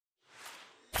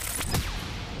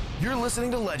You're listening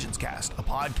to Legends Cast, a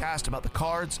podcast about the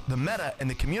cards, the meta, and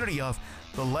the community of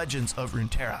the Legends of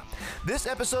Runeterra. This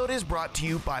episode is brought to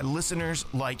you by listeners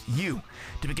like you.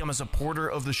 To become a supporter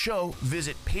of the show,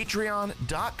 visit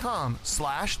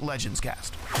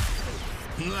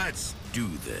patreon.com/legendscast. Let's do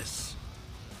this.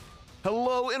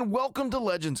 Hello and welcome to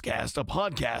Legends Cast, a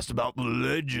podcast about the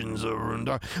Legends of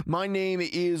Runeterra. My name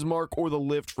is Mark, or the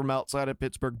Lift, from outside of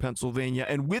Pittsburgh, Pennsylvania,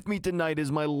 and with me tonight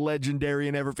is my legendary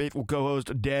and ever faithful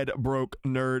co-host, Dead Broke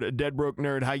Nerd. Dead Broke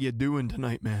Nerd, how you doing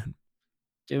tonight, man?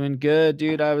 Doing good,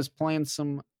 dude. I was playing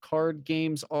some card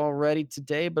games already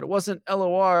today, but it wasn't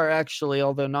LOR actually,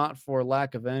 although not for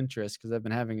lack of interest because I've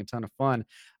been having a ton of fun.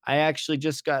 I actually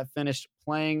just got finished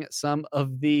playing some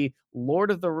of the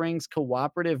Lord of the Rings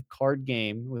cooperative card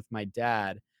game with my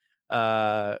dad.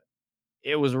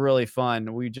 It was really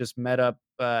fun. We just met up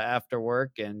after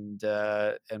work and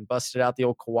busted out the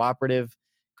old cooperative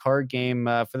card game.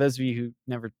 For those of you who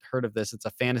never heard of this, it's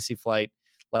a Fantasy Flight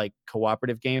like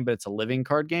cooperative game, but it's a living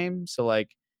card game. So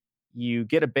like you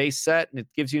get a base set and it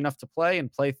gives you enough to play and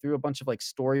play through a bunch of like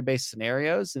story based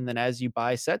scenarios. And then as you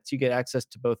buy sets, you get access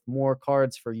to both more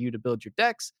cards for you to build your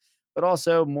decks, but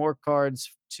also more cards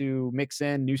to mix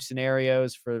in new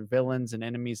scenarios for villains and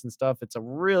enemies and stuff. It's a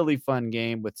really fun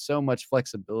game with so much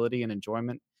flexibility and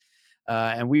enjoyment.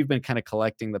 And we've been kind of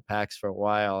collecting the packs for a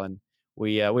while. And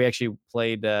we actually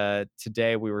played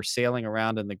today. We were sailing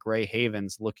around in the Grey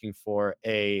Havens looking for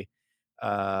a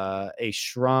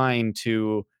shrine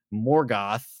to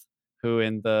Morgoth, who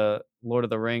in the Lord of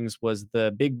the Rings was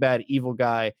the big bad evil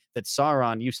guy that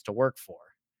Sauron used to work for.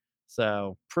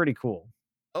 So pretty cool.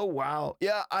 Oh, wow.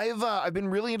 Yeah, I've been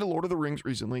really into Lord of the Rings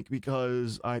recently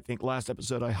because I think last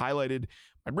episode I highlighted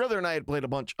my brother and I had played a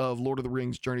bunch of Lord of the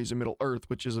Rings Journeys in Middle-earth,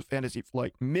 which is a Fantasy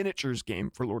Flight miniatures game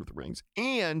for Lord of the Rings.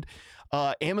 And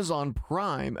Amazon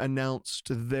Prime announced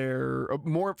their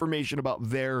more information about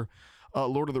their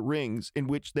Lord of the Rings, in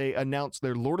which they announced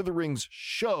their Lord of the Rings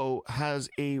show has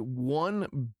a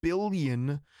 $1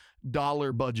 billion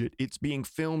budget. It's being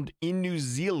filmed in New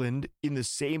Zealand in the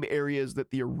same areas that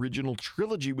the original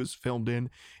trilogy was filmed in,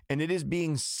 and it is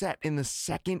being set in the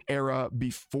second era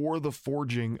before the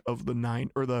forging of the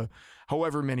 9 or the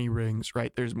however many rings,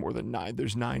 right? There's more than 9.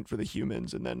 There's 9 for the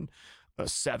humans and then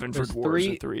 7 for dwarves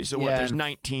and 3. So what? There's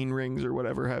 19 rings or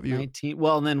whatever have you. 19.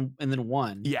 Well, and then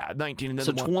 1. Yeah, 19 and then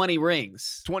so 20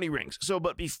 rings. 20 rings. So,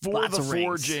 but before Lots the of rings.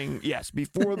 forging, yes,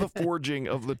 before the forging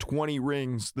of the 20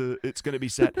 rings, it's going to be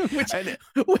set.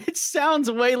 which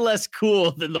sounds way less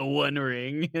cool than the 1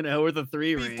 ring, or the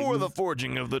 3 rings. Before the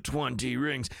forging of the 20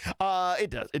 rings.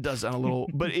 It does sound a little,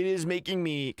 but it is making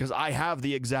me, because I have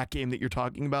the exact game that you're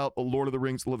talking about, the Lord of the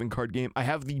Rings Living Card game. I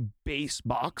have the base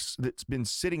box that's been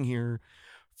sitting here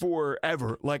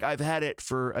forever. Like I've had it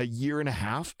for a year and a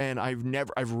half, and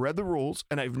I've read the rules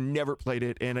and I've never played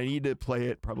it, and I need to play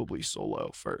it probably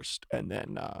solo first, and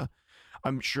then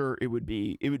I'm sure it would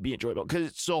be enjoyable because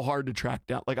it's so hard to track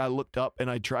down. Like I looked up and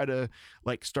I try to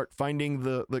like start finding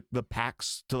the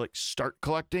packs to like start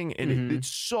collecting, and it's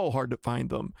so hard to find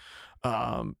them.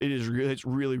 It's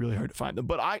really, really hard to find them.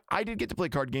 But I did get to play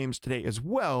card games today as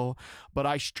well, but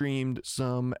I streamed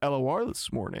some LOR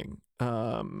this morning.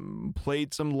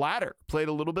 Played a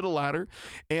little bit of ladder,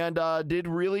 and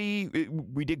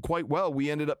we did quite well.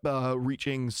 We ended up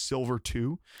reaching Silver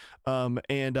 2,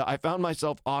 and I found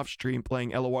myself off stream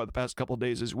playing LOR the past couple of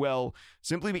days as well,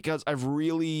 simply because I've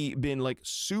really been like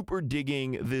super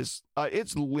digging this.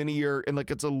 It's linear and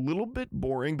like it's a little bit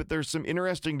boring, but there's some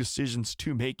interesting decisions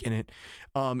to make in it.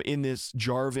 In this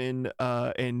Jarvan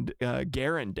and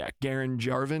Garen deck, Garen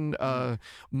Jarvan,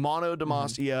 Mono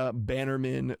Demacia,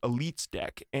 Bannerman Elites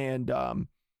deck, and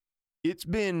it's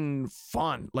been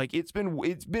fun. Like it's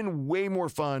been way more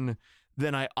fun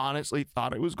than I honestly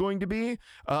thought it was going to be.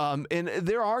 And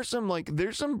there's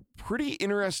some pretty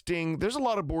interesting, there's a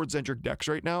lot of board centric decks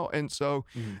right now. And so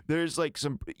there's like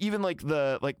some, even like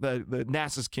the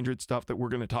Nasus Kindred stuff that we're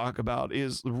going to talk about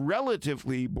is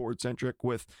relatively board centric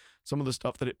with some of the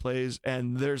stuff that it plays.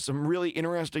 And there's some really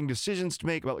interesting decisions to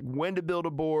make about like when to build a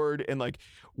board and like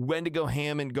when to go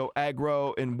ham and go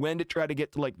aggro and when to try to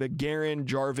get to like the Garen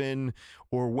Jarvan,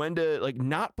 or when to like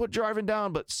not put Jarvan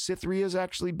down, but Cytherea is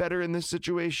actually better in this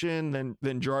situation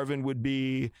than Jarvan would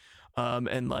be.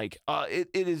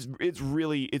 It's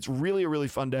really a really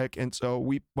fun deck. And so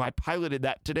I piloted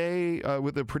that today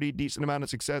with a pretty decent amount of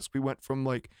success. We went from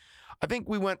like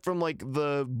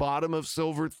the bottom of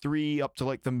Silver 3 up to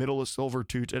like the middle of Silver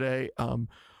 2 today.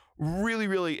 really,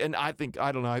 really, and I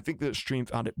don't know. I think the stream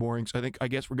found it boring, so I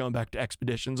guess we're going back to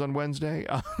expeditions on Wednesday.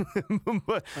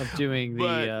 But Of doing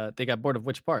but they got bored of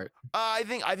which part? I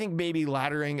think maybe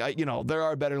laddering. There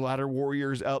are better ladder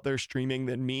warriors out there streaming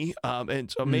than me, and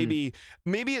so Mm.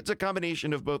 maybe it's a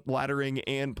combination of both laddering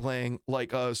and playing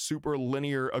like a super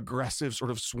linear, aggressive sort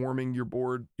of swarming your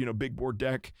board, big board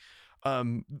deck.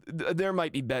 There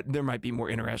might be more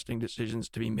interesting decisions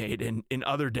to be made in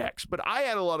other decks, but I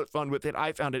had a lot of fun with it.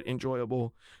 I found it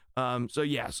enjoyable. So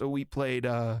we played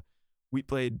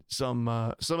some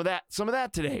of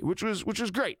that today, which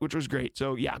was great.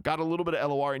 So yeah, got a little bit of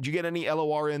LOR. Did you get any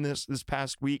LOR in this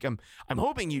past week? I'm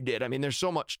hoping you did. I mean, there's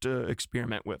so much to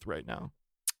experiment with right now.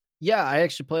 Yeah, I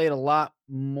actually played a lot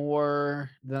more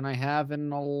than I have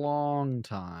in a long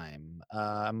time.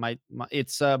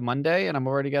 It's Monday, and I'm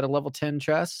already got a level 10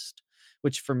 chest,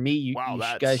 which for me,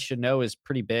 Wow, guys should know is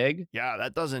pretty big. yeah,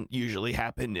 that doesn't usually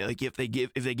happen. Like if they gave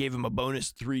him a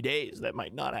bonus 3 days, that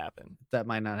might not happen. That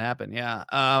might not happen.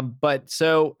 Yeah. But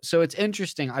so it's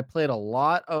interesting. I played a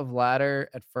lot of ladder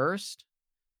at first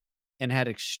and had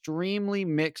extremely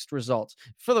mixed results.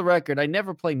 For the record, I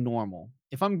never play normal.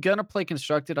 If I'm gonna play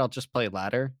constructed, I'll just play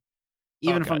ladder.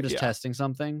 Even if I'm Okay, just yeah. testing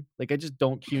something. Like I just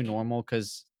don't queue normal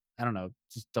because I don't know.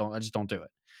 I just don't do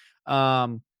it.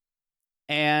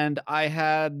 And I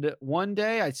had one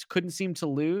day couldn't seem to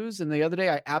lose, and the other day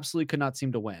I absolutely could not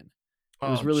seem to win. It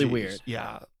was Oh, really geez. weird.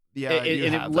 Yeah, And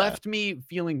it have that. left me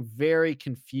feeling very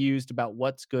confused about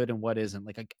what's good and what isn't.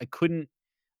 Like I couldn't.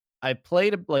 I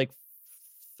played like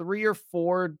 3 or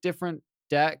 4 different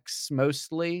decks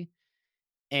mostly,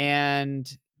 and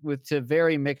with to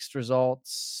very mixed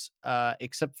results,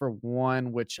 except for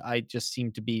one, which I just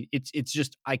seem to be. It's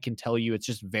just I can tell you, it's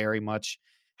just very much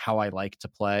how I like to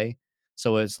play.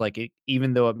 So it's like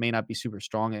even though it may not be super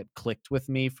strong, it clicked with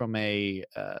me from a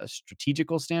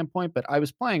strategical standpoint. But I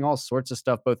was playing all sorts of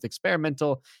stuff, both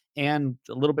experimental and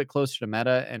a little bit closer to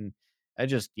meta. And I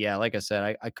just, yeah, like I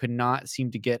said, I could not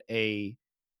seem to get a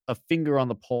finger on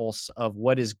the pulse of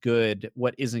what is good,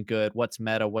 what isn't good, what's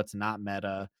meta, what's not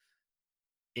meta.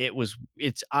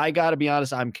 I got to be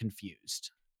honest, I'm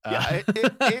confused. Yeah,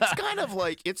 it's kind of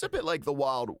like it's a bit like the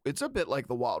Wild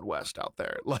West out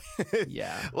there. Like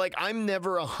Yeah. like I'm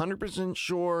never 100%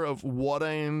 sure of what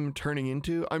I'm turning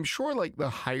into. I'm sure like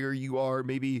the higher you are,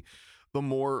 maybe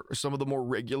some of the more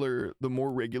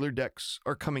regular decks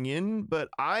are coming in, but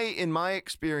in my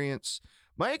experience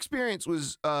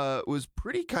was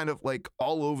pretty kind of like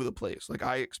all over the place. Like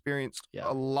I experienced Yeah.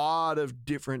 a lot of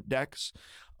different decks,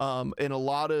 and a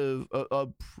lot of a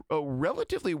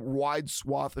relatively wide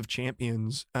swath of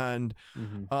champions, and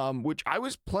Mhm. which I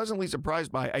was pleasantly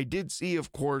surprised by. I did see,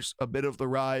 of course, a bit of the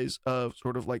rise of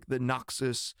sort of like the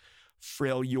Noxus,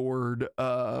 Freljord,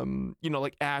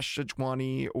 like Ash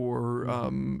Sejuani or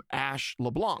Ash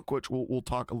LeBlanc, which we'll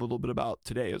talk a little bit about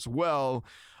today as well.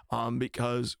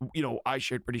 Because I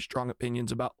shared pretty strong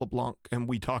opinions about LeBlanc, and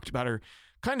we talked about her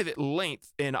kind of at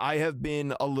length, and I have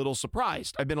been a little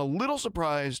surprised. I've been a little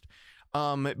surprised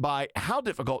by how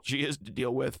difficult she is to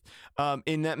deal with,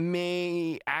 and that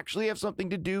may actually have something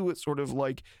to do with sort of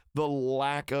like the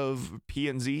lack of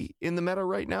PNZ in the meta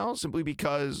right now, simply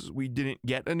because we didn't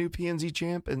get a new PNZ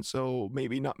champ, and so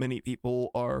maybe not many people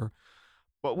are.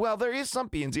 Well, there is some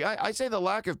PNZ. I say the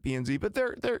lack of PNZ, but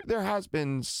there has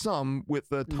been some with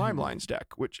the timelines deck,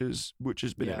 which has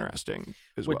been Yeah. interesting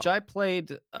as Which well. I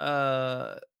played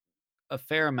a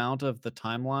fair amount of the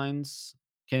timelines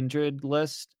kindred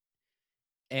list,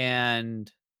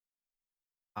 and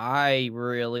I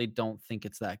really don't think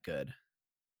it's that good.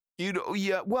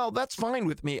 Yeah, well, that's fine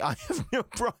with me. I have no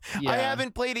problem. I Yeah.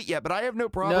 haven't played it yet, but I have no No,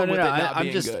 problem no, with no. it not I'm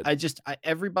being just, good.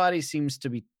 everybody seems to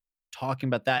be talking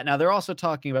about that. Now they're also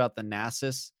talking about the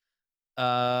Nasus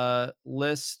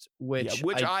list, which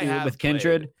which I do have with played.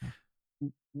 Kindred,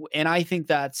 and I think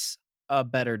that's a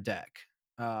better deck.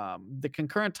 The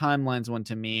concurrent timelines one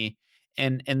to me,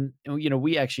 and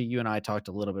we actually, you and I talked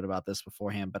a little bit about this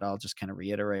beforehand, but I'll just kind of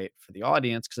reiterate for the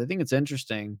audience because I think it's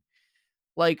interesting.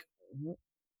 Like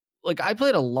I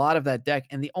played a lot of that deck,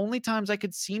 and the only times I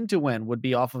could seem to win would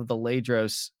be off of the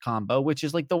Ladros combo, which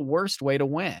is like the worst way to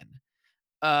win.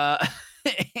 Uh,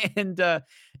 and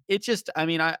it just, I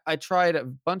mean, I tried a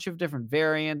bunch of different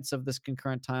variants of this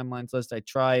concurrent timelines list. I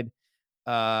tried,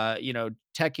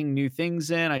 teching new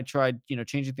things in. I tried,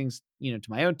 changing things, to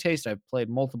my own taste. I've played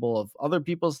multiple of other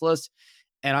people's lists,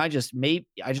 and I just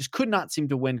could not seem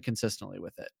to win consistently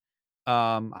with it.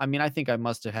 I mean, I think I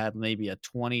must have had maybe a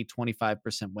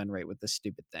 20-25% win rate with this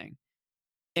stupid thing.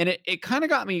 And it kind of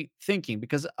got me thinking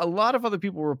because a lot of other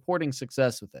people were reporting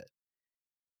success with it.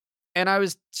 And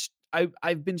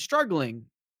I've been struggling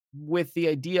with the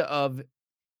idea of,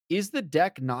 is the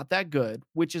deck not that good?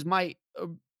 Which is my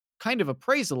kind of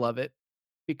appraisal of it,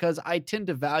 because I tend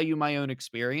to value my own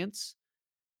experience,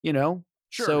 you know?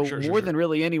 Sure, So sure, sure, more sure. than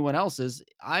really anyone else's,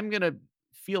 I'm going to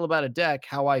feel about a deck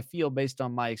how I feel based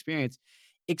on my experience.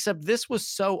 Except this was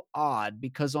so odd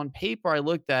because on paper I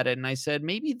looked at it and I said,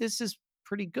 maybe this is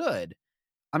pretty good.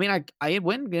 I mean, I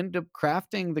went into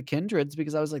crafting the kindreds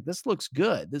because I was like, this looks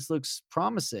good. This looks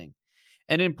promising.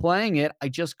 And in playing it, I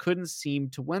just couldn't seem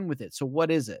to win with it. So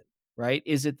what is it? Right?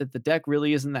 Is it that the deck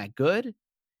really isn't that good?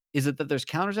 Is it that there's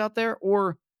counters out there?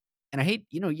 Or, and I hate,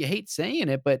 you hate saying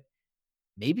it, but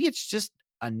maybe it's just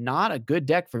not a good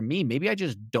deck for me. Maybe I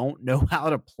just don't know how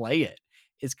to play it.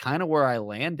 It's kind of where I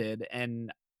landed.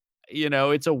 And,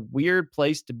 it's a weird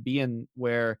place to be in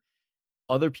where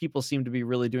other people seem to be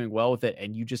really doing well with it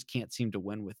and you just can't seem to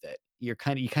win with it. You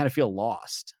kind of feel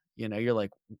lost. You're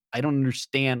like, I don't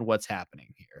understand what's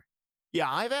happening here.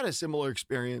 Yeah, I've had a similar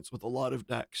experience with a lot of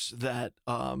decks that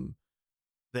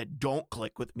don't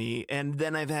click with me, and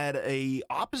then I've had a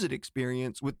opposite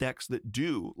experience with decks that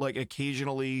do. Like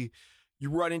occasionally you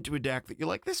run into a deck that you're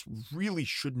like, this really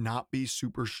should not be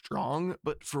super strong,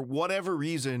 but for whatever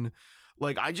reason,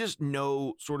 like I just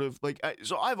know sort of like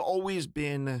so I've always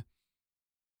been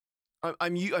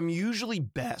I'm usually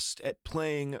best at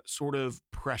playing sort of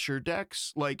pressure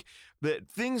decks, like the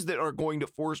things that are going to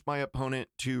force my opponent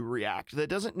to react. That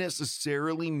doesn't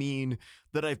necessarily mean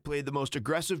that I've played the most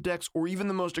aggressive decks or even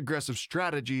the most aggressive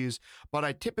strategies, but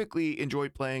I typically enjoy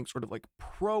playing sort of like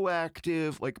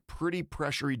proactive, like pretty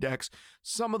pressury decks.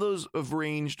 Some of those have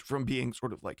ranged from being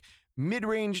sort of like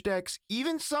mid-range decks,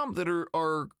 even some that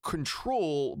are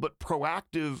control but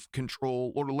proactive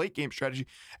control or late game strategy.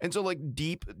 And so like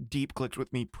deep clicked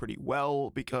with me pretty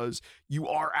well because you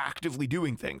are actively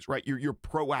doing things, right? You're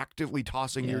proactively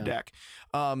tossing your Yeah. deck.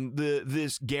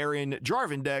 This Garen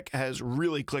Jarvan deck has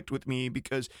really clicked with me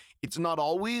because it's not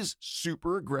always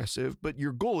super aggressive, but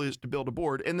your goal is to build a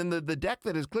board. And then the deck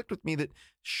that has clicked with me that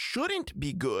shouldn't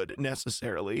be good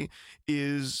necessarily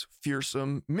is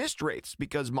Fearsome Mist Wraiths,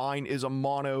 because mine is a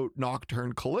mono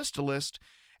Nocturne Callistalist.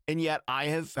 And yet I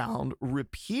have found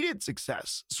repeated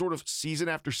success, sort of season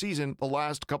after season, the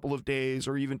last couple of days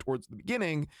or even towards the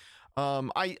beginning.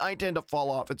 I tend to fall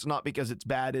off. It's not because it's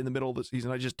bad in the middle of the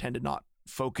season. I just tend to not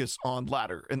focus on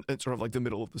ladder and sort of like the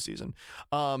middle of the season.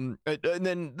 And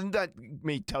then that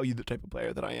may tell you the type of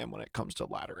player that I am when it comes to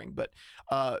laddering. But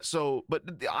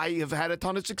but I have had a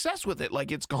ton of success with it.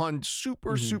 Like it's gone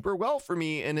super, Mhm. super well for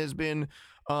me and has been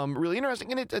really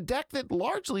interesting. And it's a deck that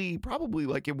largely probably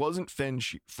like it wasn't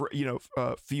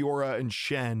Fiora and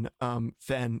Shen.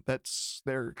 Fen, that's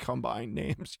their combined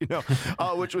names,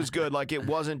 which was good. Like it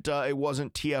wasn't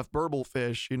TF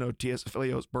Burblefish, TS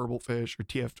Affilios Burblefish or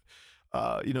TF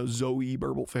Zoe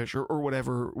Burblefish or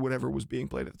whatever was being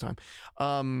played at the time.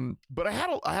 But I had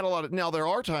a lot of, now there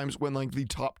are times when like the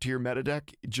top tier meta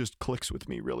deck just clicks with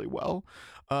me really well.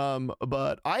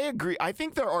 But I agree. I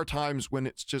think there are times when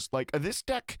it's just like this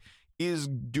deck is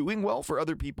doing well for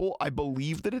other people. I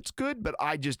believe that it's good, but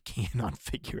I just cannot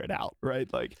figure it out. Right.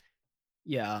 Like,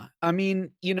 Yeah. I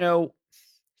mean,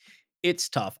 it's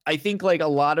tough. I think like a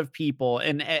lot of people,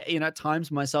 and at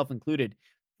times myself included,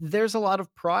 there's a lot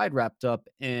of pride wrapped up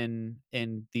in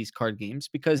these card games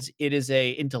because it is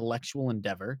a intellectual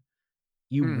endeavor.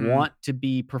 You mhm. want to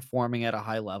be performing at a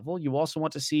high level. You also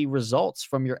want to see results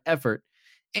from your effort.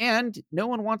 And no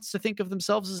one wants to think of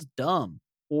themselves as dumb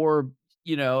or,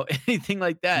 anything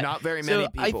like that. Not very So many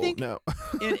I people. think No.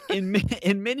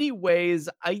 in many ways,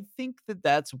 I think that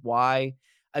that's why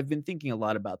I've been thinking a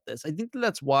lot about this. I think that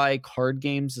that's why card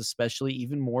games, especially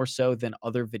even more so than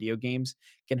other video games,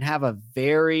 can have a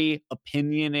very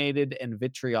opinionated and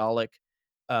vitriolic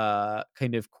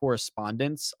kind of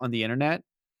correspondence on the internet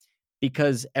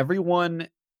because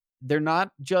they're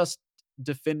not just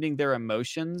defending their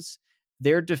emotions,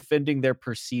 they're defending their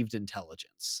perceived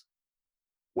intelligence,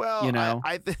 Well, you know?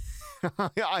 I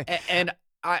And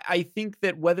I think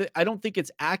that whether I don't think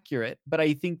it's accurate, but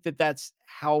I think that that's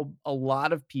how a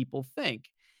lot of people think.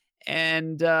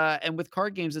 And with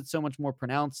card games, it's so much more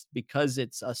pronounced because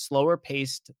it's a slower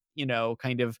paced,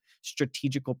 kind of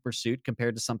strategical pursuit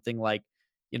compared to something like,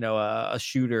 a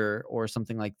shooter or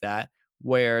something like that,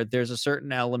 where there's a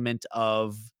certain element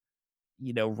of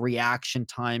reaction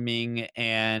timing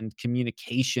and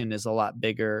communication is a lot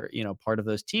bigger, part of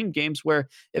those team games where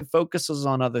it focuses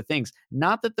on other things.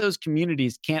 Not that those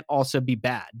communities can't also be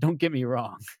bad, don't get me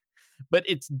wrong, but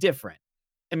it's different.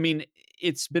 I mean,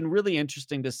 it's been really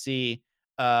interesting to see,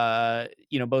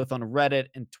 both on Reddit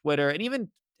and Twitter and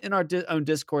even in our own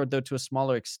Discord, though, to a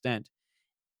smaller extent.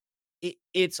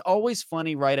 it's always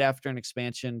funny right after an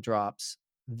expansion drops,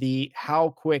 how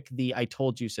quick the "I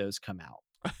told you so's" come out.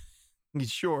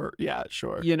 Sure. Yeah,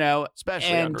 sure. You know,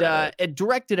 Especially on and, Reddit. it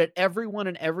directed at everyone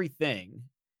and everything,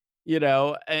 you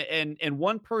know, and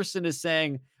one person is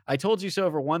saying, "I told you so"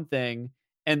 over one thing,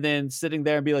 and then sitting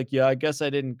there and be like, "Yeah, I guess I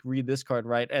didn't read this card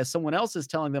right," as someone else is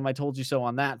telling them, "I told you so"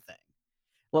 on that thing.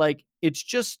 Like, it's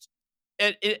just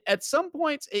at some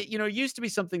points, it used to be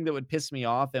something that would piss me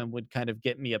off and would kind of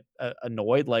get me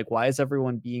annoyed, like, why is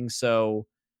everyone being so,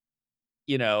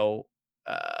 you know,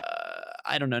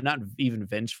 I don't know, not even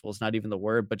vengeful is not even the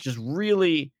word, but just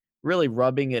really, really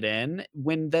rubbing it in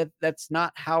when that's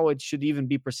not how it should even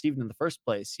be perceived in the first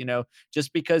place.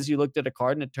 Just because you looked at a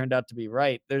card and it turned out to be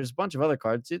right, there's a bunch of other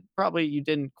cards it probably you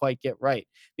didn't quite get right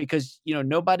because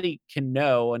nobody can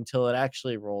know until it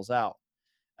actually rolls out.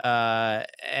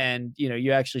 And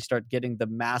you actually start getting the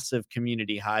massive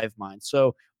community hive mind.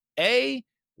 So,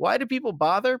 why do people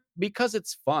bother? Because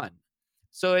it's fun.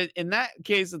 So in that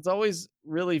case, it's always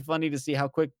really funny to see how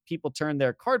quick people turn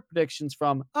their card predictions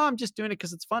from "Oh, I'm just doing it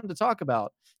because it's fun to talk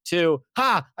about" to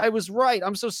 "Ha, I was right,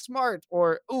 I'm so smart,"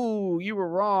 or "Ooh, you were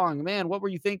wrong, man, what were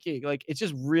you thinking?" Like, it's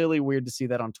just really weird to see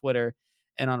that on Twitter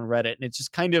and on Reddit, and it's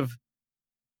just kind of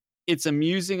it's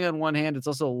amusing on one hand, it's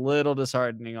also a little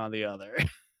disheartening on the other.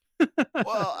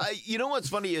 Well, you know what's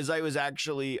funny is I was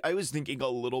thinking a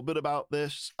little bit about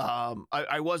this.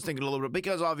 I was thinking a little bit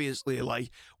because obviously,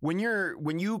 like when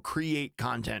you create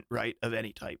content, right, of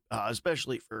any type,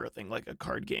 especially for a thing like a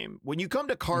card game, when you come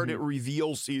to card Mhm.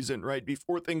 reveal season, right,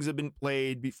 before things have been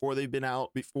played, before they've been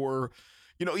out, before.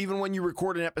 Even when you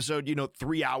record an episode,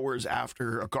 3 hours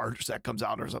after a card set comes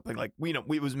out or something like,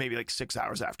 it was maybe like 6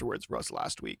 hours afterwards for us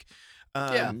last week.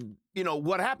 Yeah.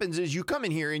 What happens is you come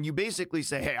in here and you basically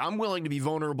say, "Hey, I'm willing to be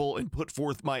vulnerable and put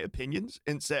forth my opinions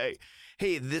and say,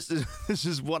 hey, this is this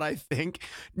is what I think."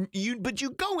 But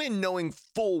you go in knowing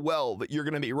full well that you're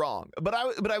going to be wrong. But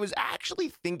I was actually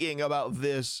thinking about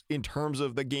this in terms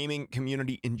of the gaming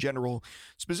community in general,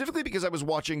 specifically because I was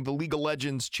watching the League of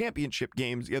Legends championship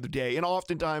games the other day, and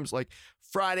oftentimes like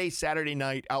Friday, Saturday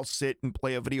night, I'll sit and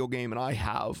play a video game, and I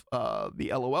have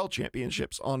the LOL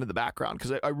championships on in the background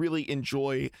because I really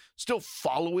enjoy still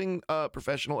following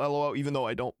professional LOL, even though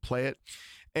I don't play it.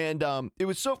 And it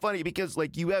was so funny because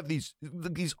like you have these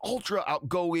ultra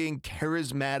outgoing,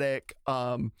 charismatic,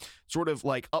 sort of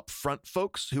like upfront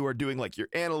folks who are doing like your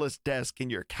analyst desk and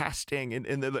your casting,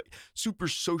 and they're like super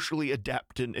socially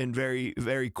adept and very,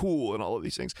 very cool and all of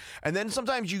these things. And then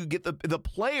sometimes you get the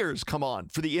players come on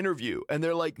for the interview, and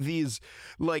they're like these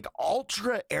like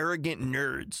ultra arrogant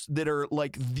nerds that are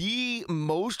like the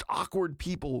most awkward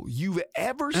people you've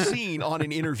ever seen on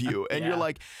an interview. And you're Yeah.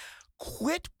 like,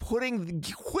 quit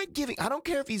giving, I don't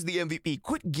care if he's the MVP,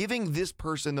 quit giving this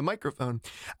person the microphone.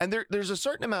 And there's a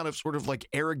certain amount of sort of like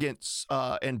arrogance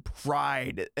and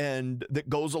pride and that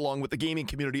goes along with the gaming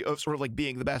community of sort of like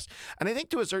being the best. And I think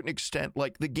to a certain extent,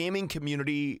 like the gaming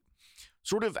community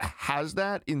sort of has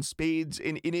that in spades,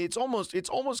 and it's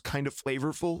almost kind of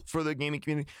flavorful for the gaming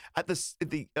community. At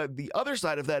the other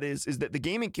side of that is that the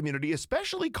gaming community,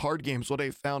 especially card games, what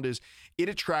I've found is it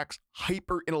attracts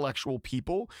hyper intellectual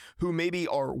people who maybe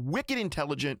are wicked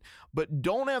intelligent but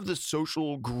don't have the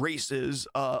social graces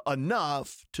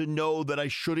enough to know that I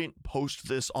shouldn't post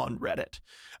this on Reddit.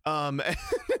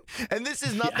 And this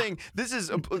is nothing. This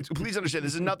is please understand.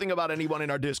 This is nothing about anyone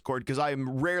in our Discord because I am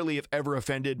rarely, if ever,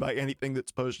 offended by anything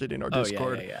that's posted in our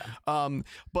Discord. Yeah.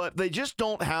 But they just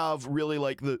don't have really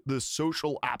like the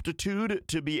social aptitude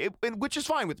to be, which is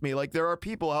fine with me. Like there are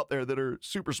people out there that are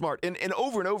super smart, and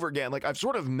over again, like I've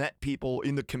sort of met people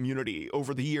in the community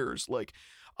over the years. Like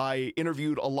I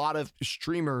interviewed a lot of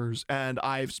streamers, and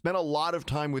I've spent a lot of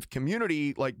time with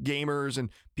community, like gamers and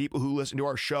people who listen to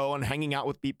our show, and hanging out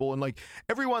with people. And like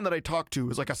everyone that I talk to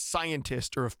is like a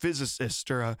scientist or a physicist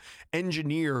or a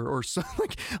engineer or something.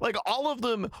 Like all of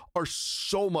them are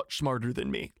so much smarter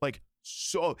than me. Like,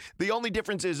 so the only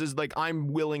difference is like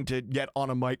I'm willing to get on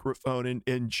a microphone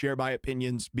and share my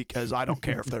opinions because I don't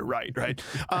care if they're right.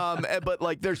 But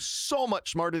like they're so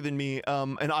much smarter than me,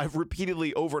 and I've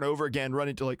repeatedly over and over again run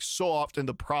into like so often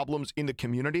the problems in the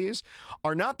communities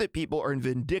are not that people are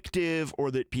vindictive or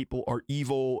that people are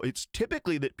evil. It's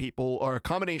typically that people are a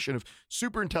combination of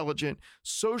super intelligent,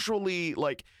 socially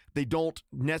like they don't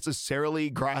necessarily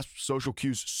grasp social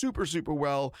cues super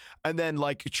well, and then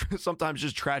like sometimes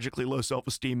just tragically low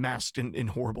self-esteem masked in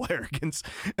horrible arrogance.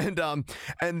 And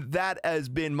that has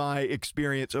been my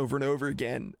experience over and over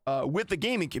again with the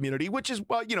gaming community, which is,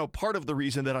 well, part of the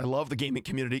reason that I love the gaming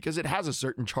community, because it has a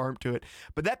certain charm to it.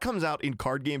 But that comes out in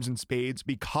card games and spades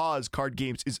because card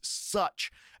games is such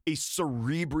a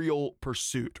cerebral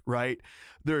pursuit, right?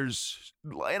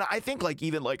 And I think like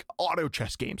even like auto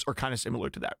chess games are kind of similar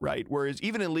to that, right? Whereas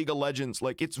even in League of Legends,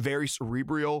 like it's very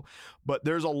cerebral, but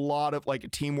there's a lot of like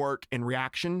teamwork and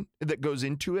reaction that goes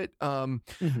into it.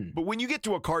 Mhm. But when you get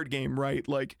to a card game, right,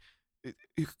 like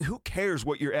who cares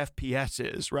what your FPS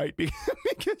is, right?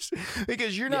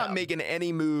 Because you're not Yeah. making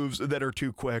any moves that are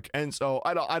too quick, and so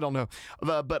I don't know,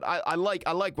 but I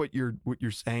like what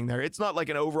you're saying there. It's not like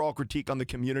an overall critique on the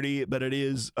community, but it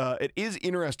is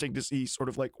interesting to see sort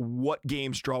of like what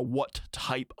games draw what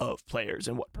type of players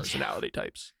and what personality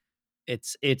types.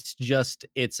 It's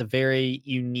a very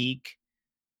unique,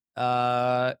 you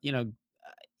know,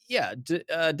 yeah,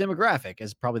 demographic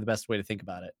is probably the best way to think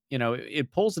about it. You know,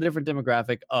 it pulls a different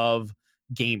demographic of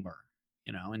gamer,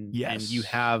 you know, and you Yes.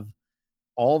 have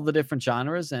all the different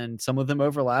genres, and some of them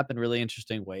overlap in really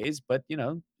interesting ways. But you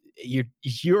know,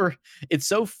 you're it's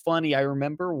so funny. I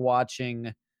remember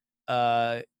watching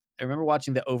the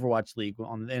Overwatch League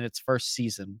in its first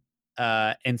season,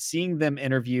 and seeing them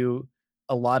interview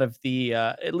a lot of the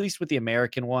at least with the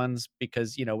American ones,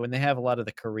 because you know when they have a lot of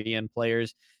the Korean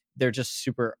players, they're just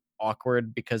super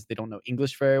awkward because they don't know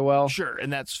English very well. Sure,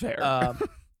 and that's fair. Um,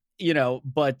 you know,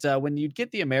 but when you'd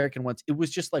get the American ones, it was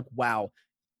just like, wow,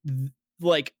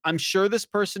 like I'm sure this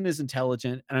person is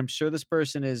intelligent, and I'm sure this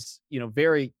person is, you know,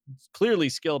 very clearly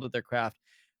skilled at their craft,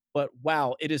 but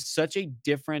wow, it is such a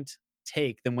different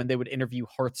take than when they would interview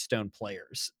Hearthstone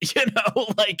players. You know,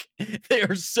 like they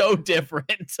are so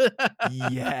different.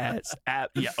 Yes.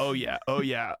 Yeah. Oh, yeah. Oh,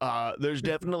 yeah. There's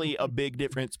definitely a big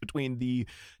difference between the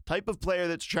type of player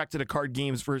that's attracted to card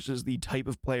games versus the type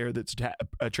of player that's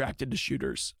attracted to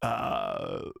shooters.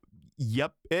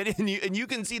 Yep, and you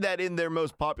can see that in their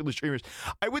most popular streamers.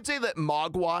 I would say that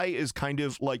Mogwai is kind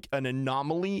of like an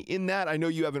anomaly in that. I know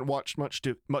you haven't watched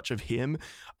much of him,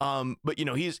 but you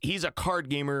know he's a card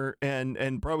gamer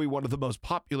and probably one of the most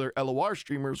popular LOR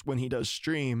streamers when he does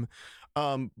stream.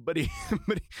 But he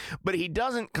but he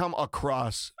doesn't come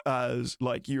across as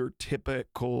like your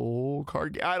typical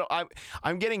card.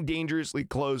 I'm getting dangerously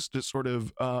close to sort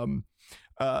of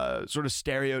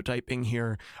stereotyping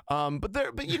here.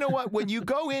 But you know what? When you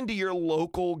go into your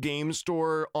local game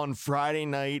store on Friday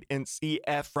night and see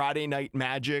Friday Night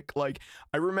Magic, like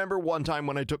I remember one time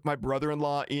when I took my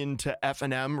brother-in-law into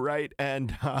F&M, right?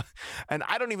 And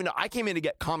I don't even know. I came in to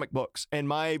get comic books, and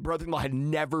my brother-in-law had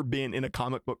never been in a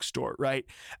comic book store, right?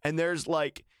 And there's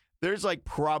like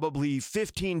probably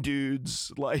 15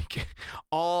 dudes like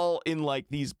all in like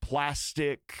these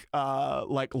plastic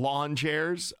like lawn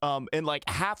chairs, and like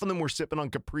half of them were sipping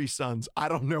on Capri Suns. I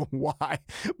don't know why,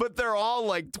 but they're all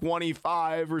like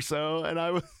 25 or so,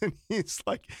 and he's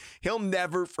like, he'll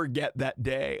never forget that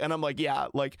day. And I'm like, yeah,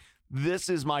 like this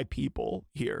is my people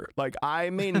here. Like I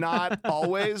may not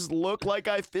always look like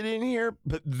I fit in here,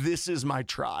 but this is my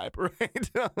tribe, right?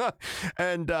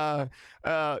 And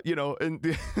you know,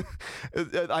 and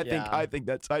I think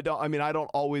that's I don't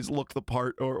always look the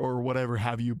part or whatever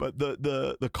have you, but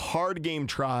the card game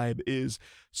tribe is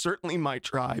certainly my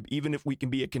tribe, even if we can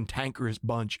be a cantankerous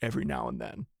bunch every now and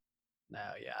then. No,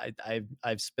 yeah,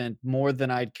 I've spent more than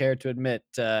I'd care to admit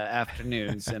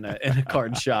afternoons in a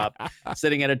card shop,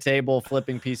 sitting at a table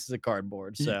flipping pieces of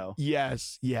cardboard. So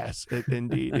yes,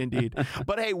 indeed.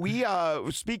 But hey, we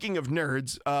speaking of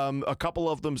nerds, a couple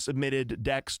of them submitted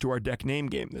decks to our deck name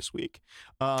game this week,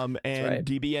 and right.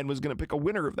 DBN was going to pick a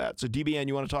winner of that. So DBN,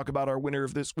 you want to talk about our winner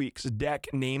of this week's deck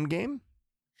name game?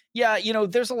 Yeah, you know,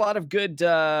 there's a lot of good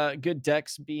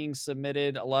decks being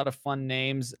submitted, a lot of fun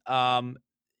names.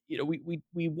 You know,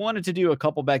 we wanted to do a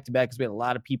couple back to back because we had a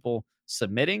lot of people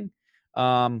submitting.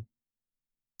 And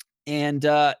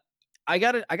I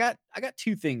got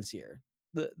two things here.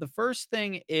 The first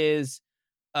thing is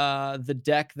the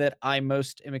deck that I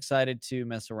most am excited to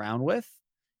mess around with,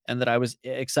 and that I was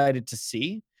excited to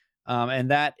see. And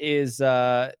that is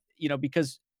you know,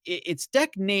 because it's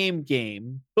deck name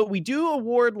game, but we do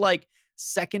award like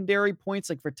secondary points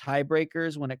like for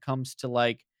tiebreakers when it comes to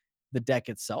like the deck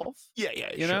itself. Yeah,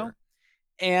 You sure. know?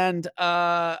 And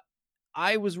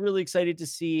I was really excited to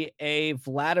see a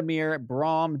Vladimir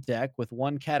Braum deck with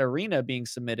one Katarina being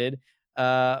submitted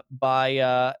by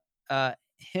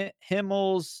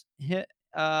Himmels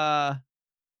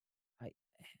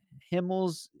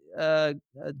Himmels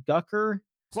Gucker.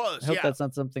 Close. I hope Yeah. that's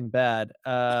not something bad.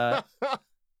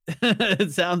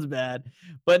 It sounds bad,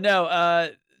 but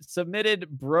no. Submitted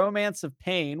Bromance of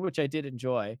Pain, which I did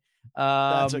enjoy.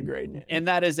 That's a great name. And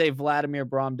that is a Vladimir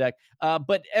Braum deck.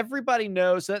 But everybody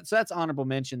knows that, so that's honorable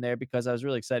mention there because I was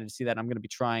really excited to see that. I'm going to be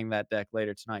trying that deck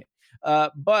later tonight.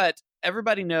 But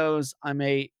everybody knows I'm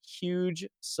a huge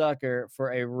sucker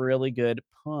for a really good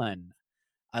pun.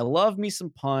 I love me some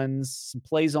puns, some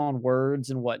plays on words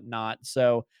and whatnot.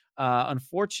 So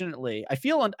unfortunately, I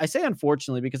say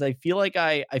unfortunately because I feel like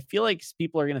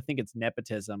people are going to think it's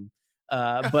nepotism.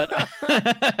 But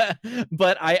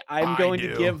but I'm going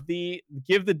to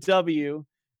give the W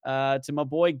to my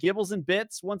boy Gibbles and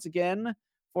Bits once again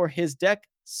for his deck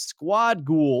Squad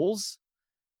Ghouls.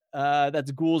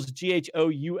 That's Ghouls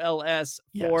Gouls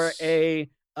for a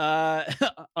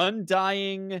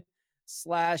Undying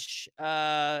 /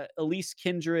 Elise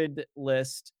Kindred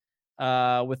list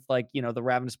with like, you know, the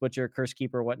Ravenous Butcher, Curse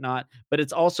Keeper, whatnot. But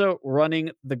it's also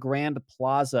running the Grand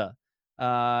Plaza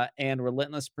and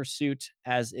Relentless Pursuit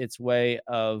as its way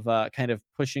of kind of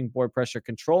pushing board pressure,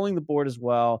 controlling the board as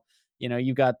well. You know,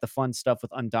 you got the fun stuff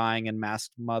with Undying and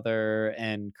Masked Mother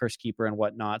and Curse Keeper and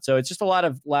whatnot. So it's just a lot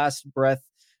of last breath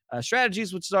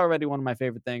strategies, which is already one of my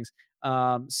favorite things.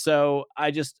 So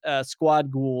I just Squad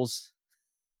Ghouls.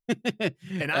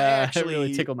 And I actually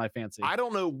really tickled my fancy. I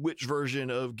don't know which version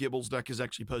of Gibble's deck is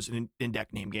actually posted in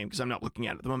Deck Name Game because I'm not looking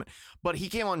at it at the moment. But he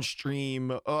came on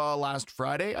stream last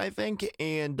Friday, I think,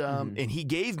 and and he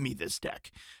gave me this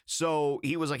deck. So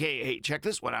he was like, "Hey, check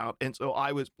this one out." And so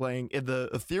I was playing. The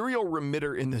Ethereal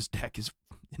Remitter in this deck is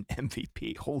an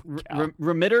MVP. Holy cow.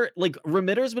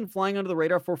 Remitter's been flying under the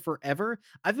radar for forever.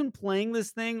 I've been playing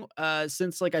this thing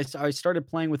since like I started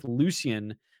playing with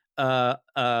Lucian.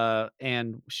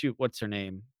 And shoot, what's her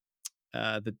name?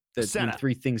 The when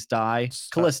three things die.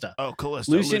 Callista.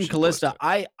 Callista. Lucian Callista.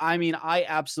 I mean, I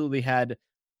absolutely had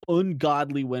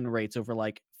ungodly win rates over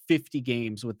like 50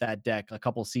 games with that deck a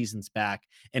couple seasons back.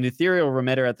 And Ethereal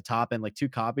Remitter at the top and like 2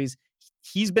 copies.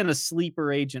 He's been a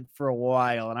sleeper agent for a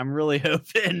while, and I'm really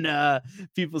hoping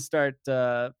people start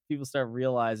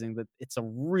realizing that it's a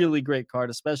really great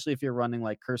card, especially if you're running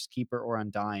like Curse Keeper or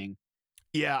Undying.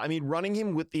 Yeah, I mean, running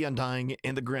him with the Undying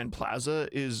and the Grand Plaza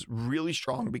is really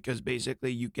strong because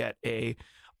basically you get a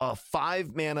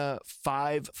 5-mana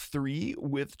 5/3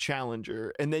 with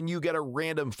Challenger, and then you get a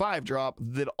random 5-drop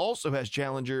that also has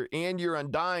Challenger, and your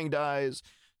Undying dies,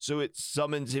 so it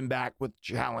summons him back with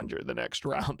Challenger the next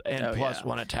round and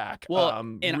 +1 attack. Well,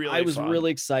 and really I was fun.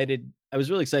 really excited. I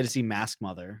was really exciid to see Mask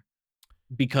Mother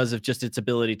because of just its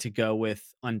ability to go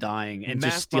with Undying and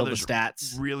just steal the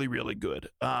stats. Really, really good.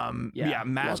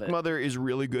 Mask Mother is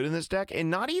really good in this deck, and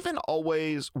not even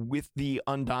always with the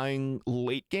Undying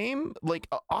late game. Like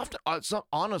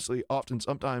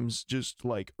sometimes just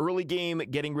like early game,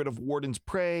 getting rid of Warden's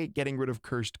Prey, getting rid of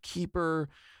Cursed Keeper.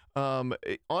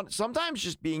 Sometimes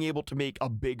just being able to make a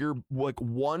bigger, like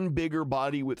one bigger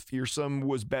body with Fearsome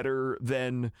was better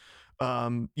than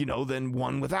than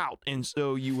one without. And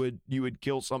so you would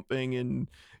kill something, and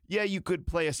you could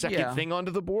play a second thing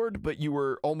onto the board, but you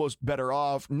were almost better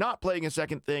off not playing a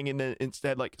second thing and then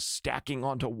instead like stacking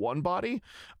onto one body.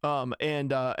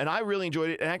 And I really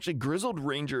enjoyed it. And actually Grizzled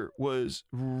Ranger was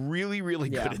really, really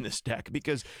good in this deck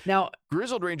because now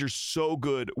Grizzled Ranger's so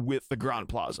good with the Grand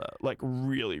Plaza, like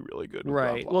really, really good.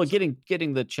 Right. Well,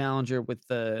 getting the Challenger with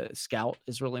the Scout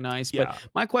is really nice. But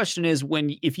my question is,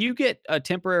 if you get a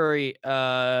temporary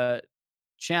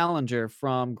Challenger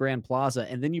from Grand Plaza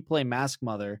and then you play Mask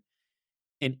Mother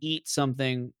and eat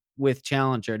something with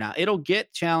Challenger, now it'll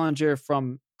get Challenger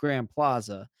from Grand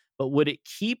Plaza, but would it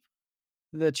keep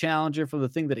the Challenger from the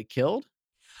thing that it killed?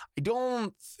 I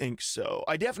don't think so.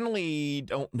 I definitely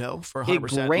don't know for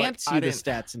 100%. It grants you the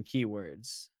stats and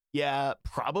keywords. Yeah,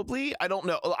 probably. I don't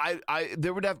know. I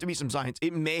there would have to be some science.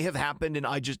 It may have happened and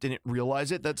I just didn't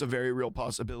realize it. That's a very real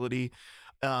possibility.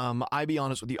 I be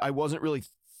honest with you, I wasn't really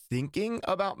thinking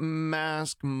about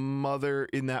Mask Mother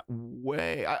in that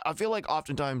way. I feel like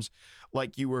oftentimes,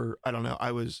 like you were, I don't know,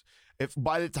 if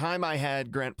by the time I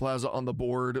had Grand Plaza on the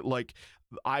board, like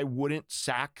I wouldn't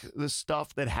sack the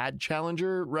stuff that had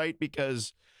Challenger, right?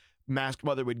 Because Mask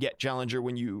Mother would get Challenger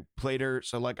when you played her,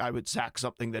 so like I would sack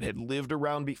something that had lived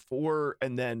around before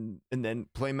and then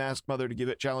play Mask Mother to give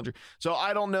it Challenger. So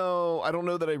I don't know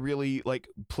that I really like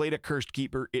played a Cursed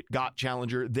Keeper, it got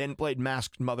Challenger, then played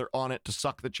Masked Mother on it to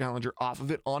suck the Challenger off of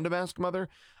it onto Masked Mother.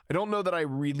 I don't know that I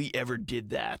really ever did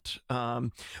that.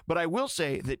 But I will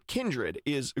say that Kindred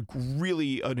is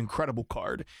really an incredible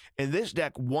card, and this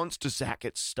deck wants to sack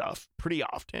its stuff pretty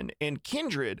often. And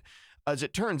Kindred, as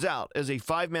it turns out, as a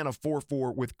 5-mana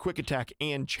 4/4 with Quick Attack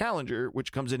and Challenger,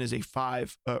 which comes in as a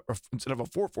 5, instead of a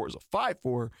 4/4 as a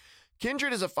 5/4,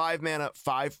 Kindred is a 5-mana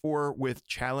 5/4 with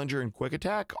Challenger and Quick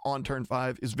Attack on turn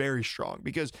 5 is very strong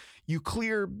because you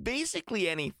clear basically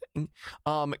anything.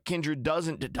 Kindred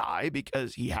doesn't die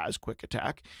because he has Quick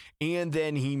Attack, and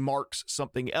then he marks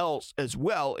something else as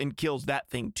well and kills that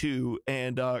thing too.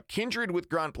 And Kindred with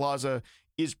Grand Plaza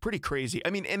is pretty crazy. I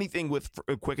mean, anything with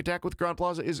a Quick Attack with Grand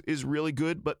Plaza is really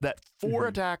good, but that 4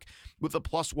 attack with a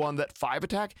 +1, that 5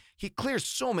 attack, he clears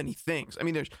so many things. I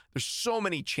mean, there's so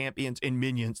many champions and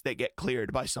minions that get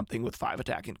cleared by something with 5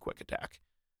 attack and Quick Attack.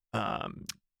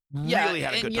 Really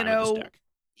had a good time with this deck.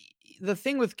 The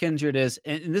thing with Kindred is,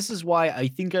 and this is why I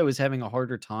think I was having a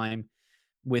harder time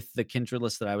with the Kindred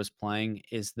list that I was playing,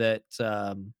 is that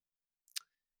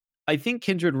I think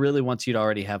Kindred really wants you to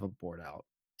already have a board out.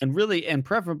 And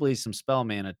preferably some spell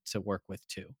mana to work with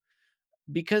too.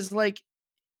 Because like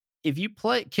if you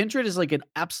play Kindred is like an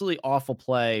absolutely awful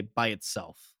play by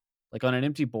itself. Like on an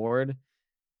empty board,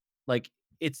 like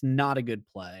it's not a good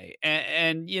play.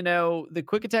 And you know, the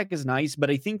Quick Attack is nice, but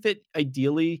I think that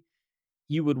ideally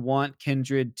you would want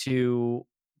Kindred to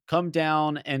come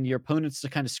down and your opponents to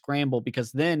kind of scramble,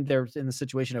 because then they're in the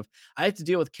situation of I have to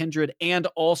deal with Kindred and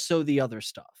also the other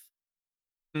stuff.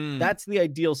 That's the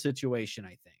ideal situation,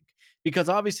 I think, because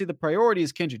obviously the priority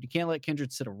is Kindred. You can't let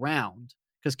Kindred sit around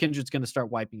because Kindred's going to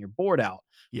start wiping your board out.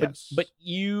 Yes. But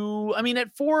you, I mean,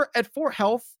 at four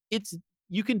health,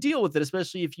 you can deal with it,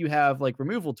 especially if you have like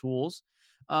removal tools.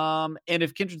 And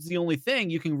if Kindred's the only thing,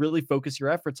 you can really focus your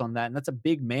efforts on that. And that's a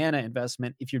big mana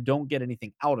investment if you don't get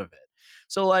anything out of it.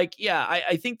 So like, yeah,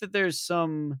 I think that there's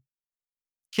some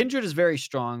Kindred is very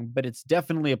strong, but it's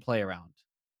definitely a play around.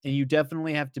 And you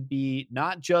definitely have to be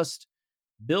not just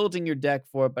building your deck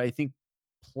for it, but I think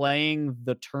playing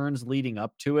the turns leading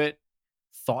up to it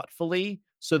thoughtfully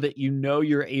so that you know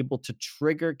you're able to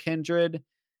trigger Kindred,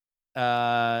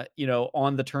 on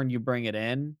the turn you bring it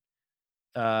in.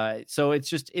 So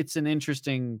it's an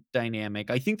interesting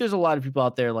dynamic. I think there's a lot of people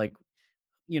out there like,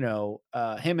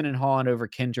 hemming and hawing over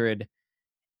Kindred.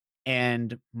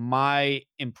 And my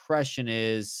impression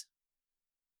is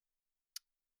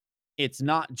it's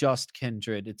not just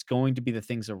Kindred. It's going to be the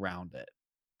things around it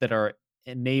that are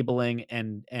enabling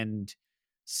and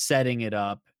setting it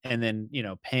up and then,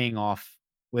 paying off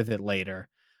with it later.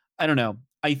 I don't know.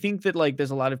 I think that like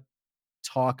there's a lot of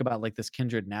talk about like this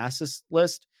Kindred Nasus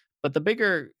list, but the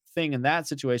bigger thing in that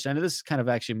situation, I know this is kind of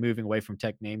actually moving away from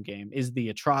tech name game, is the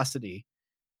atrocity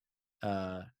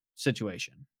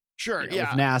situation. Sure, With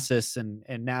yeah. Nasus and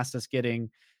Nasus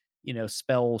getting,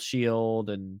 spell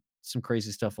shield and some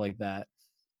crazy stuff like that.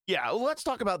 Yeah, well, let's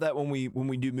talk about that when we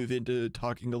do move into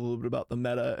talking a little bit about the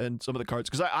meta and some of the cards,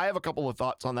 because I have a couple of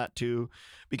thoughts on that too,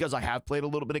 because I have played a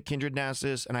little bit of Kindred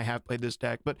Nasus and I have played this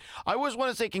deck. But I always want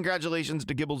to say congratulations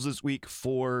to Gibbles this week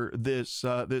for this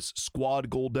this Squad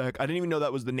Goal deck. I didn't even know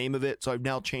that was the name of it, so I've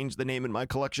now changed the name in my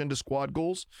collection to Squad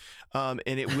Goals, and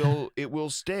it will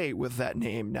stay with that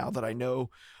name now that I know.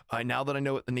 Now that I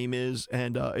know what the name is,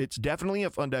 and it's definitely a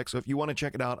fun deck. So if you want to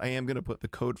check it out, I am going to put the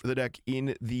code for the deck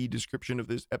in the description of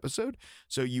this episode,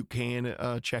 so you can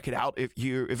check it out.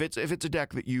 If it's a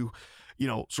deck that you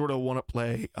sort of want to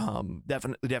play,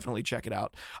 definitely check it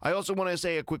out. I also want to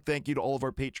say a quick thank you to all of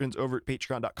our patrons over at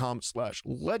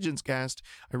patreon.com/legendscast.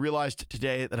 I realized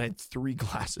today that I had 3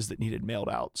 glasses that needed mailed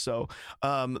out. So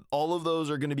all of those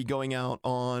are going to be going out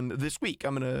on this week.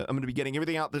 I'm going to be getting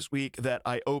everything out this week that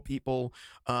I owe people.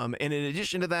 And in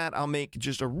addition to that, I'll make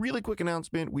just a really quick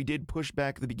announcement. We did push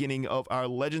back the beginning of our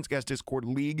Legends Cast Discord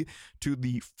League to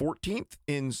the 14th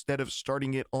instead of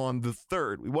starting it on the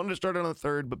 3rd. We wanted to start it on the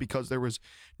 3rd, but because there was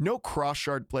no cross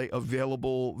shard play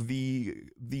available, the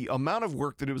amount of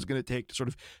work that it was going to take to sort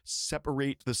of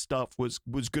separate the stuff was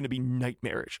going to be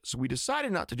nightmarish. So we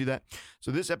decided not to do that. So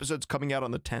this episode's coming out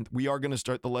on the 10th. We are going to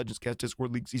start the Legends Cast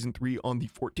Discord League Season 3 on the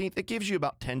 14th. It gives you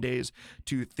about 10 days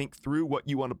to think through what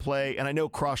you want to play. And I know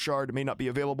cross shard may not be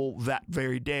available that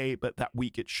very day, but that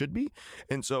week it should be.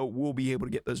 And so we'll be able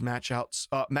to get those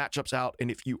matchups out.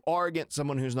 And if you are against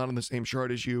someone who's not on the same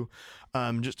shard as you,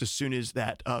 just as soon as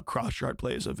that cross shard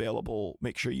play is available,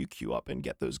 make sure you queue up and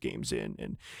get those games in.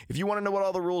 And if you want to know what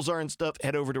all the rules are and stuff,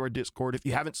 head over to our Discord. If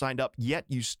you haven't signed up yet,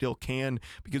 you still can,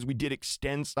 because we did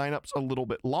extend signups a little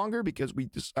bit longer because we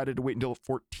decided to wait until the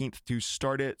 14th to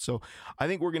start it. So I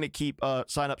think we're going to keep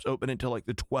signups open until like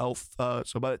the 12th.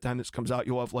 So by the time this comes out,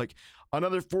 you'll have like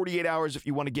another 48 hours if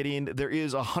you want to get in. There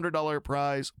is $100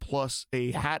 prize plus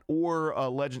a hat or a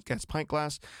Legends Cast pint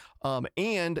glass,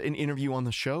 and an interview on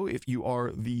the show if you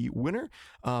are the winner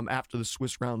after the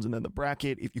Swiss rounds and then the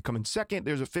bracket. If you come in second,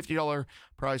 there's a $50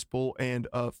 prize pool, and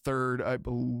a third, I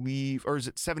believe, or is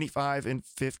it 75 and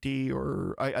 50,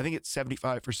 or I think it's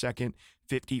 75 for second,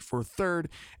 $50 for third.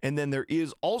 And then there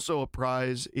is also a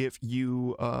prize if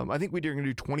you, I think we're going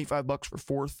to do $25 for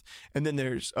fourth. And then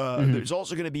there's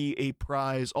also going to be a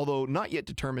prize, although not yet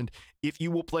determined. If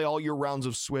you will play all your rounds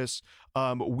of Swiss,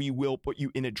 we will put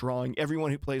you in a drawing.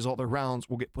 Everyone who plays all their rounds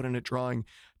will get put in a drawing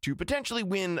to potentially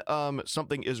win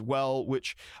something as well,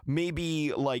 which may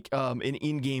be like an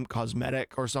in-game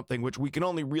cosmetic or something, which we can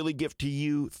only really give to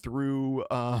you through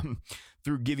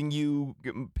giving you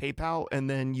PayPal, and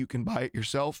then you can buy it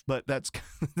yourself. But that's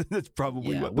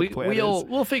probably what the plan is.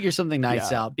 We'll figure something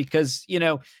nice out, because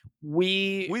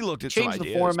we looked at changed some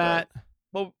ideas, the format.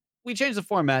 Well, we changed the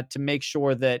format to make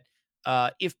sure that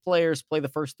if players play the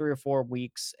first 3 or 4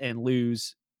 weeks and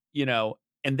lose,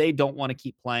 and they don't want to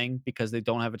keep playing because they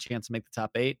don't have a chance to make the top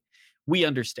 8, we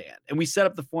understand. And we set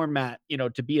up the format,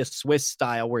 to be a Swiss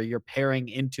style where you're pairing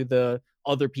into the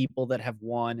other people that have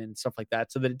won and stuff like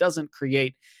that, so that it doesn't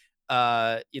create,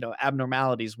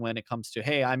 abnormalities when it comes to,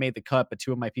 hey, I made the cut, but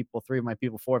 3 of my people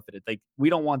forfeited. Like,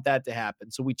 we don't want that to happen.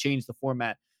 So we changed the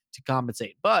format to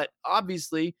compensate. But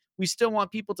obviously, we still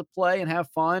want people to play and have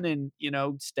fun and,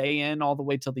 stay in all the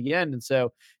way till the end. And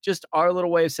so just our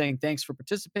little way of saying thanks for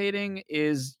participating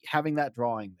is having that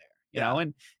drawing there,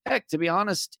 and heck, to be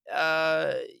honest,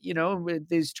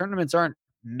 these tournaments aren't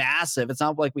massive. It's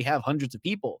not like we have hundreds of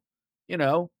people,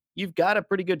 you've got a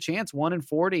pretty good chance, 1 in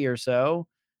 40 or so.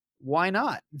 Why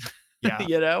not?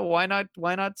 Yeah. Why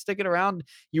not stick it around?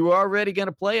 You are already going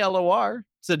to play LOR.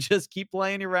 So just keep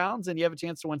playing your rounds and you have a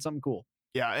chance to win something cool.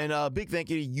 Yeah, and a big thank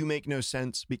you to You Make No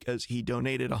Sense, because he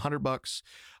donated $100,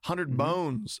 100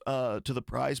 bones to the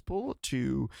prize pool.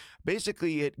 To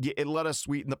basically, it let us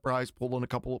sweeten the prize pool in a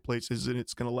couple of places, and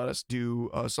it's going to let us do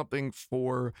something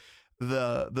for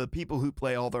the people who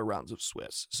play all their rounds of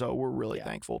Swiss. So we're really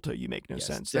thankful to You Make No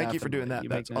Sense. Thank you for doing that.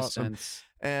 That's awesome.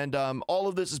 And all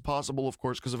of this is possible, of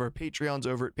course, because of our Patreons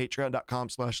over at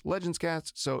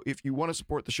patreon.com/legendscast. So if you want to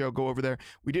support the show, go over there.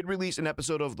 We did release an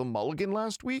episode of The Mulligan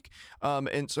last week,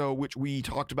 which we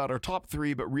talked about our top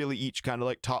 3, but really each kind of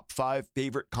like top 5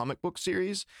 favorite comic book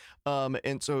series.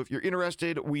 And so if you're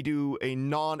interested, we do a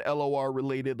non-LOR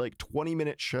related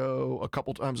 20-minute show a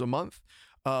couple times a month.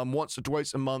 Once or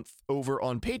twice a month over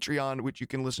on Patreon, which you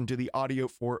can listen to the audio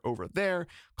for over there,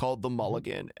 called The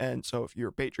Mulligan. And so if you're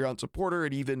a Patreon supporter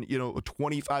at even,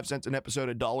 25 cents an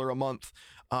episode, $1 a month,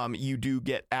 you do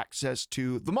get access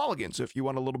to The Mulligan. So if you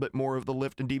want a little bit more of the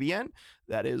Lift and DBN,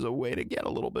 that is a way to get a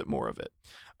little bit more of it.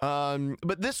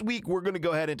 But this week, we're going to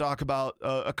go ahead and talk about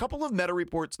a couple of meta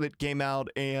reports that came out,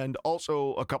 and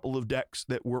also a couple of decks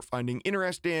that we're finding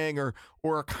interesting or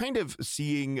are kind of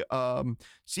seeing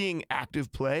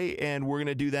active play. And we're going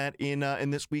to do that in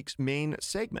this week's main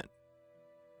segment.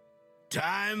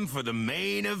 Time for the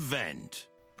main event.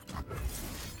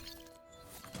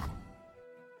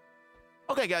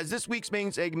 Okay, guys, this week's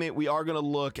main segment, we are going to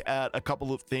look at a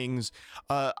couple of things.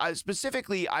 I'm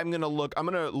going to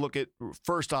look at,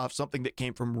 first off, something that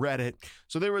came from Reddit.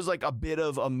 So there was a bit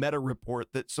of a meta report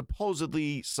that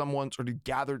supposedly someone sort of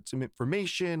gathered some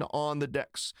information on the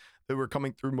decks that were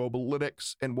coming through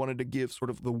Mobalytics and wanted to give sort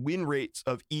of the win rates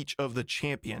of each of the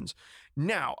champions.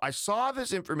 Now, I saw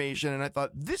this information and I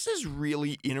thought, this is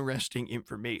really interesting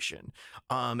information.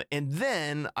 And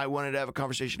then I wanted to have a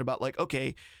conversation about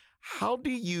okay, how do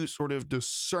you sort of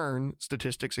discern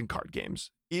statistics in card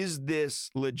games? Is this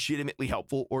legitimately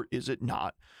helpful or is it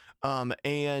not?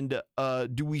 And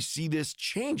do we see this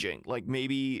changing?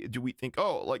 Maybe do we think,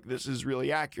 this is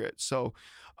really accurate? So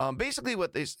basically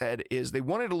what they said is they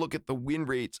wanted to look at the win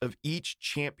rates of each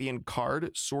champion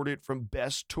card sorted from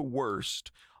best to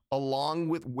worst, along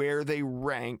with where they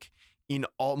rank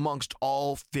amongst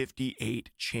all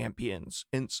 58 champions.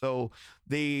 And so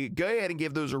they go ahead and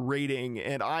give those a rating,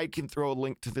 and I can throw a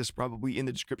link to this probably in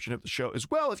the description of the show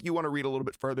as well if you want to read a little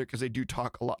bit further, because they do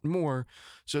talk a lot more.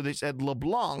 So they said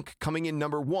LeBlanc coming in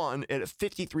number 1 at a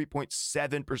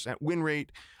 53.7% win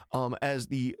rate as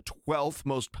the 12th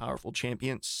most powerful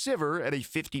champion. Sivir at a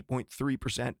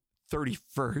 50.3%.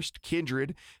 31st,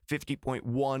 Kindred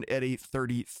 50.1 at a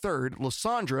 33rd,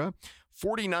 Lysandra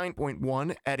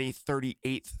 49.1 at a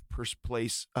 38th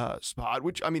place spot,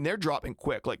 which, I mean, they're dropping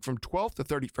quick. From 12th to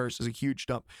 31st is a huge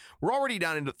dump. We're already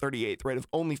down into 38th, right, of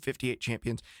only 58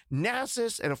 champions.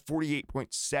 Nasus at a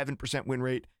 48.7% win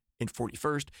rate in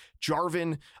 41st,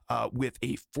 Jarvan with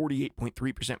a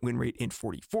 48.3% win rate in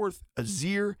 44th,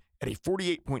 Azir at a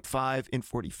 48.5 in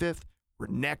 45th,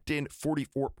 Renekton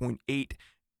 44.8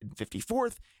 in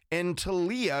 54th, and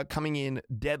Talia coming in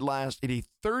dead last at a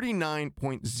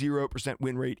 39.0%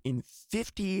 win rate in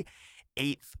 58th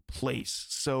place.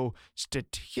 So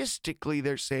statistically,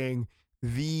 they're saying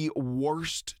the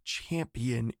worst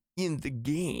champion in the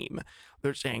game,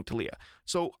 they're saying Talia.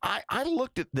 So I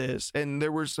looked at this, and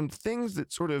there were some things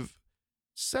that sort of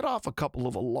set off a couple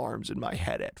of alarms in my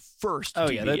head at first. Oh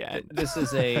yeah, TBN. this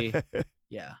is a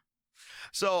yeah.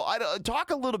 So I talk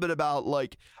a little bit about,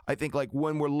 like, I think, like,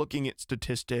 when we're looking at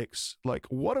statistics, like,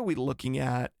 what are we looking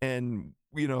at? And,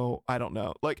 I don't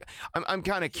know. Like, I'm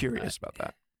kind of curious about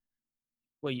that.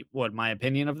 What my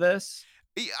opinion of this?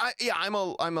 I'm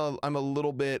a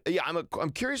little bit. Yeah,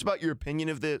 I'm curious about your opinion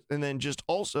of this, and then just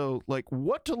also, like,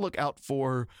 what to look out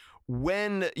for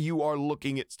when you are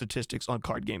looking at statistics on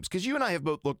card games, because you and I have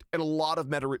both looked at a lot of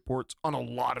meta reports on a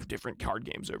lot of different card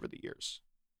games over the years.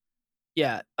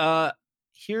 Yeah.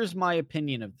 Here's my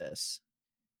opinion of this.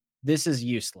 This is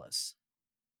useless.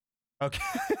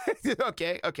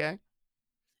 Okay. Okay.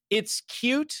 It's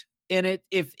cute, and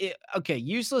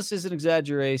useless is an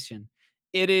exaggeration.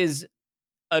 It is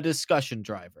a discussion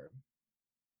driver.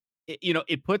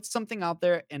 It puts something out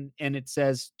there and it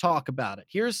says, talk about it.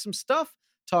 Here's some stuff,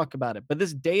 talk about it. But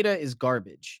this data is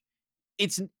garbage.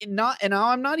 It's not, and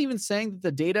I'm not even saying that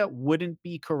the data wouldn't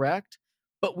be correct,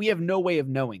 but we have no way of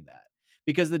knowing that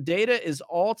because the data is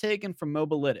all taken from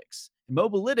Mobalytics.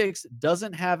 Mobalytics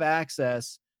doesn't have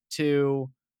access to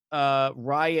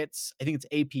Riot's, I think it's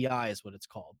API is what it's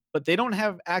called, but they don't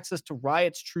have access to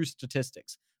Riot's true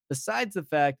statistics. Besides the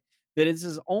fact that it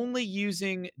is only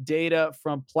using data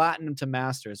from Platinum to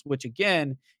Masters, which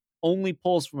again only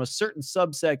pulls from a certain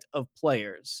subset of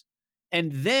players.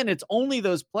 And then it's only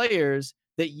those players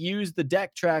that use the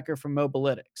deck tracker from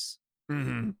Mobalytics.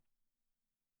 Mm-hmm.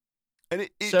 And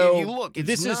so if you look,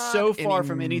 this is so far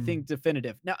from anything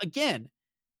definitive. Now, again,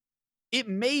 it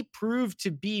may prove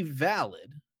to be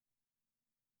valid,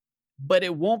 but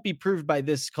it won't be proved by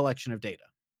this collection of data.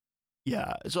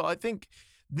 Yeah. So I think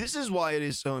this is why it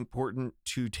is so important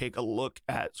to take a look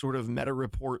at sort of meta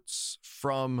reports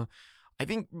from, I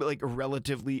think, like, a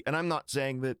relatively, and I'm not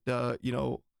saying that,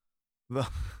 the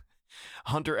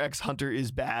Hunter x Hunter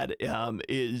is bad,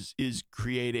 is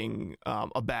creating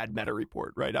a bad meta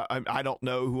report, right? I don't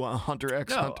know who Hunter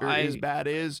x Hunter is bad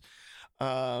is.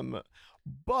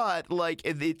 But, like,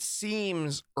 it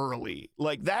seems early.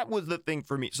 Like, that was the thing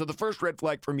for me. So the first red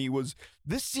flag for me was,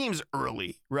 this seems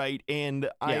early, right? And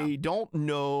I don't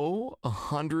know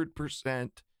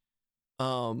 100%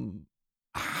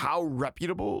 how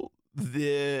reputable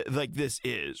this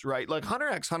is, right? Like, Hunter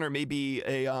x Hunter may be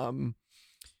a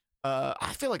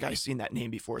I feel like I've seen that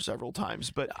name before several times,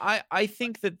 but I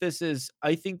think that this is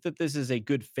a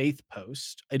good faith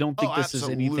post. I don't think this is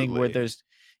anything where there's,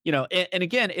 and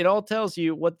again, it all tells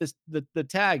you what the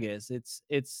tag is. It's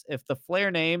if the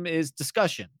flare name is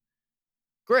discussion,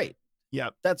 great. Yeah,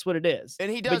 that's what it is.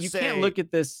 And he does but you can't look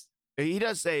at this. He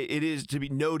does say it is to be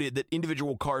noted that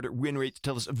individual card win rates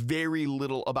tell us very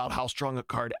little about how strong a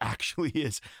card actually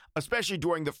is, especially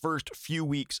during the first few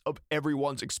weeks of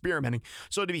everyone's experimenting.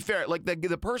 So to be fair, like,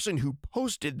 the person who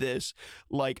posted this,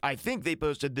 like, I think they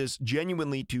posted this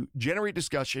genuinely to generate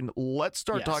discussion. Let's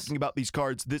start talking about these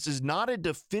cards. This is not a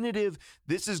definitive,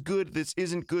 this is good, this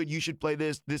isn't good, you should play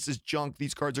this, this is junk,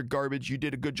 these cards are garbage, you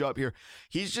did a good job here.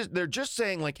 They're just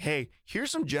saying, like, hey, here's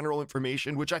some general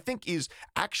information, which I think is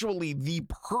actually the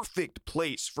perfect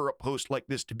place for a post like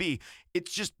this to be.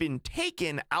 It's just been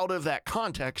taken out of that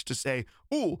context to say,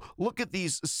 ooh, look at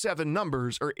these 7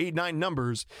 numbers or 9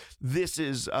 numbers. This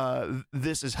is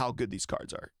how good these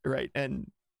cards are, right?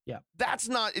 And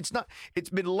it's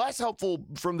been less helpful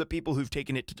from the people who've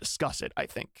taken it to discuss it, I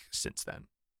think, since then.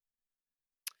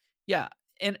 Yeah.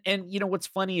 And what's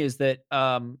funny is that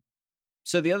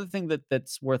so the other thing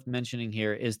that's worth mentioning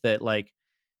here is that, like,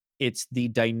 it's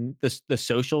the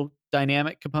social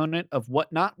dynamic component of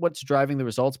not what's driving the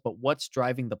results, but what's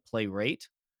driving the play rate,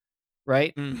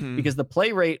 right? Mm-hmm. Because the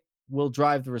play rate will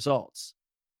drive the results.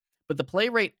 But the play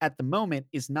rate at the moment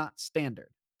is not standard.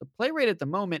 The play rate at the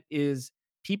moment is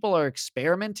people are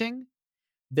experimenting.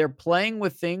 They're playing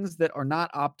with things that are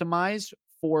not optimized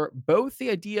for both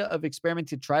the idea of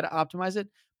experimenting to try to optimize it,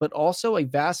 but also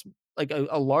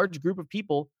a large group of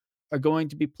people are going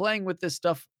to be playing with this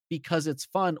stuff because it's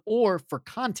fun or for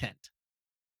content.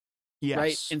 Yes.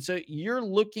 Right. And so you're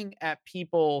looking at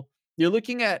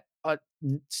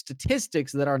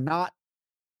statistics that are not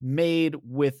made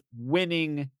with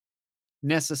winning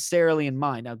necessarily in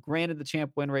mind. Now, granted, the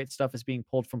champ win rate stuff is being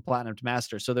pulled from Platinum to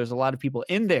Master. So there's a lot of people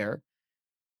in there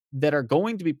that are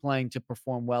going to be playing to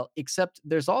perform well, except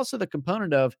there's also the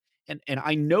component of, and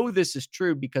I know this is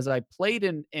true because I played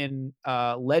in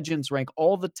Legends rank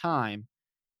all the time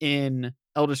in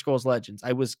Elder Scrolls Legends.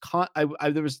 I was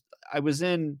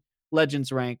in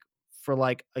Legends rank for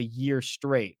like a year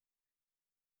straight.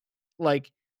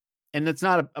 Like, and that's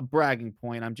not a bragging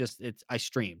point. I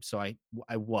stream, so I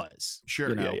was, Sure.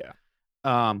 you know.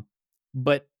 Yeah.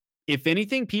 But if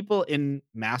anything, people in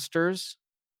Masters,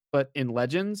 but in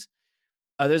Legends,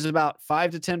 there's about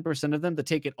 5 to 10% of them that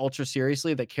take it ultra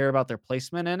seriously, that care about their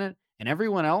placement in it, and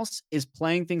everyone else is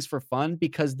playing things for fun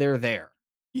because they're there.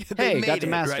 Yeah, Hey, they got made to it,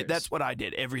 Masters. right? That's what I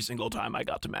did every single time I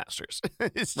got to Masters.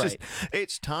 It's Right. just,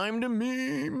 it's time to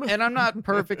meme. And I'm not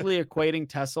perfectly equating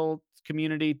Tessel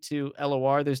community to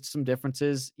LOR. There's some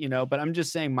differences, but I'm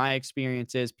just saying my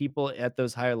experience is people at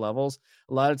those higher levels,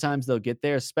 a lot of times they'll get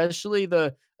there, especially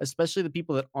the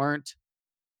people that aren't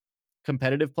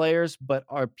competitive players, but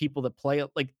are people that play.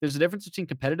 Like, there's a difference between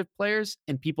competitive players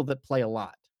and people that play a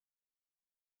lot.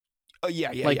 Oh, yeah.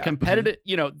 Like yeah. competitive,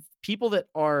 people that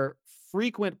are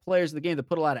frequent players of the game that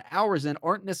put a lot of hours in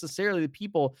aren't necessarily the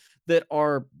people that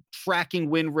are tracking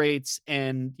win rates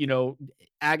and,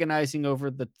 agonizing over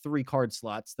the 3 card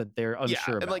slots that they're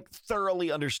unsure about. And like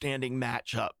thoroughly understanding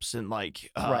matchups and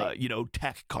like, Right.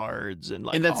 Tech cards and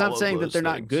like, And that's all not of saying that those they're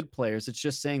not things. good players. It's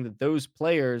just saying that those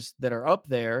players that are up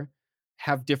there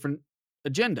have different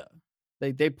agenda.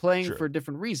 They playing Sure. for a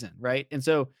different reason, right? And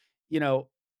so,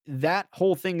 that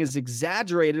whole thing is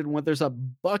exaggerated when there's a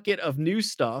bucket of new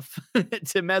stuff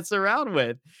to mess around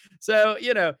with. So,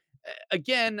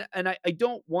 again, and I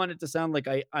don't want it to sound like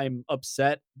I'm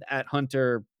upset at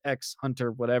Hunter,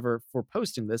 whatever, for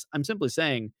posting this. I'm simply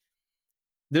saying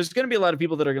there's going to be a lot of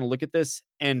people that are going to look at this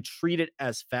and treat it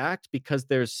as fact because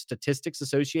there's statistics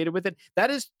associated with it. That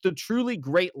is the truly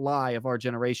great lie of our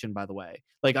generation, by the way.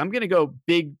 Like, I'm going to go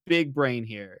big brain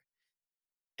here.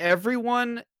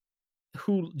 Everyone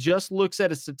who just looks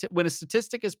at when a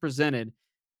statistic is presented,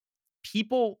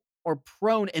 people are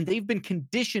prone, and they've been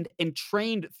conditioned and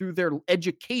trained through their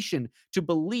education to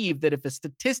believe that if a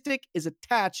statistic is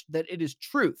attached, that it is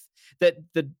truth, that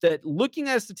looking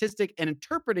at a statistic and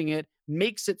interpreting it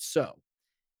makes it so.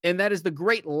 And that is the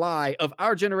great lie of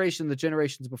our generation, the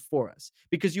generations before us,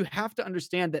 because you have to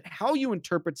understand that how you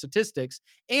interpret statistics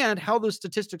and how those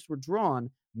statistics were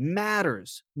drawn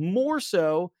matters more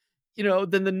so,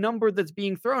 than the number that's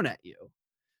being thrown at you.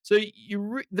 So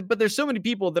but there's so many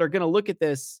people that are going to look at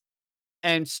this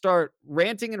and start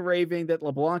ranting and raving that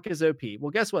LeBlanc is OP.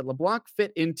 Well, guess what? LeBlanc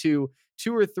fit into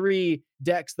 2 or 3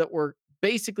 decks that were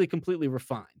basically completely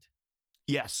refined.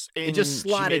 Yes. It just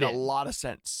slotted made a in. lot of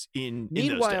sense in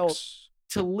Meanwhile, those decks.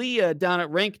 Talia down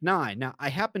at rank 9. Now, I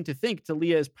happen to think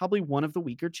Talia is probably one of the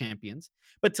weaker champions,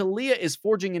 but Talia is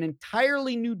forging an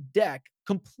entirely new deck,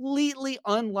 completely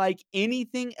unlike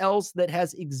anything else that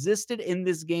has existed in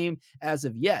this game as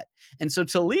of yet. And so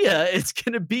Talia is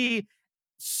going to be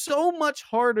so much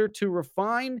harder to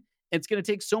refine. It's going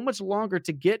to take so much longer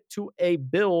to get to a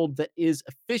build that is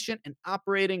efficient and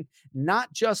operating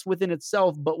not just within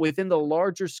itself, but within the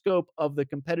larger scope of the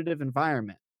competitive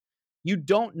environment.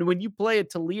 When you play a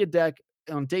Talia deck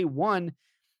on day 1,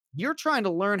 you're trying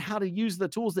to learn how to use the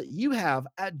tools that you have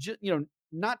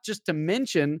not just to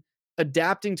mention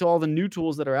adapting to all the new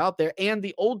tools that are out there and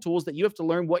the old tools that you have to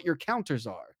learn what your counters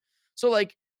are. So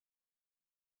like,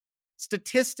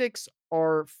 statistics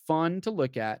are fun to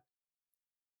look at.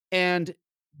 And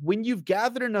when you've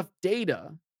gathered enough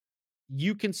data,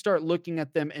 you can start looking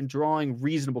at them and drawing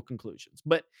reasonable conclusions.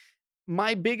 But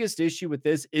my biggest issue with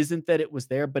this isn't that it was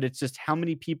there, but it's just how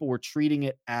many people were treating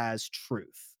it as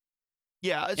truth.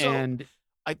 Yeah. So And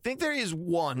I think there is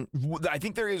one,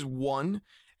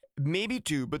 maybe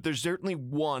 2, but there's certainly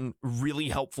one really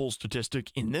helpful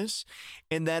statistic in this.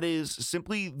 And that is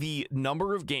simply the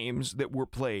number of games that were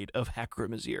played of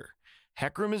Hecarim Azir.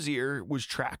 Hecarim Azir was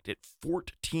tracked at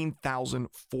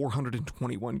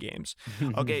 14,421 games.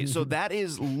 Okay, so that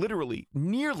is literally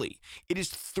it is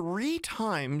 3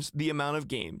 times the amount of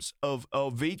games of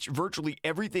virtually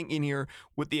everything in here,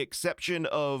 with the exception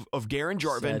of Garen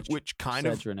Jarvan, which kind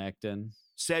of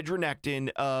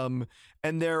Sedronectin,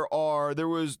 and there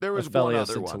was Aphelios one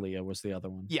other and one. Talia was the other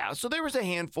one. Yeah, so there was a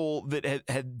handful that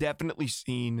had definitely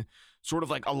seen sort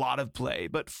of like a lot of play,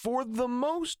 but for the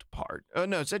most part,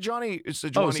 Sejuani.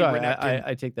 Oh, sorry, Renekton,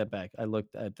 I take that back. I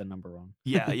looked at the number wrong.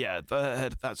 yeah,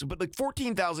 but like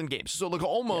 14,000 games, so like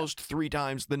almost 3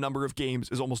 times the number of games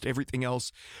as almost everything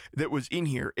else that was in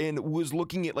here, and was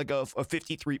looking at like a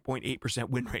 53.8%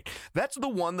 win rate. That's the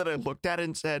one that I looked at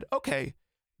and said, okay,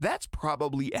 that's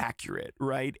probably accurate,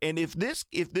 right? And if this,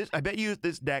 I bet you if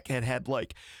this deck had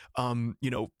like, what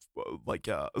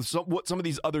some of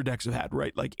these other decks have had,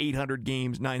 right? Like 800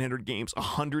 games, 900 games,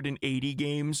 180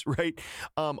 games, right?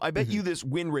 I bet you this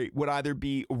win rate would either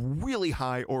be really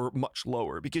high or much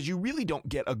lower, because you really don't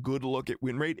get a good look at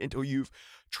win rate until you've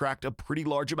tracked a pretty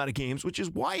large amount of games, which is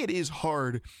why it is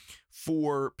hard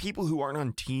for people who aren't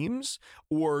on teams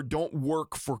or don't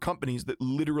work for companies that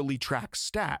literally track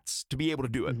stats to be able to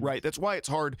do it, right? That's why it's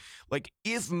hard. Like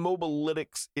if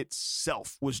Mobalytics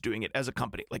itself was doing it as a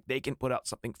company, like they can put out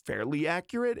something fairly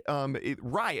accurate.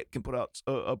 Riot can put out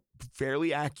a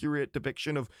fairly accurate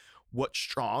depiction of what's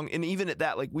strong. And even at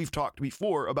that, like we've talked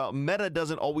before about, meta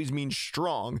doesn't always mean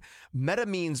strong. Meta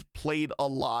means played a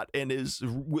lot and is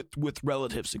with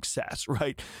relative success,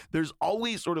 right? There's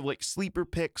always sort of like sleeper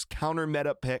picks, counter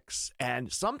meta picks,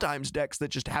 and sometimes decks that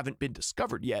just haven't been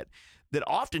discovered yet that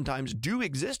oftentimes do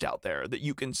exist out there that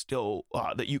you can still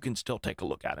take a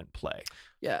look at and play.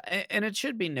 Yeah, and it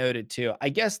should be noted too. I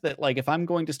guess that like if I'm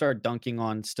going to start dunking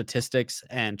on statistics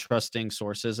and trusting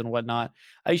sources and whatnot,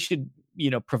 I should,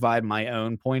 provide my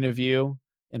own point of view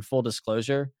in full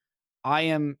disclosure. I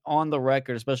am on the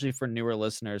record, especially for newer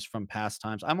listeners from past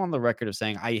times, I'm on the record of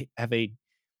saying I have a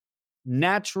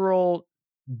natural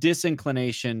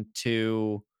disinclination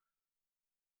to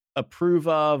approve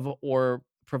of or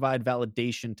provide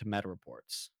validation to meta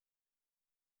reports.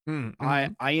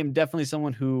 I am definitely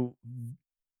someone who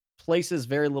places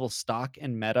very little stock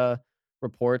in meta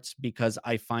reports because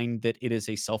I find that it is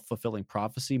a self-fulfilling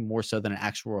prophecy more so than an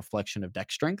actual reflection of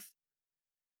deck strength.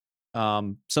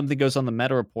 Something goes on the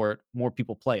meta report, more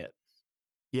people play it.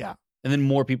 Yeah. And then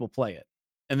more people play it.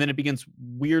 And then it begins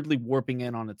weirdly warping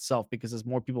in on itself because as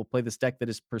more people play this deck that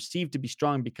is perceived to be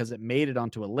strong because it made it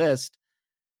onto a list,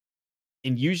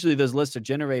 and usually those lists are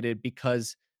generated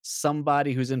because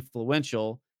somebody who's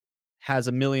influential has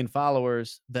 1 million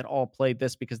followers that all played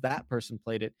this because that person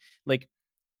played it. Like,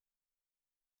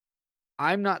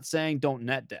 I'm not saying don't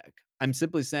net deck. I'm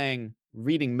simply saying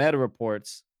reading meta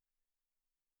reports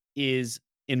is,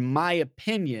 in my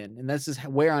opinion, and this is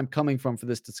where I'm coming from for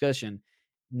this discussion,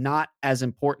 not as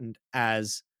important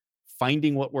as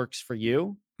finding what works for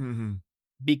you.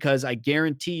 Because I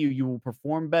guarantee you will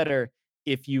perform better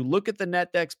if you look at the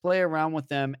net decks, play around with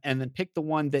them, and then pick the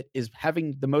one that is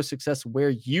having the most success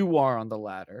where you are on the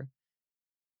ladder,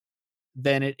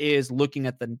 than it is looking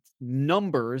at the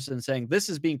numbers and saying, this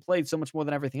is being played so much more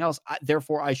than everything else,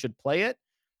 therefore I should play it.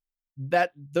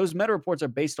 That those meta reports are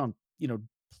based on,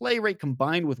 play rate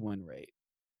combined with win rate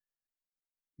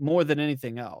more than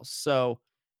anything else. So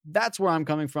that's where I'm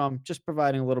coming from, just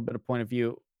providing a little bit of point of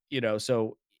view,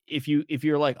 so if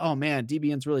you're like, oh man,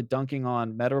 DBN's really dunking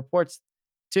on meta reports,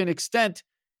 to an extent,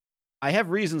 I have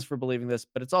reasons for believing this,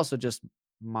 but it's also just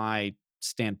my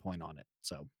standpoint on it.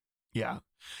 So yeah,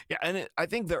 and I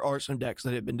think there are some decks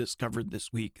that have been discovered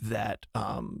this week that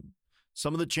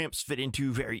some of the champs fit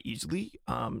into very easily.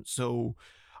 So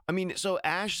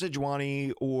Ash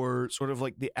Sejuani, or sort of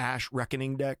like the Ash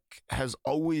Reckoning deck, has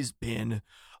always been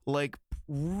like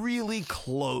really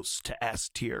close to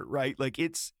S tier, right? Like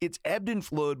it's ebbed and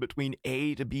flowed between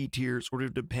A to B tier, sort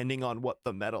of depending on what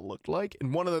the meta looked like.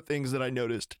 And one of the things that I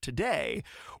noticed today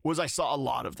was I saw a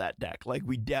lot of that deck. Like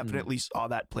we definitely saw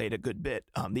that played a good bit.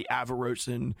 The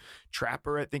Avarosan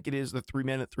Trapper, I think it is, the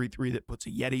 3-mana 3/3 that puts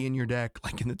a Yeti in your deck,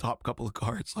 like in the top couple of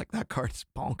cards. Like that card's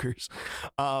bonkers.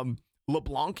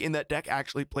 LeBlanc in that deck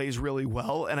actually plays really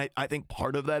well, and I think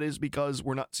part of that is because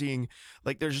we're not seeing,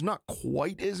 like, there's not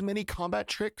quite as many combat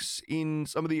tricks in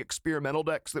some of the experimental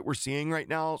decks that we're seeing right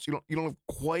now, so you don't have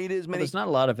quite as many. There's not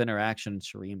a lot of interaction in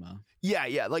Shurima.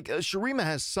 Yeah, like Shurima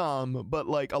has some, but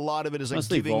like a lot of it is like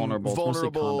mostly giving vulnerable. It's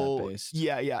mostly combat based.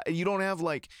 Yeah, and you don't have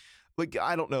like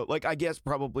I don't know, like I guess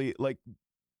probably like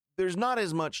there's not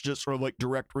as much just sort of like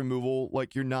direct removal,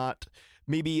 like you're not.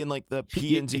 Maybe in like the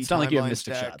P and Z it's not like you have timeline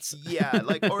Mystic stack. Shots. Yeah,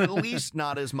 like, or at least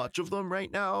not as much of them right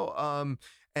now.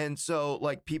 And so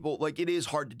like people, like it is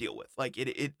hard to deal with. Like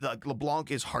it like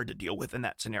LeBlanc is hard to deal with in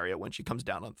that scenario when she comes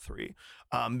down on 3.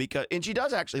 And she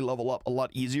does actually level up a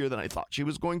lot easier than I thought she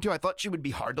was going to. I thought she would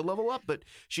be hard to level up, but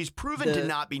she's proven to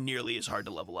not be nearly as hard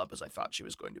to level up as I thought she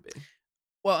was going to be.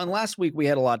 Well, and last week we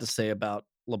had a lot to say about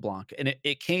LeBlanc, and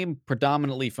it came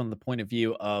predominantly from the point of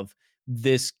view of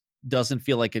this doesn't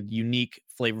feel like a unique,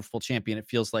 flavorful champion. It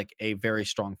feels like a very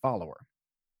strong follower.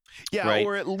 Yeah, right?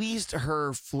 Or at least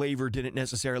her flavor didn't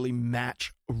necessarily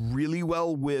match really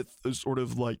well with sort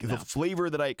of like the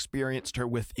flavor that I experienced her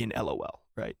with in LOL,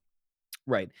 right?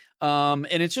 Right. And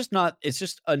it's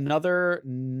just another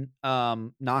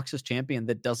Noxus champion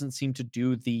that doesn't seem to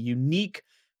do the unique,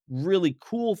 really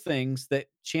cool things that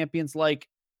champions like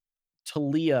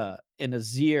Talia and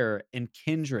Azir and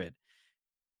Kindred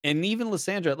and even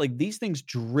Lysandra, like these things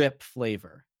drip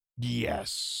flavor.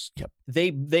 Yes. Yep.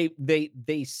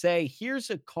 They say,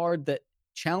 here's a card that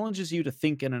challenges you to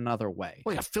think in another way.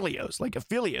 Like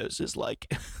Aphelios is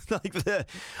like like the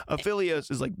Aphelios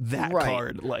is like that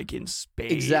card, like in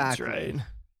spades, exactly. right?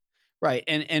 Right.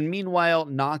 And meanwhile,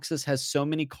 Noxus has so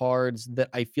many cards that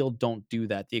I feel don't do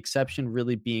that. The exception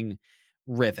really being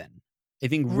Riven. I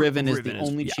think Riven is the Riven is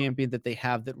only yeah. champion that they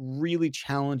have that really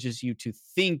challenges you to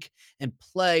think and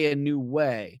play a new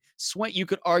way. Swain, you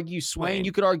could argue Swain,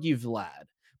 you could argue Vlad.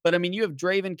 But I mean, you have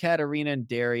Draven, Katarina, and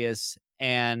Darius,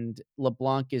 and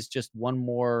LeBlanc is just one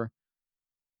more,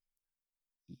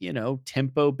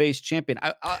 tempo-based champion.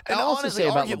 I And also honestly, say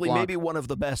about arguably, LeBlanc, maybe one of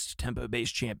the best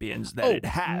tempo-based champions that it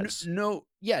has. no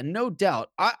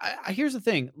doubt. Here's the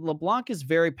thing: LeBlanc is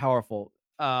very powerful.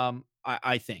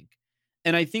 I think,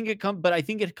 and I think but I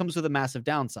think it comes with a massive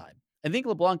downside. I think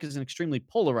LeBlanc is an extremely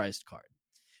polarized card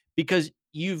because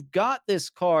you've got this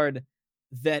card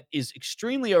that is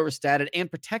extremely overstated and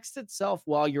protects itself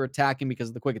while you're attacking because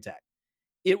of the quick attack.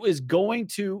 It was going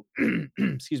to,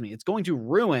 excuse me, it's going to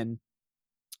ruin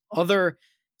other,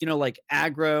 like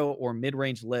aggro or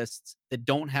mid-range lists that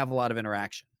don't have a lot of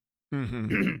interaction.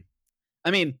 Mm-hmm.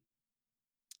 I mean,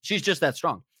 she's just that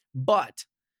strong. But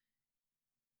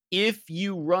if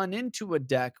you run into a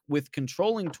deck with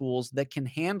controlling tools that can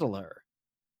handle her,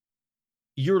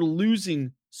 you're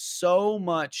losing so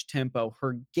much tempo.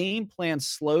 Her game plan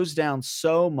slows down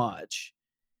so much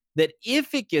that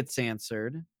if it gets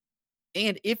answered,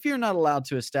 and if you're not allowed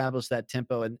to establish that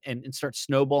tempo and start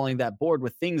snowballing that board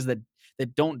with things that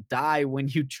don't die when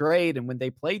you trade and when they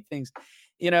play things,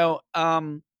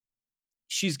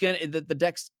 she's gonna the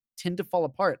decks tend to fall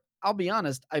apart. I'll be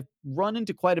honest, I've run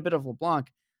into quite a bit of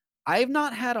LeBlanc. I've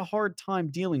not had a hard time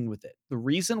dealing with it. The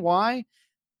reason why,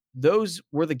 those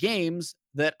were the games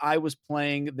that I was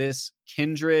playing this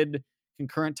Kindred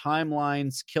concurrent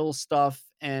timelines, kill stuff,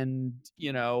 and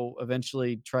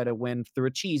eventually try to win through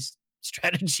a cheese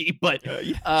strategy. But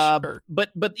Sure.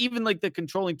 but even like the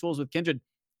controlling tools with Kindred,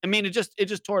 I mean, it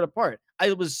just tore it apart.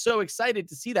 I was so excited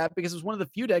to see that because it was one of the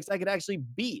few decks I could actually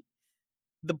beat.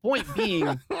 The point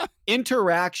being,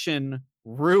 interaction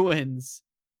ruins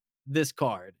this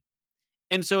card.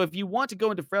 And so if you want to go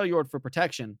into Freljord for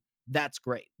protection, that's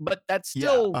great. But that's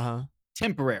still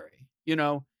temporary.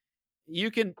 You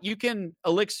can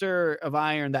Elixir of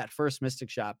Iron that first Mystic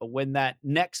Shot, but when that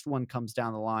next one comes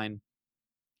down the line,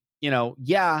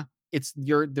 it's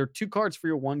they're 2 cards for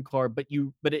your 1 card, but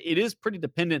it is pretty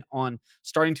dependent on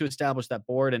starting to establish that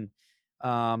board, and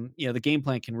the game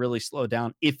plan can really slow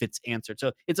down if it's answered.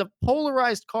 So it's a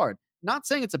polarized card. Not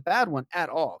saying it's a bad one at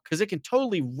all, because it can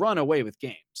totally run away with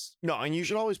games. No, and you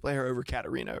should always play her over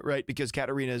Katarina, right? Because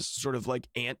Katarina is sort of like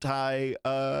anti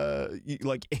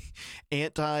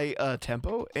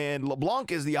tempo, and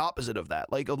LeBlanc is the opposite of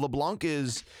that. Like LeBlanc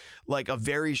is like a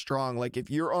very strong, like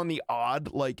if you're on the odd,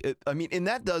 and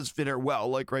that does fit her well,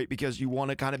 like, right? Because you want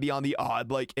to kind of be on the odd,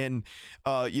 like, and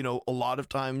a lot of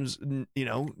times,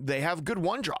 they have good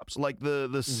 1-drops, like the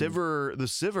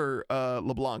Sivir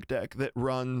LeBlanc deck that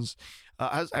runs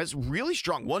has really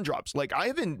strong 1-drops. Like, I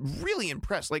have been really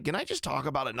impressed. Like, can I just talk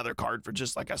about another card for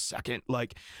just like a second?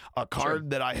 Like a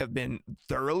card that I have been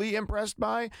thoroughly impressed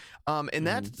by. And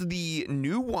that's the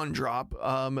new 1-drop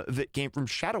that came from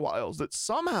Shadow Isles that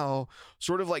somehow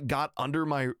sort of like got under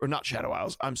my, or not Shadow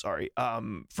Isles, I'm sorry,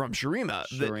 from Shurima.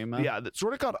 That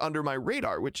sort of got under my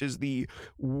radar, which is the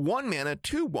 1-mana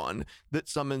 2/1 that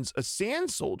summons a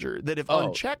Sand Soldier that if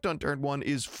unchecked on turn 1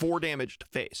 is 4 damage to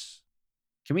face.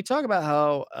 Can we talk about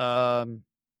how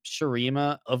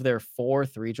Shurima, of their 4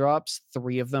 3-drops,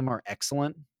 3 of them are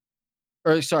excellent?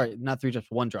 Or sorry, not 3-drops,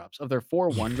 1-drops. Of their 4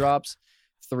 1-drops,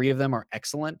 3 of them are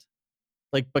excellent.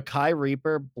 Like Bakai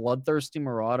Reaper, Bloodthirsty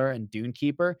Marauder, and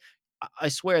Dunekeeper. I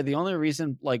swear the only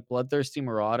reason like Bloodthirsty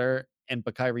Marauder and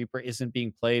Bakai Reaper isn't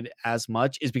being played as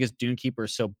much is because Dunekeeper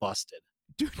is so busted.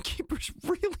 Dunekeeper's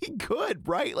really good,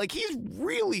 right? Like, he's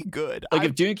really good. Like,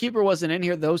 if Dunekeeper wasn't in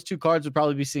here, those 2 cards would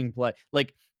probably be seeing play.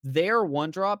 Like, their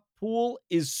 1-drop pool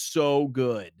is so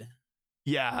good.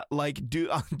 Yeah, like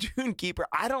Dunekeeper,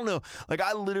 I don't know. Like,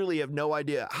 I literally have no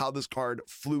idea how this card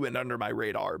flew in under my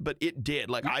radar, but it did.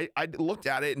 Like, I looked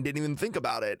at it and didn't even think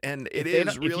about it, and it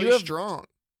is really strong.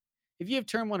 If you have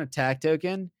turn 1 attack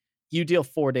token, you deal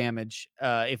 4 damage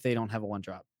if they don't have a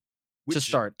 1-drop to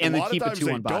start, and then keep a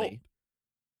 2/1 body.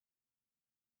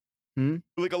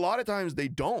 Like, a lot of times they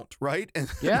don't, right? And,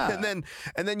 yeah,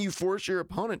 and then you force your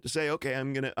opponent to say, okay,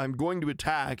 I'm going to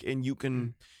attack, and you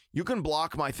can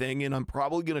block my thing, and I'm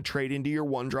probably gonna trade into your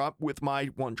 1-drop with my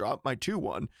 1-drop, my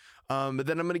 2/1. But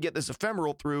then I'm gonna get this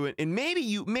ephemeral through it, and maybe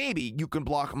you can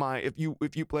block my, if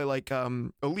you play like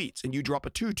elites and you drop a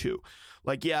 2/2.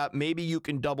 Like, yeah, maybe you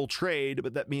can double trade,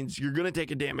 but that means you're gonna take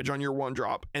a damage on your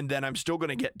 1-drop, and then I'm still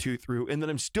gonna get 2 through, and then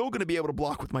I'm still gonna be able to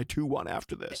block with my 2/1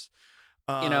 after this.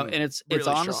 And it's really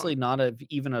honestly strong. not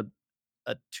even a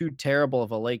too terrible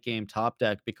of a late game top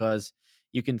deck because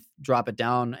you can drop it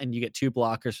down and you get 2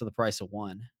 blockers for the price of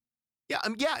 1. Yeah,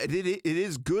 yeah, it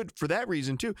is good for that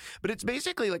reason too. But it's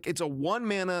basically like it's a 1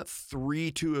 mana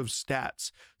 3/2 of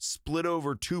stats split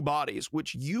over 2 bodies,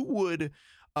 which you would,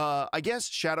 I guess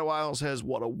Shadow Isles has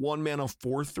what, a 1 mana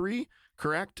 4/3,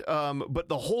 correct? But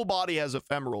the whole body has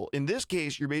ephemeral. In this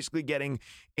case, you're basically getting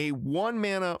a 1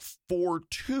 mana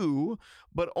 4/2,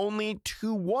 but only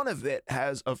 2/1 of it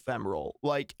has ephemeral.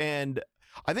 Like, and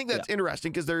I think that's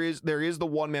interesting because there is the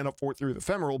 1 mana 4/3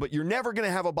 ephemeral, but you're never going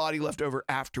to have a body left over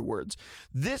afterwards.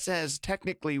 This has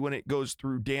technically, when it goes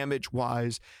through damage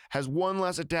wise, has 1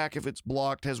 less attack if it's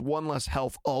blocked, has 1 less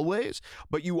health always,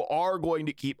 but you are going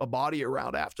to keep a body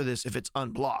around after this if it's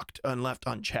unblocked and left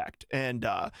unchecked, and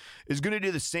is going to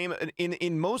do the same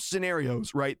in most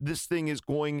scenarios, right? This thing is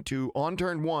going to, on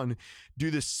turn 1,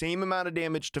 do the same amount of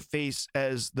damage to face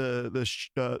as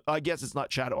I guess it's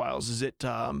not Shadow Isles, is it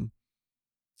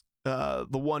the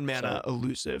 1 mana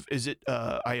elusive? Is it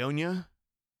Ionia?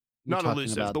 Not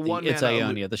elusive. The 1 mana. It's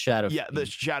Ionia, the Shadow Fiend. Yeah, the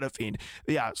Shadow Fiend.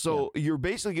 Yeah, so you're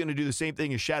basically going to do the same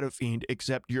thing as Shadow Fiend,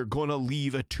 except you're going to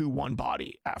leave a 2/1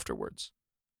 body afterwards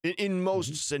in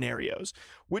most scenarios,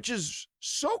 which is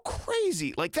so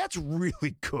crazy. Like, that's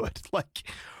really good. Like,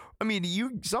 I mean,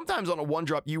 you sometimes on a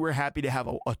 1-drop, you were happy to have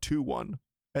a 2/1.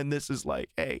 And this is like,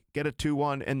 hey, get a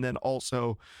 2/1 and then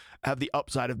also have the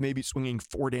upside of maybe swinging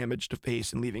 4 damage to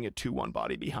face and leaving a 2/1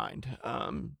 body behind.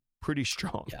 Pretty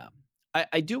strong. Yeah.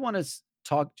 I do want to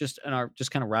talk just kind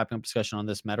of wrapping up discussion on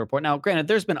this meta report. Now, granted,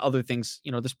 there's been other things,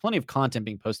 there's plenty of content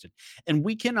being posted, and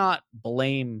we cannot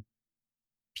blame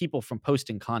people from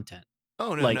posting content.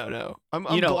 Oh, no. I'm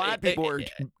glad people are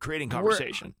creating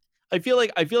conversation. I feel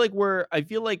like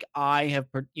I have,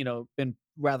 been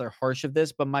rather harsh of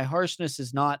this, but my harshness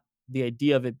is not the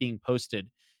idea of it being posted,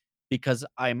 because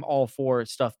I'm all for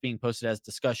stuff being posted as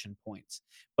discussion points.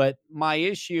 But my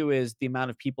issue is the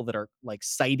amount of people that are like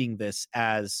citing this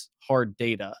as hard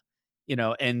data,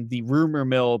 and the rumor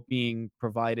mill being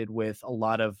provided with a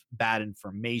lot of bad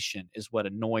information is what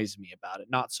annoys me about it.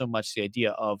 Not so much the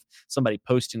idea of somebody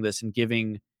posting this and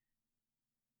giving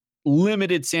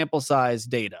limited sample size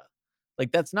data.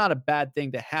 Like, that's not a bad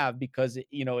thing to have, because it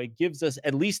gives us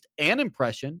at least an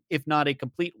impression, if not a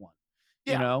complete one.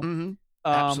 Mm-hmm.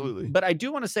 Absolutely. But I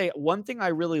do want to say one thing I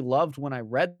really loved when I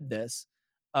read this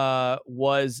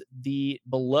was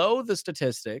below the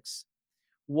statistics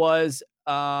was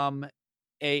a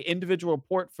individual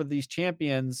report for these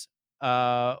champions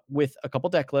with a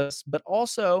couple deck lists, but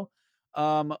also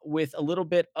with a little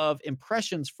bit of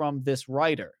impressions from this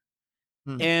writer.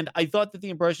 And I thought that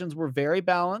the impressions were very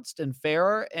balanced and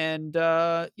fair, and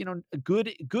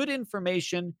good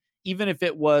information, even if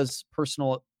it was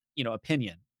personal,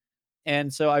 opinion.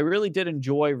 And so I really did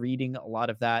enjoy reading a lot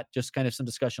of that. Just kind of some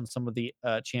discussion on some of the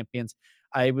champions.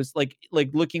 I was like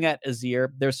looking at Azir.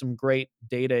 There's some great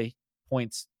data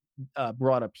points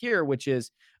brought up here, which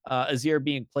is Azir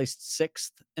being placed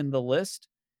 6th in the list.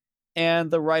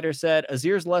 And the writer said,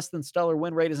 Azir's less than stellar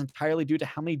win rate is entirely due to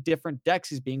how many different decks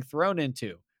he's being thrown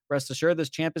into. Rest assured, this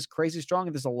champ is crazy strong,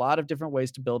 and there's a lot of different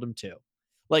ways to build him too.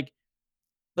 Like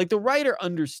the writer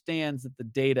understands that the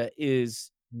data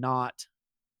is not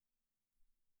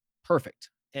perfect.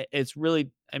 It's really,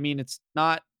 it's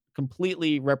not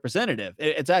completely representative.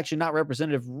 It's actually not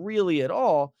representative really at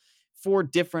all for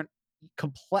different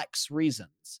complex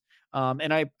reasons.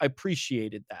 And I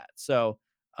appreciated that. So,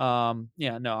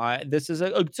 this is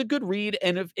it's a good read,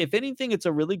 and if anything, it's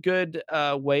a really good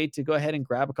way to go ahead and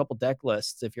grab a couple deck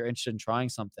lists if you're interested in trying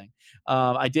something.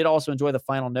 I did also enjoy the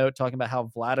final note talking about how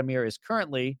Vladimir is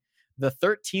currently the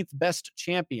 13th best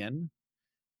champion.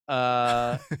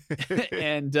 And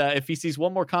if he sees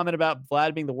one more comment about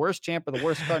Vlad being the worst champ or the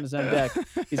worst card in his own deck,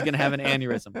 he's going to have an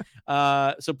aneurysm.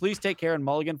 So please take care and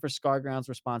mulligan for Scargrounds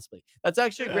responsibly. That's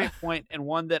actually a great point, and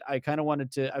one that I kind of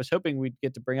I was hoping we'd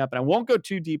get to bring up, and I won't go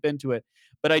too deep into it,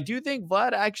 but I do think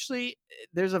Vlad actually,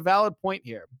 there's a valid point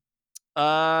here.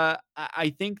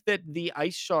 I think that the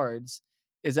Ice Shards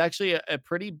is actually a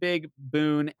pretty big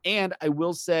boon, and I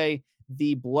will say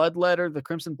the Bloodletter, the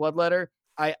Crimson Bloodletter,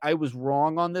 I was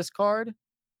wrong on this card.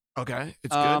 Okay,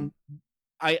 it's good.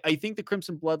 I think the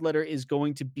Crimson Bloodletter is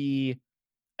going to be,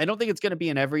 I don't think it's going to be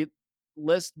in every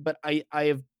list, but I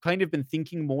have kind of been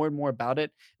thinking more and more about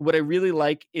it. What I really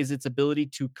like is its ability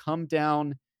to come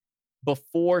down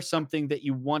before something that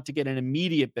you want to get an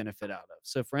immediate benefit out of.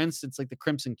 So for instance, like the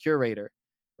Crimson Curator,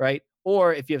 right?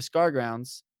 Or if you have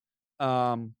Scargrounds,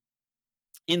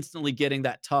 instantly getting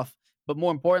that tough. But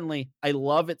more importantly, I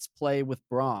love its play with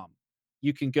Braum.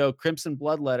 You can go Crimson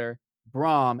Bloodletter,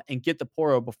 Braum, and get the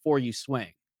Poro before you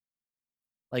swing.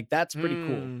 Like that's pretty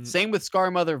cool. Mm. Same with Scar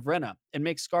Mother Vrenna. It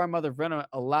makes Scar Mother Vrenna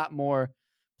a lot more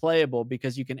playable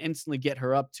because you can instantly get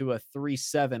her up to a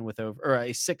 3/7 with over or a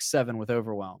 6/7 with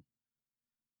overwhelm.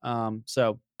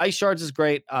 So Ice Shards is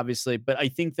great, obviously, but I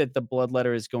think that the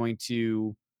Bloodletter is going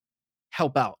to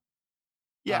help out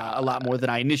Yeah. a lot more than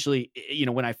I initially,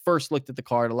 when I first looked at the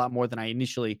card, a lot more than I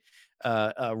initially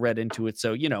read into it.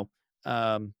 So,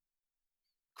 um,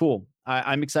 cool.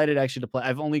 I'm excited actually to play.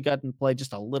 I've only gotten to play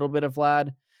just a little bit of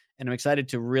Vlad, and I'm excited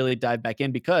to really dive back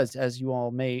in because, as you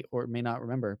all may or may not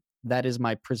remember, that is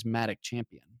my prismatic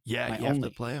champion. Yeah, my you have to only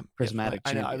play him. prismatic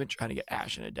I know. I've champion. been trying to get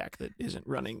Ash in a deck that isn't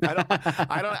running.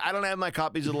 I don't have my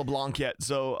copies of LeBlanc yet,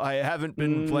 so I haven't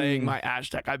been playing my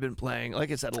Ash deck. I've been playing,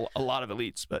 like I said, a lot of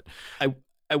elites. But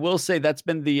I will say that's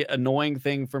been the annoying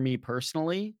thing for me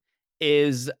personally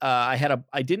is I had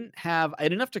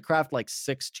enough to craft like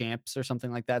 6 champs or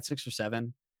something like that, 6 or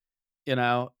 7,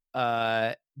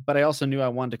 but I also knew I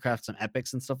wanted to craft some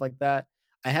epics and stuff like that.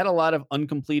 I had a lot of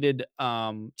uncompleted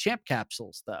champ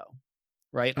capsules though,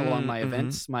 right? Along my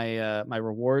events, my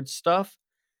rewards stuff.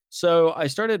 So I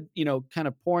started, kind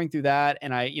of pouring through that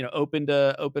and I,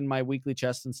 opened my weekly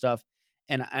chest and stuff.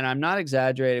 And I'm not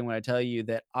exaggerating when I tell you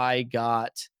that I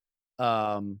got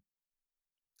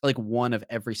like one of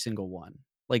every single one.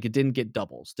 Like it didn't get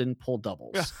doubles, didn't pull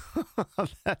doubles.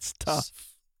 that's tough.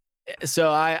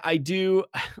 So I do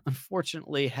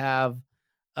unfortunately have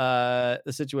the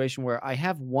situation where I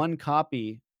have one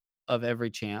copy of every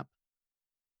champ,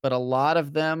 but a lot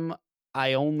of them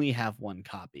I only have one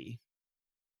copy.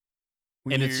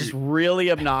 And it's just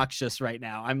really obnoxious right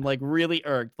now. I'm like really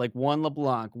irked. Like one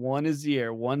LeBlanc, one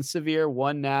Azir, one Severe,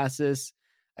 one Nasus.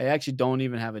 I actually don't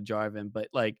even have a Jarvan, but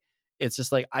like it's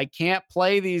just like I can't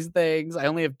play these things. I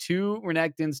only have 2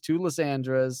 Renekton's, 2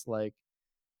 Lissandras. Like,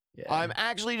 yeah. I'm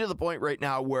actually to the point right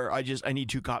now where I need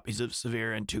 2 copies of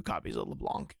Severe and 2 copies of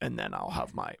LeBlanc, and then I'll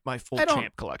have my full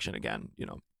champ collection again.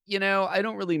 I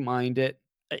don't really mind it.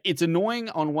 It's annoying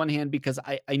on one hand because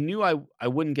I knew I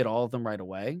wouldn't get all of them right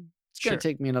away. It's going to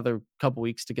take me another couple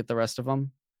weeks to get the rest of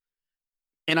them.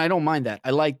 And I don't mind that. I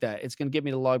like that. It's going to get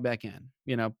me to log back in,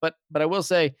 but I will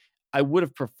say I would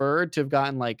have preferred to have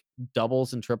gotten like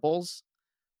doubles and triples,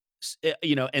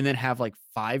 and then have like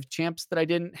 5 champs that I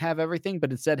didn't have everything, but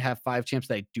instead have 5 champs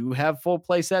that I do have full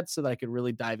play sets so that I could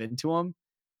really dive into them.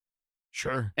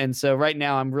 Sure. And so right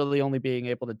now I'm really only being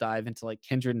able to dive into like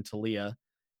Kindred and Talia.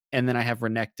 And then I have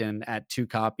Renekton at 2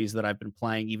 copies that I've been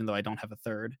playing, even though I don't have a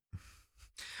third.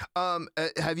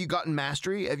 Have you gotten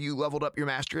mastery? Have you leveled up your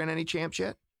mastery on any champs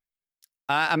yet?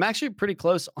 I'm actually pretty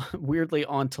close, weirdly,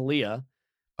 on Talia.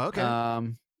 Okay.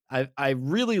 I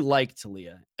really like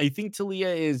Talia. I think Talia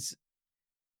it's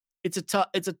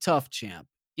a tough champ,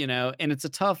 and it's a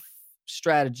tough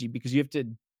strategy because you have to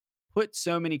put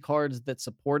so many cards that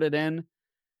support it in.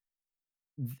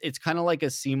 It's kind of like a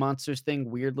Sea Monsters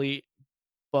thing, weirdly.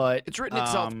 But it's written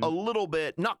itself a little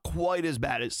bit, not quite as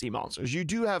bad as Sea Monsters. You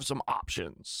do have some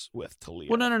options with Talia.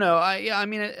 Well, no.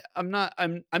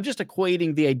 I'm just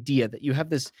equating the idea that you have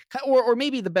this, or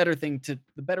maybe the better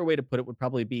way to put it would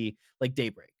probably be like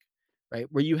Daybreak, right?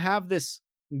 Where you have this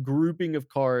grouping of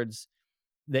cards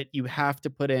that you have to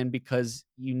put in because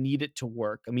you need it to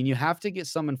work. I mean, you have to get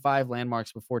summon 5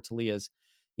 landmarks before Talia's,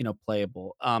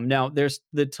 playable. Now there's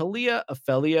the Talia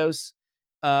Aphelios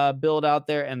build out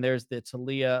there, and there's the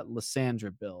Talia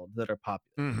Lissandra build that are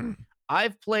popular.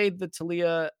 I've played the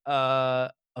Talia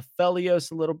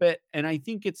Aphelios a little bit, and I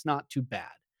think it's not too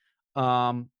bad.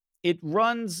 It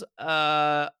runs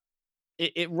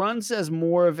it runs as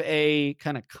more of a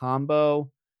kind of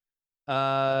combo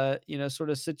sort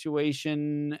of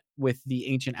situation with the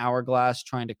Ancient Hourglass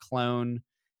trying to clone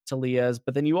Talia's,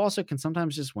 but then you also can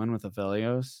sometimes just win with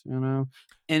Aphelios,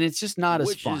 and it's just not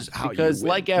as fun because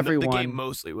like everyone, the game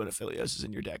mostly when Aphelios is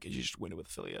in your deck is you just win it with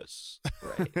Aphelios.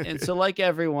 Right. And so like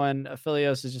everyone,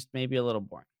 Aphelios is just maybe a little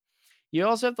boring. You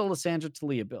also have the Lissandra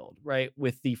Talia build, right?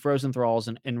 With the Frozen Thralls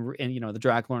and the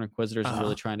Draculorn Inquisitors and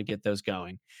really trying to get those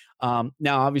going. Now,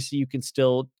 obviously, you can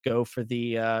still go for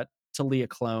the Talia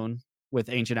clone with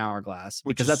Ancient Hourglass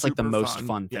because that's like the most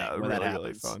fun thing when that happens.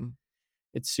 Really fun.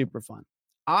 It's super fun.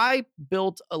 I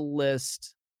built a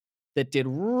list that did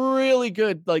really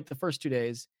good like the first 2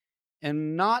 days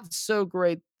and not so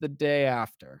great the day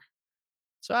after.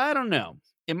 So I don't know.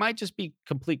 It might just be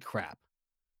complete crap.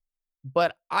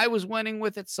 But I was winning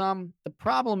with it some. The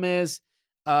problem is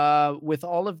with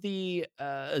all of the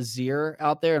Azir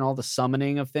out there and all the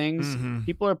summoning of things,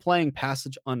 people are playing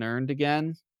Passage Unearned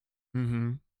again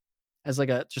as like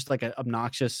an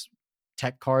obnoxious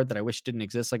tech card that I wish didn't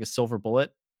exist, like a Silver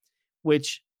Bullet,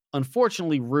 which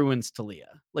unfortunately ruins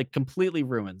Talia, like completely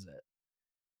ruins it.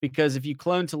 because if you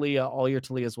clone Talia, all your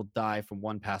Talias will die from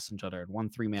one Passage Unearned, one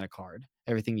 3-mana card,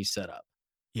 everything you set up.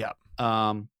 Yeah.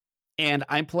 And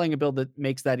I'm playing a build that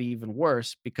makes that even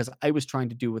worse because I was trying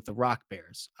to do with the Rock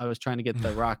Bears. I was trying to get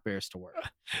the Rock Bears to work.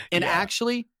 And Yeah.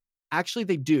 actually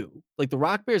they do. Like the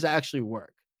Rock Bears actually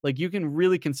work. Like you can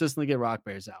really consistently get Rock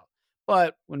Bears out.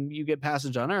 But when you get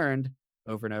Passage Unearned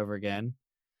over and over again,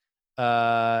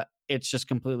 it's just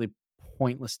completely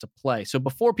pointless to play. So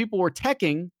before people were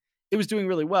teching, it was doing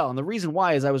really well. And the reason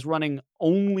why is I was running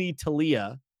only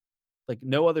Talia, like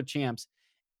no other champs.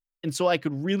 And so I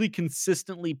could really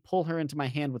consistently pull her into my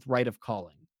hand with Rite of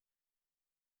Calling.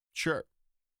 Sure.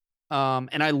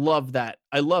 And I love that.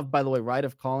 I love, by the way, Rite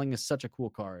of Calling is such a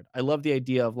cool card. I love the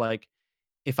idea of like,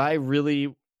 if I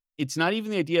really, it's not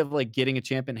even the idea of like getting a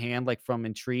champ in hand, like from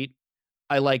Entreat.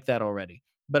 I like that already.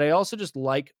 But I also just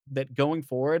like that going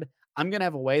forward, I'm going to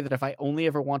have a way that if I only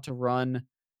ever want to run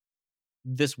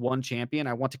this one champion,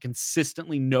 I want to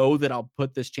consistently know that I'll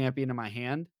put this champion in my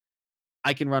hand.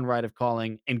 I can run Rite of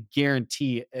Calling and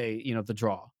guarantee the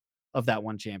draw of that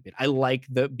one champion. I like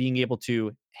the being able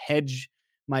to hedge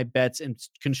my bets and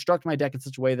construct my deck in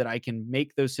such a way that I can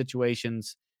make those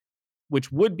situations,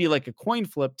 which would be like a coin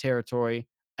flip territory.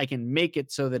 I can make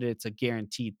it so that it's a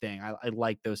guaranteed thing. I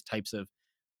like those types of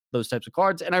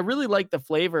cards, and I really like the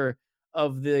flavor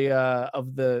of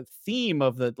the theme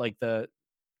of the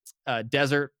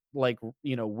desert, like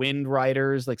wind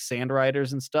riders, like sand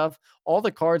riders and stuff. All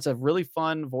the cards have really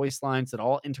fun voice lines that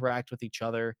all interact with each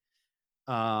other.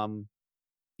 Yeah,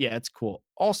 it's cool.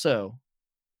 Also,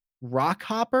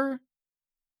 Rockhopper,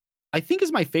 I think,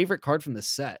 is my favorite card from the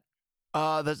set.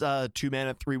 That's a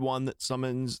 2-mana 3/1 that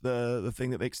summons the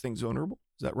thing that makes things vulnerable.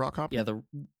 Is that Rockhopper?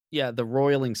 Yeah, the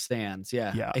Roiling Sands.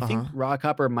 Yeah. I think uh-huh.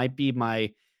 Rockhopper might be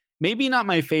maybe not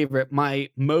my favorite, my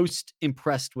most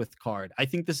impressed with card. I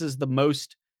think this is the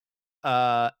most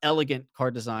elegant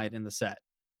card design in the set.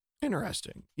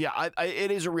 Interesting. Yeah,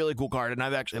 it is a really cool card, and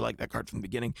I've actually liked that card from the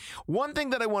beginning. One thing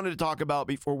that I wanted to talk about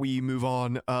before we move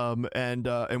on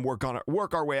and work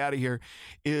our way out of here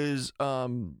is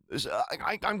I'm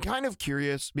kind of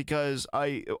curious because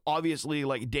I obviously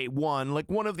like day one,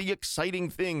 like one of the exciting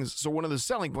things. So one of the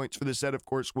selling points for this set, of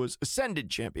course, was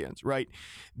Ascended Champions, right?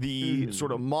 The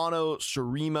sort of mono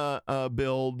Shurima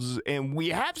builds, and we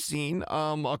have seen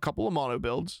a couple of mono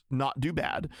builds not do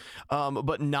bad,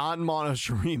 but non-mono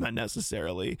Shurima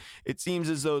necessarily. It seems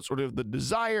as though sort of the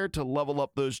desire to level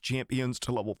up those champions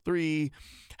to level 3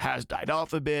 has died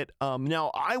off a bit.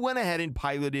 Now I went ahead and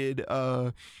piloted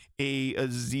a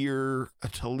Azir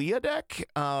Talia deck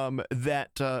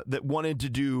that wanted to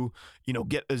do,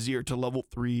 get Azir to level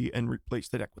 3 and replace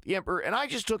the deck with the Emperor, and I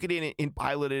just took it in and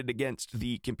piloted against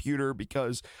the computer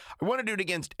because I want to do it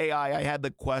against AI. I had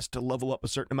the quest to level up a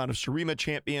certain amount of Shurima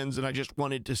champions, and I just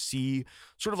wanted to see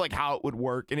sort of like how it would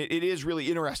work. And it is really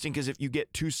interesting because if you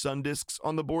get 2 Sun Discs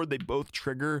on the board, they both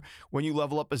trigger when you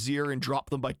level up Azir and drop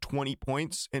them by 20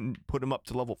 points and put them up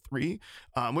to level 3,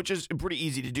 which is pretty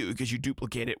easy to do because you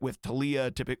duplicate it with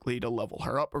Talia typically to level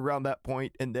her up around that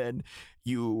point, and then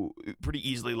you pretty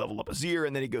easily level up Azir,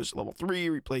 and then he goes to level 3,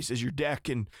 replaces your deck,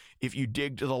 and if you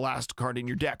dig to the last card in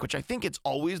your deck, which I think it's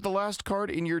always the last card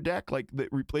in your deck, like that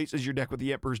replaces your deck with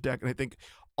the Emperor's deck, and I think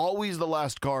always the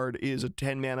last card is a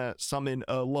 10 mana summon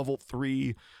a level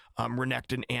 3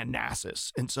 Renekton and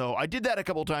Nasus. And so I did that a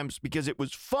couple times because it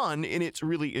was fun and it's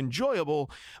really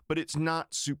enjoyable, but it's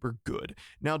not super good.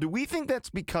 Now, do we think that's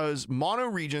because mono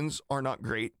regions are not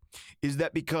great? Is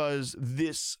that because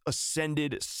this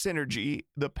Ascended synergy,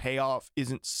 the payoff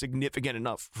isn't significant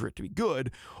enough for it to be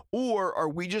good? Or are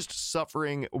we just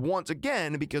suffering once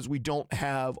again because we don't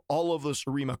have all of the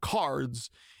Shurima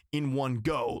cards in one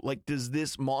go? Like, does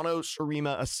this mono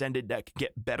Shurima Ascended deck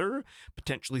get better?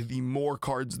 Potentially the more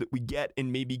cards that we get, and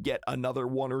maybe get another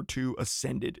 1 or 2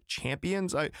 Ascended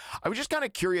champions. I was just kind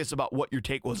of curious about what your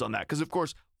take was on that, because of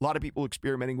course a lot of people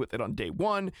experimenting with it on day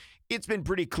one. It's been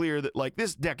pretty clear that like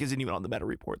this deck isn't even on the meta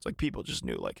reports. Like people just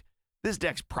knew like this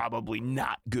deck's probably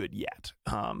not good yet,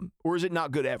 or is it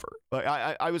not good ever? Like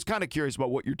I was kind of curious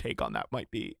about what your take on that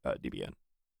might be, DBN.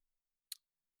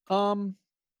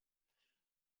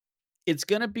 It's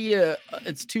going to be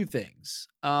it's 2 things.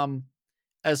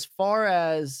 As far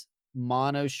as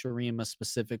mono Shurima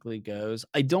specifically goes,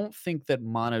 I don't think that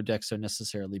mono decks are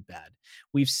necessarily bad.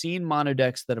 We've seen mono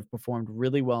decks that have performed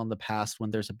really well in the past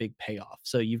when there's a big payoff.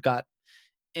 So you've got,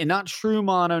 and not true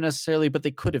mono necessarily, but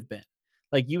they could have been.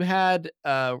 Like you had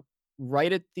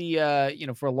right at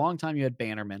the for a long time you had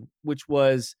Bannerman, which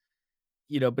was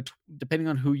depending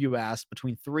on who you ask,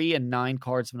 between 3 and 9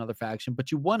 cards of another faction,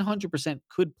 but you 100%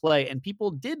 could play, and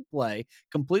people did play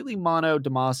completely mono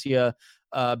Demacia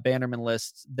Bannerman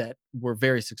lists that were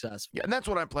very successful. Yeah, and that's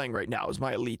what I'm playing right now. Is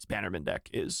my Elites Bannerman deck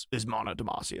is mono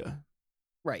Demacia.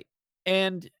 Right.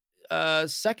 And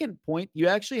second point, you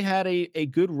actually had a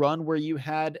good run where you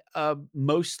had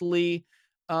mostly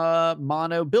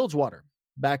mono Bilgewater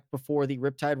back before the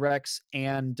Riptide Rex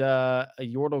and a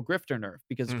Yordle Grifter nerf,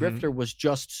 because Grifter was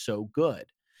just so good.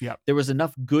 Yeah, there was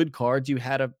enough good cards. You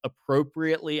had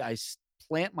appropriately,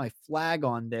 plant my flag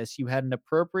on this, you had an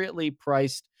appropriately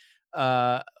priced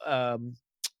what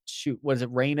is it,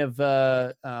 Reign of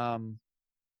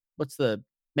what's the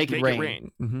Make It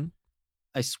Rain. Mm-hmm.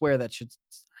 I swear that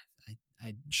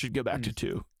should go back to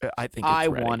 2. I think I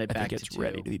it's ready. want it I back think it's to 2.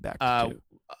 ready to be back to 2.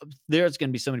 There's going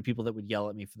to be so many people that would yell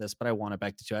at me for this, but I want it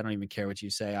back to 2. I don't even care what you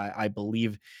say. I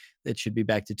believe it should be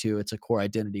back to 2. It's a core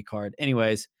identity card.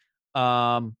 Anyways,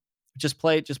 just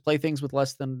play things with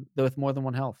with more than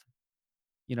 1 health.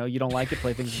 You don't like it,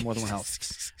 play things with more than 1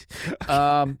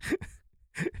 health.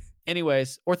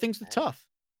 Anyways, or things with tough.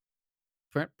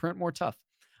 Print more tough.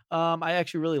 I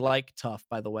actually really like tough,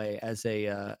 by the way, as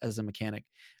a mechanic.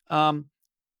 But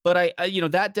I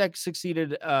that deck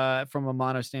succeeded from a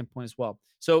mono standpoint as well.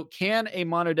 So can a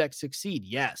mono deck succeed?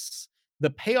 Yes. The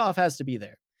payoff has to be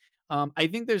there. I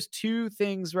think there's 2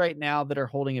 things right now that are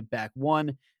holding it back.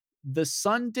 One, the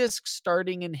Sun Disc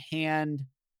starting in hand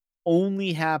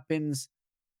only happens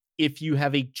if you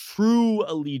have a true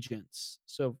allegiance.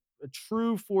 So a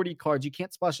true 40 cards. You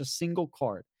can't splash a single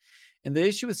card. And the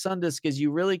issue with Sun Disc is you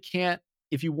really can't,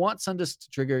 if you want Sun Disc to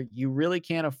trigger, you really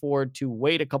can't afford to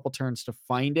wait a couple turns to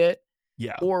find it,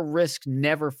 or risk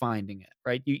never finding it,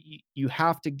 right? You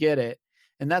have to get it,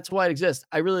 and that's why it exists.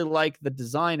 I really like the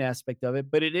design aspect of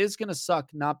it, but it is going to suck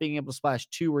not being able to splash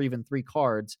 2 or even 3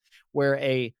 cards, where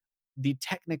the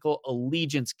technical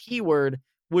allegiance keyword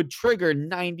would trigger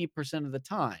 90% of the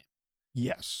time.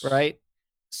 Yes. Right?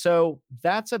 So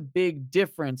that's a big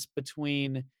difference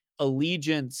between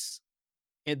allegiance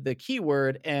in the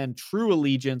keyword and true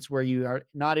allegiance, where you are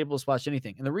not able to splash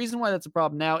anything. And the reason why that's a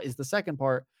problem now is the second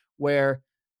part, where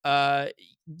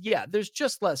there's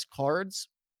just less cards,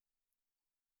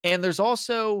 and there's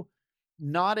also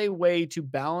not a way to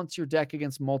balance your deck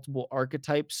against multiple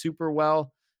archetypes super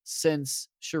well, since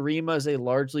Shurima is a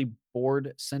largely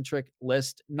board centric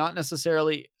list. Not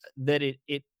necessarily that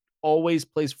it always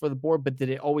plays for the board, but that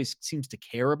it always seems to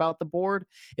care about the board.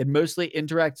 It mostly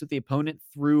interacts with the opponent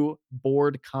through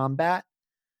board combat,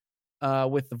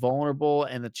 with the vulnerable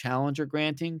and the challenger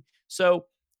granting. So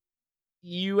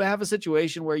you have a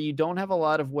situation where you don't have a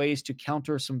lot of ways to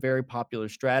counter some very popular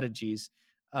strategies,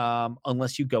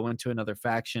 unless you go into another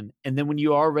faction. And then when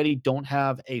you already don't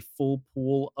have a full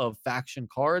pool of faction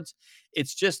cards,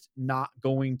 it's just not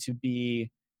going to be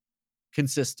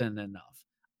consistent enough.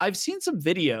 I've seen some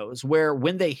videos where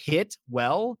when they hit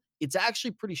well, it's actually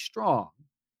pretty strong,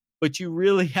 but you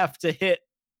really have to hit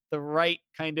the right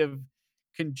kind of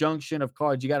conjunction of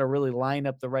cards. You got to really line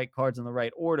up the right cards in the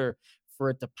right order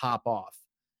for it to pop off.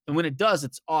 And when it does,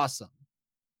 it's awesome.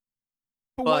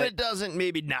 But when it doesn't,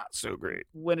 maybe not so great.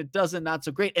 When it doesn't, not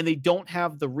so great. And they don't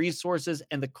have the resources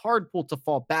and the card pool to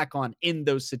fall back on in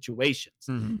those situations.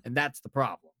 Mm-hmm. And that's the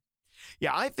problem.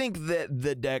 Yeah, I think that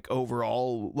the deck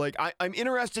overall, like I'm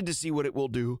interested to see what it will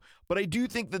do, but I do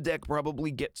think the deck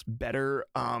probably gets better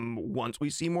once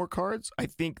we see more cards. I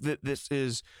think that this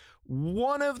is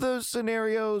one of those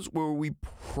scenarios where we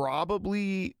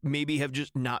probably maybe have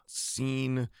just not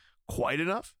seen quite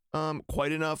enough of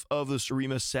the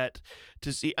Shurima set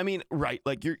to see. I mean, right,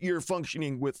 like you're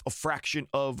functioning with a fraction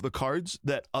of the cards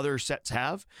that other sets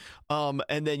have,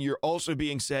 and then you're also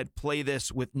being said, play this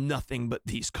with nothing but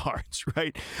these cards,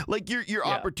 right? Like your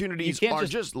opportunities are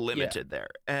just limited there,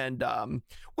 and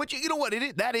which, you know what,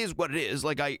 that is what it is.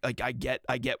 Like I get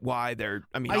why they're.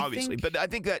 I mean, obviously, but I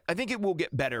think it will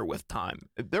get better with time.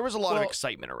 There was a lot of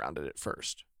excitement around it at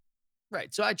first.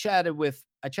 Right. So I chatted with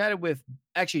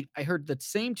actually, I heard the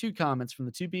same 2 comments from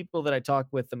the 2 people that I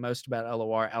talked with the most about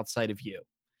LOR outside of you.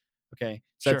 Okay.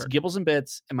 So that's Gibbles and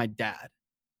Bits and my dad.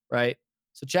 Right.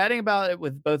 So chatting about it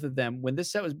with both of them, when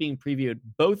this set was being previewed,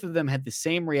 both of them had the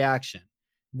same reaction.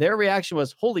 Their reaction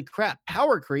was, holy crap,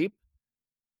 power creep.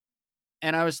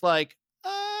 And I was like,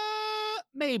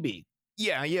 maybe.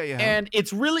 Yeah. And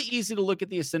it's really easy to look at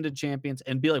the Ascended champions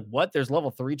and be like, what? There's level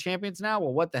 3 champions now?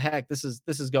 Well, what the heck? This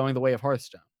is going the way of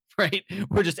Hearthstone, right?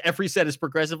 Where just every set is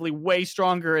progressively way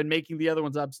stronger and making the other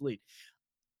ones obsolete.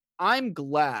 I'm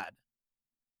glad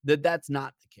that that's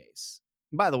not the case.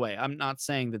 By the way, I'm not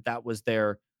saying that was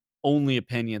their only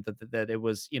opinion that it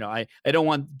was, I don't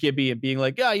want Gibby and being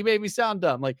like, yeah, you made me sound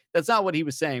dumb. Like that's not what he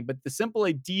was saying, but the simple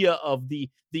idea of the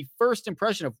first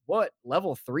impression of what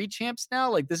level 3 champs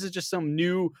now, like this is just some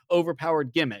new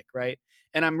overpowered gimmick, right?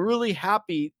 And I'm really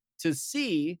happy to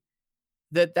see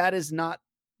that is not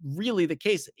really the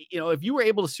case. If you were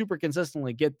able to super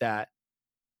consistently get that,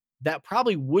 that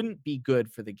probably wouldn't be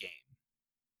good for the game.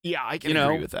 Yeah, I can You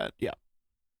agree know? with that. Yeah.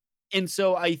 And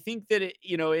so I think that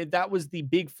that was the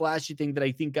big flashy thing that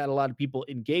I think got a lot of people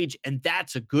engaged, and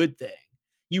that's a good thing.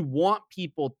 You want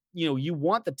people, you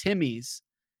want the Timmies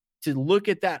to look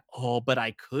at that. Oh, but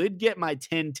I could get my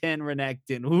 10-10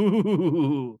 Renekton.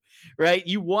 Ooh, right?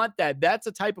 You want that. That's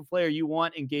a type of player you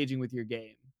want engaging with your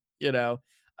game, you know?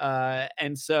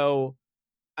 And so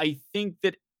I think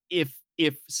that if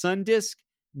Sundisk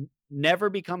never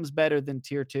becomes better than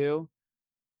tier 2,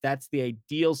 that's the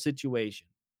ideal situation.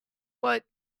 But,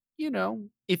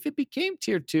 if it became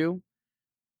tier 2,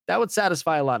 that would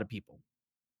satisfy a lot of people.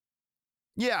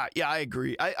 Yeah, I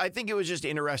agree. I think it was just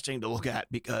interesting to look at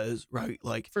because, right,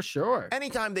 like For sure.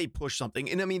 anytime they push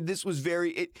something, and I mean, this was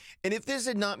and if this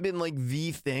had not been like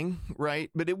the thing,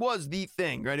 right, but it was the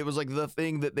thing, right? It was like the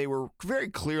thing that they were very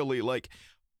clearly like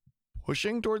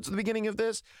pushing towards the beginning of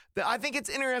this, that I think it's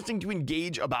interesting to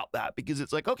engage about that because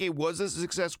it's like, okay, was this a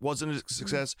success? Wasn't it a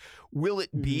success? Will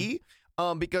it be?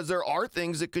 Because there are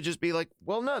things that could just be like,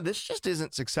 well, no, this just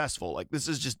isn't successful. Like, this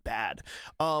is just bad.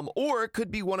 Or it could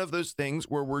be one of those things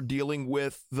where we're dealing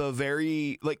with the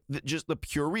very, like, just the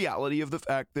pure reality of the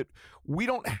fact that we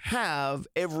don't have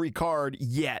every card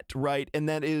yet, right? And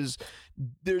that is,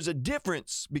 there's a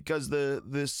difference because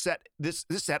this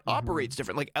set operates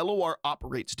different. Like, LOR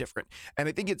operates different. And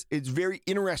I think it's very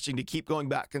interesting to keep going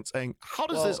back and saying, how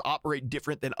does this operate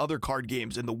different than other card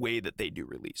games in the way that they do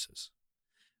releases?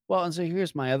 Well, and so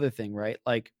here's my other thing, right?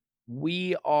 Like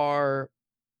are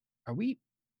we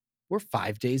we're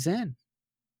 5 days in.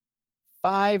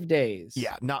 5 days.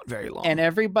 Yeah, not very long. And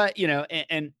everybody,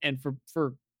 and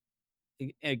for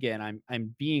again,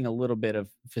 I'm being a little bit of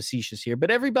facetious here,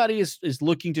 but everybody is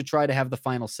looking to try to have the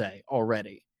final say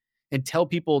already and tell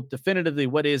people definitively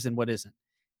what is and what isn't.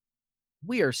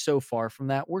 We are so far from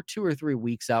that. We're 2 or 3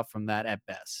 weeks out from that at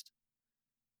best.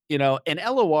 And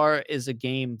LOR is a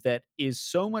game that is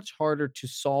so much harder to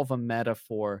solve a meta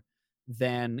for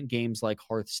than games like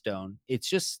Hearthstone. It's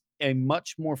just a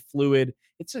much more fluid,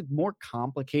 it's a more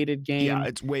complicated game. Yeah,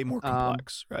 it's way more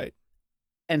complex, right?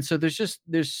 And so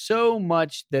there's so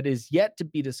much that is yet to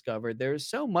be discovered. There's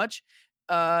so much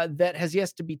that has yet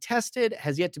to be tested,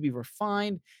 has yet to be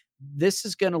refined. This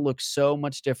is going to look so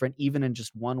much different even in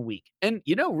just 1 week. And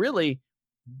really,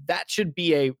 that should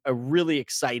be a really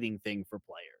exciting thing for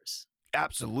players.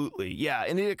 Absolutely. Yeah.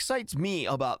 And it excites me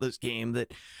about this game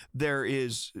that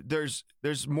there's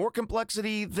more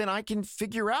complexity than I can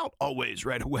figure out always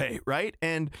right away. Right.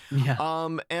 And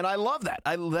and I love that.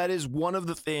 That is one of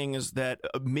the things that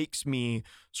makes me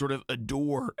sort of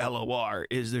adore LOR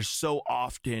is there's so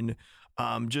often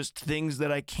just things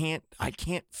that I can't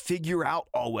figure out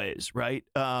always, right?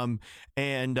 And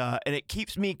it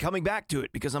keeps me coming back to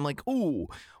it because I'm like, ooh,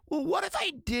 well, what if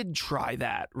I did try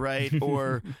that, right?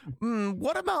 Or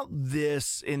what about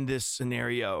this in this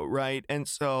scenario, right? And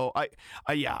so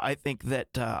I think that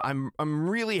I'm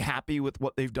really happy with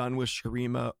what they've done with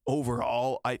Shurima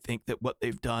overall. I think that what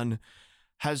they've done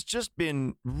has just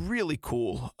been really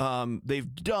cool.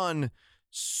 They've done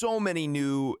so many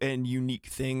new and unique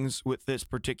things with this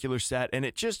particular set, and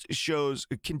it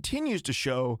continues to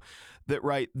show that,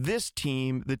 right, the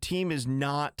team is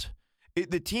not,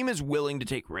 the team is willing to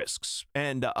take risks,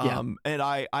 and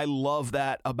I love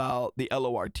that about the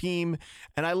LOR team,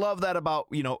 and I love that about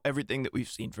everything that we've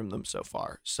seen from them so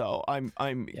far. So I'm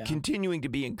continuing to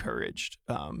be encouraged.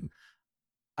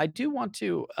 I do want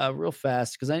to real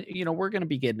fast because we're going to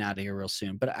be getting out of here real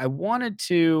soon, but I wanted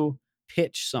to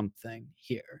pitch something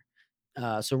here.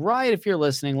 So Riot, if you're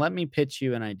listening, let me pitch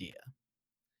you an idea.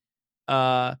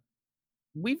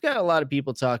 We've got a lot of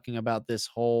people talking about this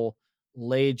whole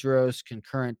Ladros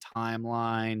concurrent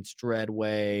timelines,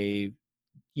 Dreadway,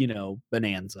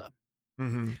 bonanza.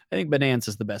 I think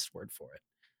bonanza is the best word for it.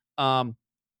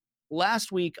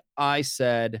 Last week I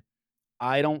said,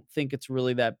 I don't think it's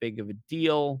really that big of a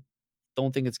deal.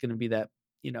 Don't think it's going to be that,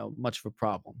 much of a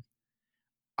problem.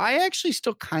 I actually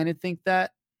still kind of think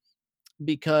that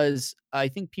because I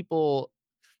think the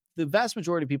vast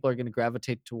majority of people are going to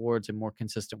gravitate towards a more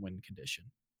consistent win condition.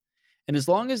 And as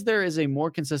long as there is a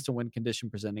more consistent win condition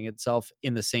presenting itself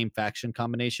in the same faction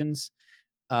combinations,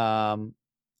 or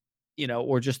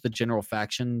just the general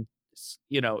faction,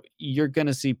 you're going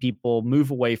to see people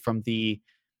move away from the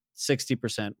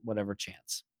 60% whatever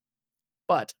chance.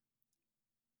 But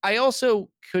I also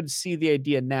could see the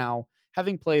idea now,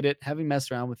 having played it, having messed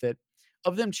around with it,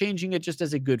 of them changing it just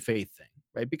as a good faith thing,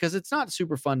 right? Because it's not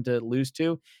super fun to lose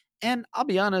to. And I'll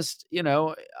be honest,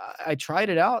 I tried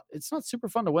it out. It's not super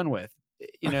fun to win with.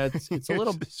 It's a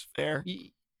little It's fair.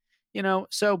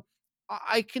 So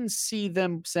I can see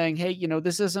them saying, hey,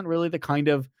 this isn't really the kind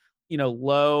of,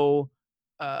 low,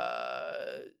 uh,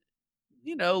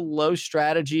 low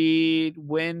strategy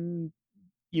win,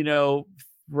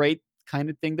 rate kind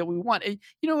of thing that we want. And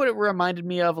you know what it reminded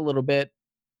me of a little bit?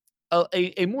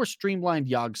 A more streamlined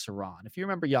Yogg Saron. If you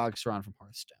remember Yogg Saron from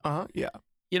Hearthstone, Yeah.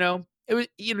 It was,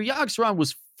 Yogg Saron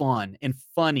was fun and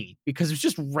funny because it was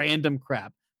just random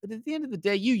crap. But at the end of the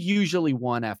day, you usually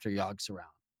won after Yogg Saron,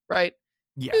 right?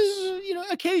 Yes.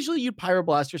 Occasionally you'd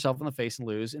pyroblast yourself in the face and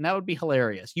lose, and that would be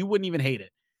hilarious. You wouldn't even hate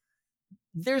it.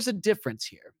 There's a difference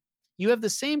here. You have the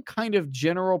same kind of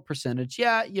general percentage.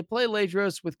 Yeah, you play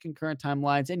Ladros with concurrent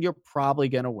timelines, and you're probably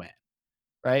going to win,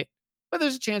 right? But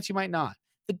there's a chance you might not.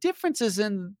 The difference is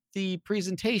in the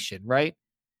presentation, right?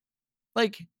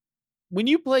 Like, when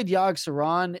you played Yogg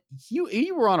Saron,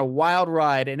 you were on a wild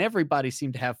ride, and everybody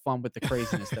seemed to have fun with the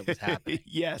craziness that was happening.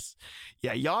 Yes.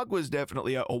 Yeah, Yogg was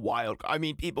definitely a wild. I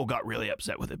mean, people got really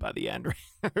upset with it by the end,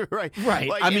 right? Right.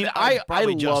 Like, I mean, I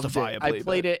loved it. justifiably, I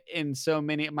played it in so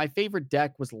many. My favorite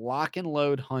deck was Lock and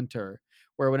Load Hunter,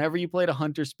 where whenever you played a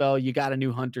Hunter spell, you got a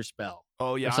new Hunter spell.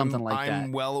 Oh yeah, or something like that.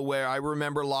 I'm well aware. I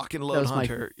remember Lock and Load That was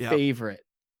Hunter. my favorite.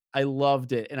 I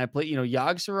loved it, and I played,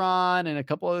 Yogg Saron and a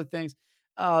couple other things.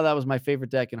 Oh, that was my favorite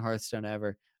deck in Hearthstone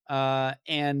ever. But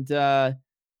the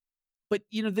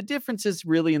difference is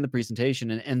really in the presentation,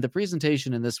 and the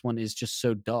presentation in this one is just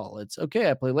so dull. It's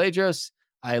okay. I play Ladros.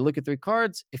 I look at 3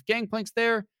 cards. If Gangplank's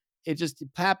there, it just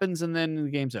happens, and then the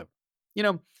game's over.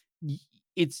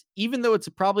 It's even though it's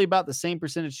probably about the same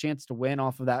percentage chance to win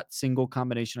off of that single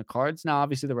combination of cards. Now,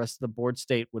 obviously, the rest of the board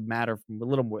state would matter a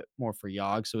little bit more for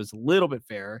Yogg, so it's a little bit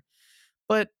fairer.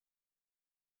 But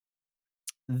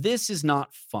this is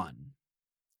not fun,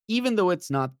 even though it's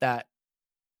not that.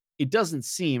 It doesn't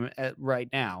seem right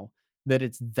now that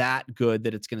it's that good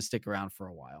that it's going to stick around for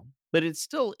a while, but it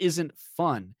still isn't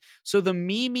fun. So the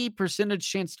Mimi percentage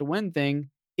chance to win thing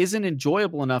isn't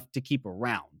enjoyable enough to keep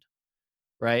around,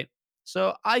 right?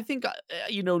 So I think,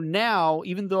 now,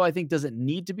 even though I think does it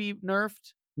need to be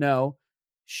nerfed? No.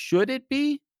 Should it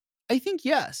be? I think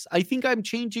yes. I think I'm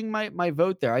changing my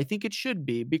vote there. I think it should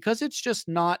be because it's just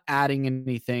not adding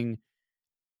anything.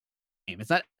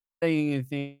 It's not adding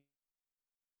anything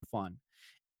fun.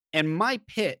 And my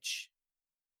pitch,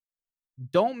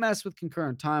 don't mess with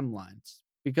concurrent timelines,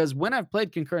 because when I've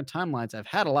played concurrent timelines, I've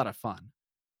had a lot of fun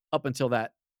up until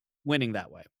that winning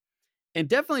that way. And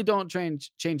definitely don't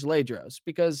change Ladros,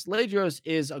 because Ladros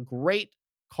is a great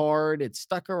card. It's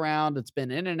stuck around. It's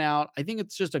been in and out. I think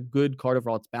it's just a good card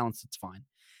overall. It's balanced. It's fine.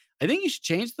 I think you should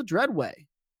change the Dreadway.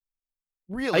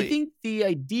 Really? I think the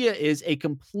idea is a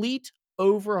complete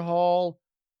overhaul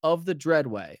of the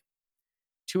Dreadway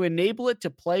to enable it to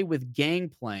play with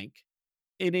Gangplank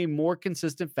in a more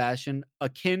consistent fashion,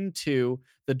 akin to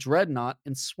the Dreadnought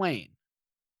and Swain.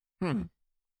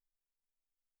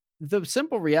 The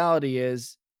simple reality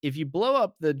is, if you blow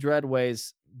up the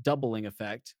Dreadway's doubling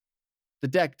effect, the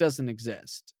deck doesn't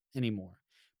exist anymore.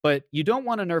 But you don't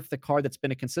want to nerf the card that's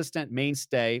been a consistent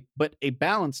mainstay, but a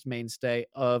balanced mainstay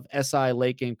of SI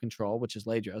late game control, which is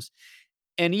Ladros.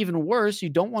 And even worse, you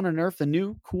don't want to nerf the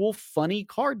new, cool, funny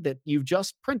card that you've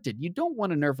just printed. You don't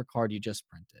want to nerf a card you just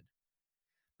printed.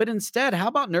 But instead, how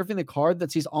about nerfing the card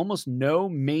that sees almost no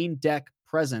main deck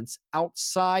presence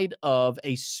outside of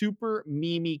a super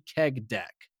Mimi keg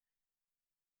deck?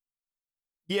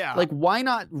 Yeah. Like, why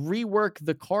not rework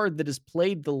the card that is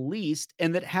played the least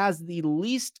and that has the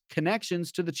least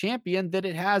connections to the champion that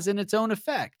it has in its own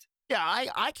effect? Yeah,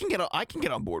 I can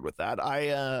get on board with that.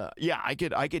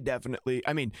 I could definitely.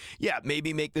 I mean, yeah,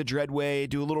 maybe make the Dreadway,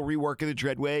 do a little rework of the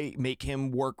Dreadway, make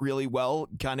him work really well,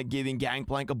 kind of giving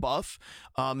Gangplank a buff,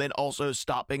 and also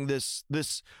stopping this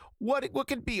what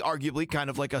could be arguably kind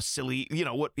of like a silly,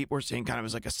 what people are saying kind of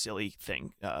is like a silly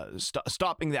thing,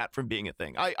 stopping that from being a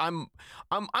thing. I'm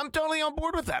totally on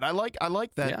board with that. I like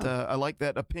that. Yeah. I like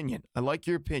that opinion. I like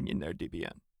your opinion there,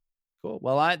 DBN. Cool.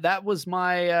 Well, that was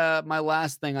my my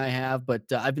last thing I have,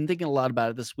 but I've been thinking a lot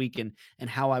about it this week and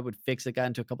how I would fix it. Got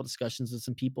into a couple discussions with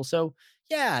some people. So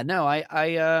yeah, no,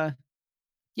 let's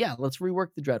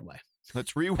rework the Dreadway.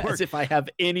 Let's rework. As if I have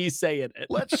any say in it.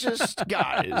 Let's just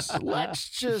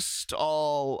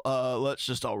all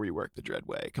rework the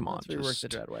Dreadway. Come on, let's rework the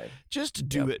Dreadway. Just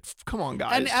do it. Come on,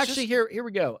 guys. And actually, here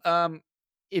we go.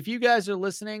 If you guys are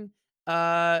listening,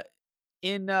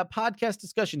 in podcast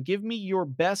discussion, give me your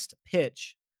best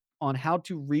pitch on how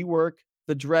to rework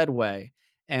the Dreadway.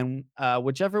 And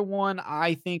whichever one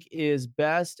I think is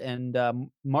best, and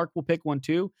Mark will pick one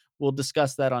too. We'll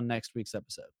discuss that on next week's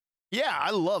episode. Yeah,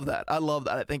 I love that.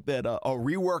 I think that a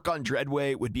rework on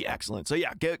Dreadway would be excellent. So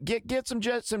yeah, get some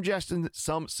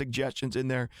suggestions in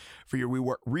there for your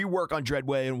rework on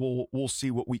Dreadway, and we'll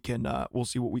see what we can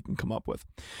come up with.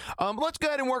 Let's go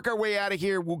ahead and work our way out of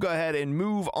here. We'll go ahead and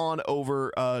move on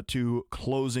over to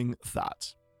closing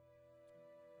thoughts.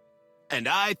 And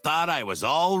I thought I was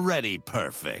already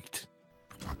perfect.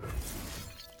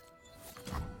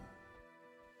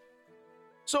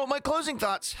 So my closing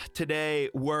thoughts today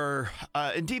were,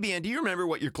 and DBN, do you remember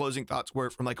what your closing thoughts were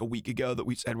from like a week ago that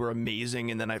we said were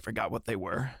amazing, and then I forgot what they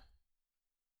were?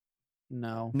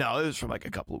 No, it was from like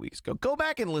a couple of weeks ago. Go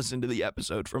back and listen to the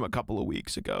episode from a couple of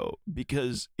weeks ago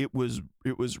because it was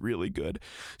really good.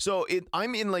 So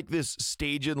I'm in like this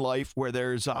stage in life where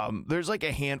there's like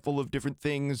a handful of different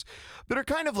things that are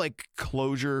kind of like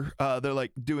closure. They're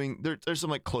like there's some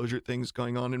like closure things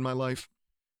going on in my life,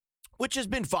 which has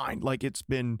been fine. Like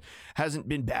hasn't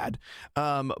been bad.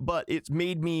 But it's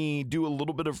made me do a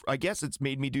little bit of, I guess it's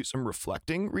made me do some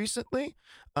reflecting recently.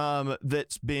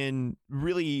 That's been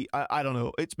really, I don't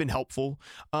know, it's been helpful.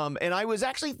 And I was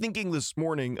actually thinking this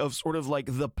morning of sort of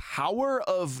like the power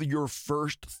of your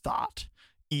first thought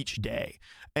each day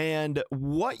and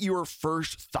what your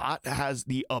first thought has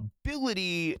the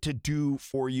ability to do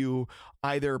for you,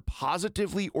 either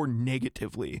positively or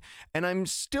negatively. And I'm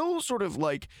still sort of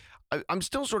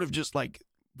just like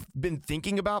been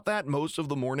thinking about that most of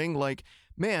the morning. Like,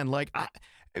 man, like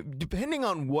depending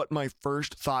on what my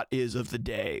first thought is of the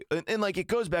day, and like it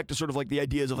goes back to sort of like the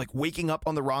ideas of like waking up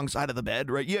on the wrong side of the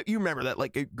bed, right? You remember that,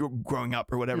 like growing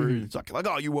up or whatever. Mm-hmm. It's like,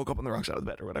 oh, you woke up on the wrong side of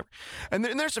the bed or whatever. And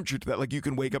there's some truth to that. Like you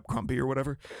can wake up grumpy or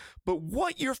whatever. But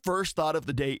what your first thought of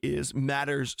the day is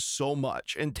matters so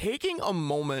much. And taking a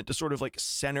moment to sort of like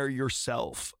center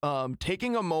yourself,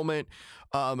 taking a moment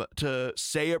to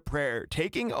say a prayer,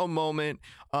 taking a moment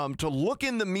to look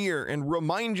in the mirror and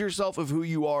remind yourself of who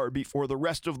you are before the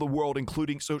rest of the world,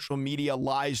 including social media,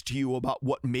 lies to you about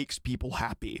what makes people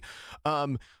happy.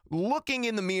 Looking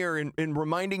in the mirror and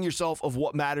reminding yourself of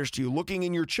what matters to you, looking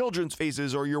in your children's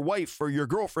faces or your wife or your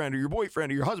girlfriend or your boyfriend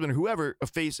or your husband, whoever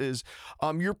faces,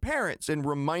 your parents, and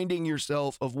reminding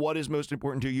yourself of what is most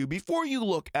important to you before you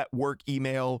look at work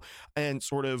email and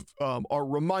sort of are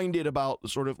reminded about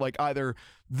sort of like either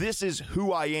this is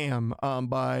who I am,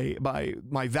 by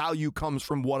my value comes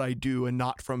from what I do and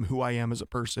not from who I am as a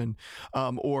person,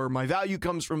 or my value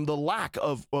comes from the lack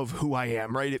of who I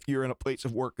am, right? If you're in a place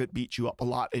of work that beats you up a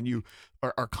lot and you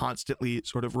are constantly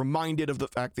sort of reminded of the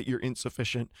fact that you're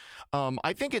insufficient.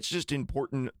 I think it's just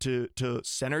important to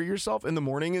center yourself in the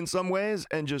morning in some ways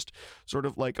and just sort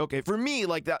of like, okay, for me,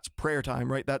 like that's prayer time,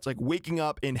 right? That's like waking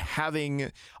up and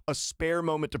having a spare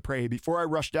moment to pray before I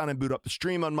rush down and boot up the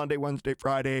stream on Monday, Wednesday,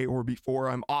 Friday, or before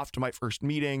I'm off to my first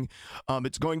meeting.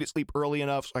 It's going to sleep early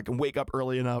enough so I can wake up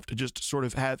early enough to just sort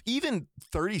of have even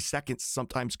 30 seconds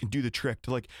sometimes can do the trick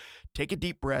to like take a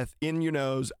deep breath in your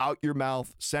nose, out your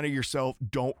mouth, center yourself,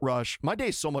 don't rush. My day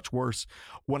is so much worse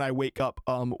when I wake up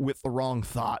with the wrong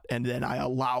thought, and then I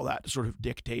allow that to sort of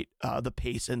dictate the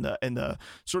pace and the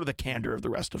sort of the candor of the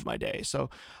rest of my day. So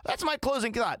that's my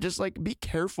closing thought. Just like be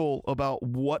careful about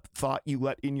what thought you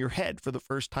let in your head for the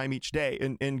first time each day,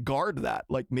 and guard that.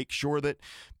 Like make sure that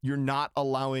you're not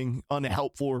allowing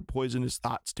unhelpful or poisonous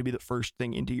thoughts to be the first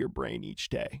thing into your brain each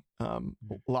day.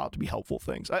 Allow it to be helpful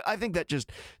things. I think that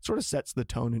just sort of sets the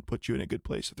tone and puts you in a good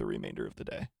place for the remainder of the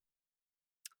day.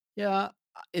 Yeah,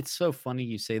 it's so funny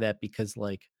you say that because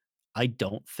like I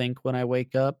don't think when I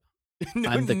wake up.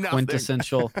 I'm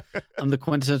the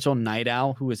quintessential night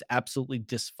owl who is absolutely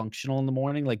dysfunctional in the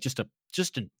morning, like just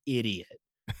an idiot.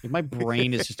 Like, my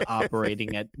brain is just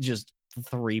operating at just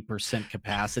 3%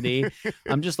 capacity.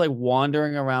 I'm just like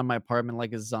wandering around my apartment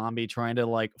like a zombie trying to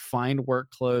like find work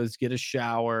clothes, get a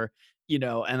shower, and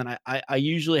then I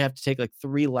usually have to take like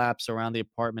 3 laps around the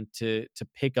apartment to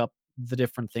pick up the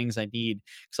different things I need.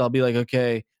 So I'll be like,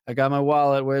 okay, I got my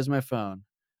wallet. Where's my phone?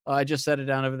 Oh, I just set it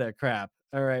down over there. Crap.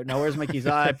 All right. Now where's my keys?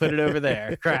 I put it over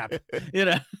there. Crap.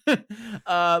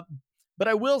 But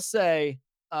I will say,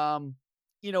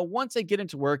 once I get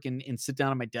into work and sit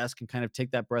down at my desk and kind of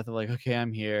take that breath of like, okay,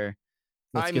 I'm here.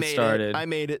 Let's get started. I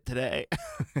made it today.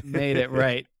 Made it,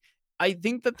 right. I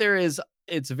think that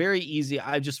it's very easy.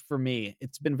 For me,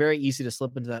 it's been very easy to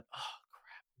slip into that, oh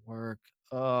crap, work.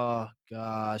 Oh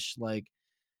gosh, like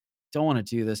don't want to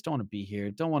do this, don't want to be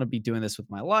here, don't want to be doing this with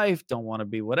my life, don't want to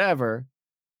be whatever,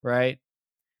 right?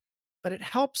 But it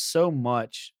helps so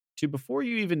much to before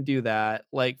you even do that,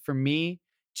 like for me,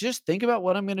 just think about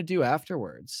what I'm going to do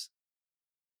afterwards.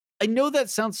 I know that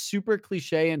sounds super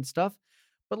cliche and stuff,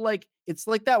 but like it's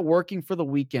like that working for the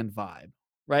weekend vibe,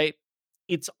 right?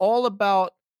 It's all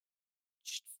about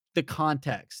the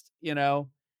context, and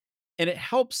it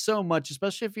helps so much,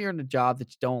 especially if you're in a job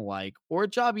that you don't like or a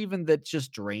job even that's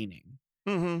just draining.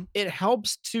 Mm-hmm. It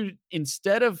helps to,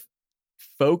 instead of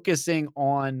focusing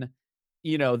on,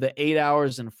 the 8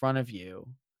 hours in front of you,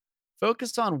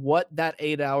 focus on what that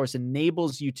 8 hours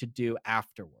enables you to do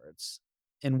afterwards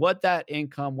and what that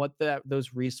income,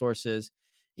 those resources,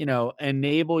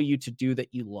 enable you to do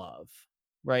that you love.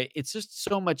 Right. It's just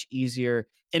so much easier.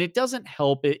 And it doesn't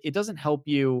help it doesn't help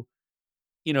you,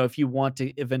 if you want to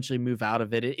eventually move out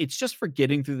of it. It's just for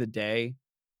getting through the day.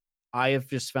 I have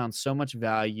just found so much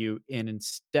value in,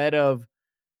 instead of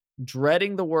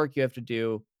dreading the work you have to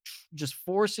do, just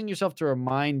forcing yourself to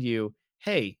remind you,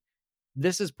 hey,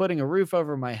 this is putting a roof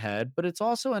over my head, but it's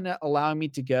also allowing me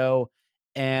to go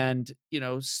and,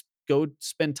 go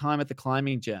spend time at the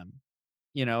climbing gym,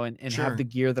 and have Sure. the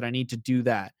gear that I need to do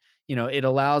that. It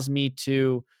allows me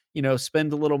to,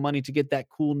 spend a little money to get that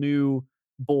cool new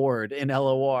board in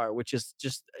LOR, which is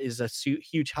a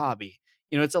huge hobby.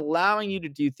 It's allowing you to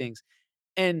do things.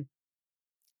 And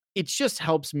it just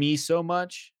helps me so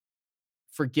much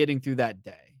for getting through that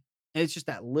day. And it's just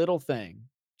that little thing.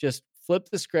 Just flip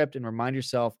the script and remind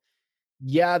yourself,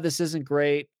 yeah, this isn't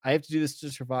great. I have to do this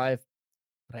to survive,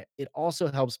 but it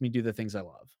also helps me do the things I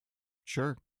love.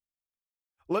 Sure.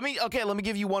 Let me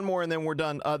give you one more and then we're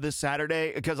done. This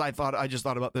Saturday, because I just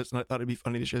thought about this and I thought it'd be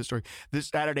funny to share the story. This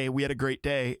Saturday, we had a great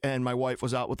day and my wife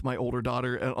was out with my older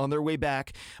daughter, and on their way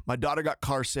back, my daughter got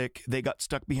car sick. They got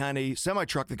stuck behind a semi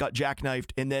truck that got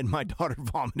jackknifed, and then my daughter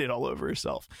vomited all over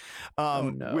herself,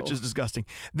 No. which is disgusting.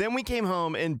 Then we came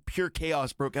home and pure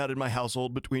chaos broke out in my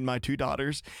household between my two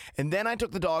daughters. And then I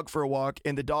took the dog for a walk,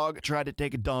 and the dog tried to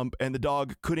take a dump, and the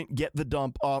dog couldn't get the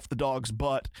dump off the dog's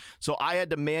butt. So I had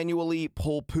to manually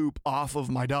pull poop off of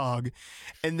my dog,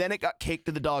 and then it got caked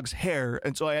to the dog's hair,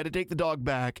 and so I had to take the dog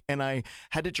back, and I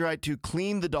had to try to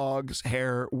clean the dog's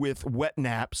hair with wet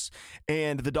naps,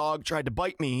 and the dog tried to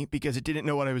bite me because it didn't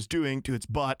know what I was doing to its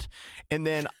butt, and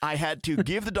then I had to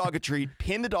give the dog a treat,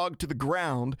 pin the dog to the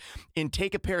ground, and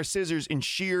take a pair of scissors and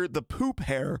shear the poop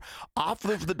hair off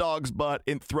of the dog's butt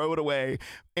and throw it away,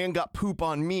 and got poop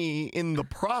on me in the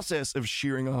process of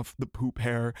shearing off the poop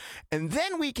hair. And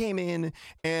then we came in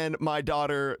and my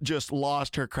daughter just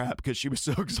lost her crap because she was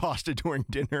so exhausted during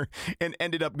dinner and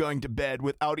ended up going to bed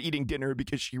without eating dinner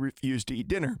because she refused to eat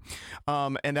dinner.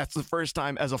 And that's the first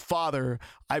time as a father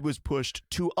I was pushed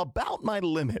to about my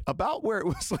limit, about where it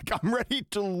was like I'm ready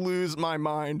to lose my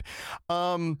mind.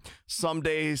 Some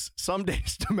days,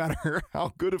 no matter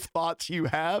how good of thoughts you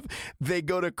have, they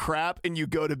go to crap and you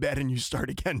go to bed and you start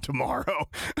again tomorrow.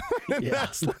 And Yeah.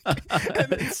 that's like,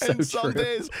 and So some true.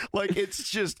 days, like it's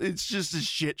just a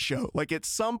shit show. Like at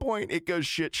some point it goes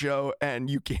shit show and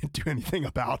you can't do anything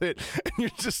about it. And you're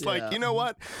just like, Yeah. you know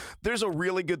what? There's a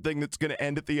really good thing that's going to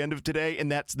end at the end of today,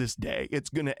 and that's this day. It's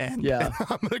going to end. Yeah. And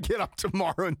I'm going to get up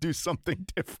tomorrow and do something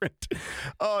different.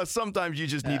 Sometimes you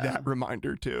just need Yeah. that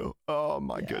reminder too. Oh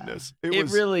my Yeah. goodness. It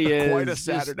was really is quite a just-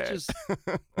 Saturday.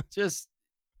 just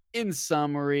in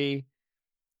summary,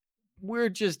 we're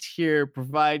just here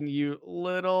providing you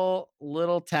little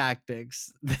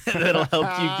tactics that'll help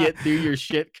you get through your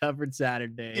shit covered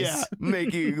Saturdays. Yeah,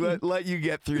 make you let you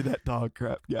get through that dog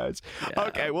crap, guys. Yeah.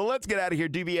 Okay, well, let's get out of here.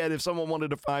 DBN, if someone wanted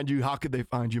to find you, how could they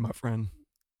find you, my friend?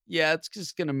 Yeah, it's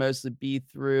just going to mostly be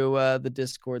through the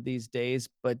Discord these days,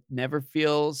 but never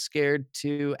feel scared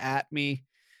to at me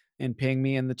and ping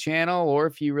me in the channel. Or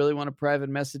if you really want to private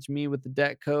message me with the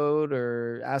deck code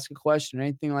or ask a question or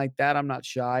anything like that, I'm not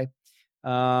shy.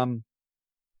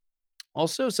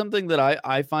 Also, something that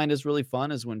I find is really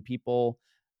fun is when people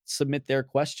submit their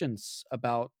questions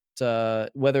about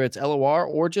whether it's LOR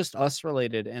or just us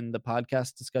related in the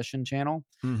podcast discussion channel.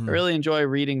 Mhm. I really enjoy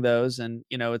reading those, and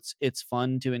it's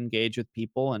fun to engage with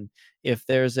people. And if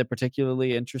there's a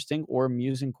particularly interesting or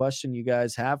amusing question you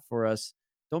guys have for us,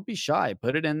 don't be shy.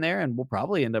 Put it in there, and we'll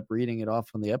probably end up reading it off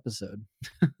on the episode.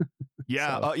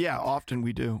 Yeah, So- yeah. Often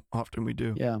we do.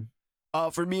 Yeah.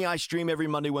 For me, I stream every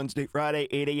Monday, Wednesday, Friday,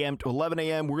 8 a.m. to 11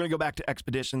 a.m. We're going to go back to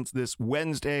Expeditions this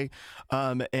Wednesday,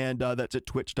 and that's at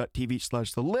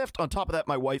twitch.tv/The Lift. On top of that,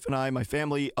 my wife and I, my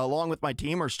family, along with my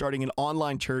team, are starting an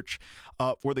online church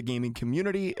for the gaming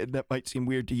community. That might seem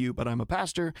weird to you, but I'm a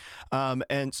pastor.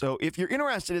 And so if you're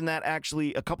interested in that,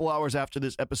 actually, a couple hours after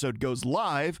this episode goes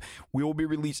live, we will be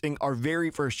releasing our very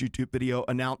first YouTube video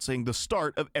announcing the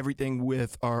start of everything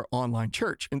with our online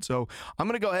church. And so I'm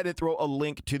going to go ahead and throw a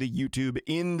link to the YouTube YouTube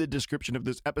in the description of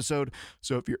this episode.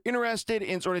 So if you're interested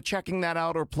in sort of checking that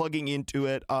out or plugging into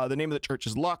it, the name of the church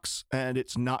is Lux, and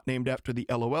it's not named after the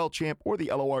LOL champ or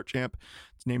the LOR champ.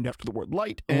 It's named after the word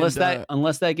light.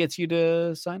 Unless that gets you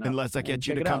to sign up. Unless that gets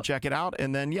you to come check it out.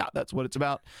 And then, yeah, that's what it's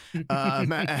about.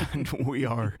 And we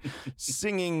are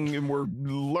singing and we're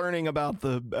learning about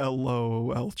the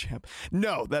LOL champ.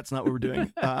 No, that's not what we're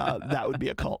doing. That would be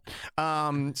a cult.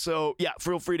 So, yeah,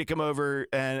 feel free to come over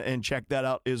and check that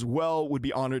out as well. Would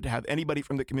be honored to have anybody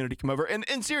from the community come over.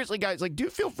 And seriously, guys, like, do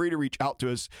feel free to reach out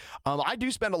to us. I do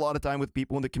spend a lot of time with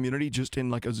people in the community, just in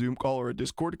like a Zoom call or a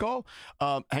Discord call,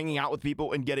 hanging out with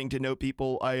people and getting to know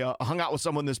people. I hung out with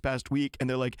someone this past week and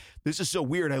they're like, this is so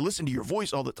weird. I listen to your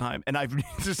voice all the time. And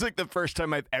this is like the first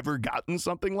time I've ever gotten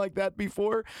something like that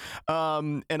before.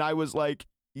 And I was like,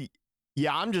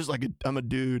 yeah, I'm just like, I'm a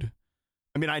dude.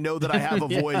 I mean, I know that I have a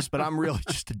voice, but I'm really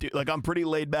just a dude. Like, I'm pretty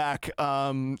laid back.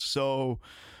 So,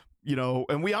 you know,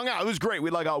 and we hung out. It was great.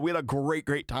 We had a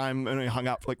great time, and we hung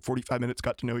out for like 45 minutes.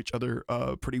 Got to know each other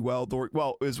pretty well.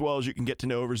 As well as you can get to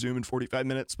know over Zoom in 45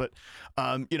 minutes. But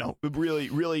you know,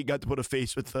 really got to put a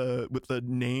face with the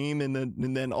name,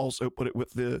 and then also put it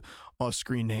with the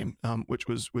screen name, which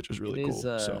was really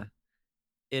cool. So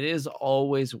it is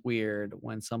always weird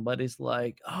when somebody's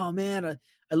like, "Oh man,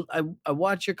 I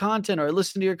watch your content or I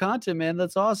listen to your content, man.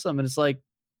 That's awesome," and it's like,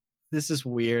 this is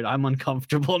weird. I'm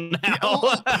uncomfortable now.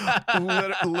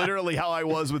 Literally how I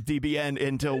was with DBN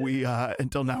until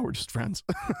now we're just friends.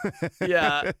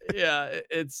 yeah.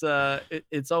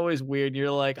 It's always weird.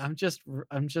 You're like, I'm just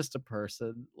a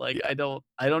person. Like, yeah.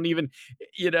 I don't even,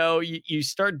 you know, you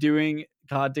start doing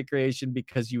content creation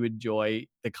because you enjoy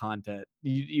the content.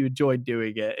 You enjoy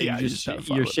doing it. And yeah,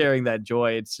 you're sharing that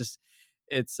joy.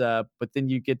 But then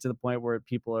you get to the point where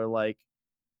people are like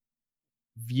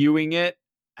viewing it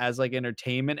as like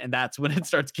entertainment, and that's when it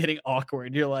starts getting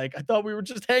awkward. You're like, I thought we were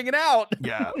just hanging out.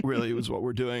 Yeah, really was what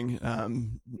we're doing.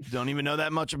 Don't even know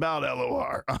that much about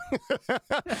LOR.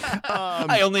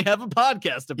 I only have a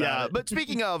podcast about it. But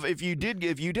speaking of, if you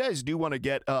guys do want to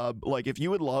get like, if you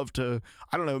would love to,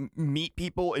 I don't know, meet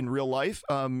people in real life,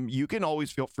 you can always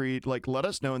feel free to like let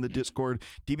us know in the Discord.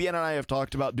 DBN and I have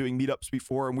talked about doing meetups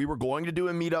before, and we were going to do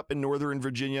a meetup in Northern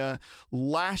Virginia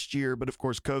last year, but of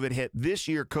course COVID hit. This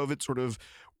year COVID sort of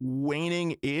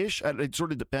waning-ish. It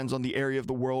sort of depends on the area of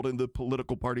the world and the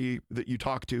political party that you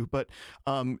talk to, but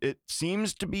it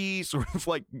seems to be sort of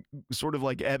like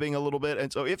ebbing a little bit.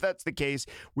 And so if that's the case,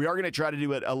 we are going to try to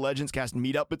do a Legends Cast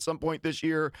meetup at some point this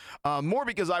year, more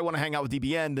because I want to hang out with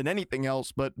DBN than anything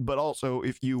else, but also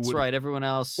if you would, that's right, everyone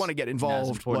else want to get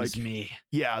involved, like me.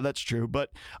 Yeah, that's true. But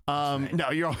right.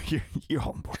 No, you're all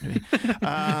important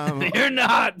to me. You're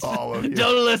not. All of you.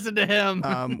 Don't listen to him.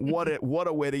 What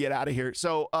a way to get out of here.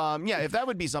 So yeah, if that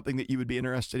would be something that you would be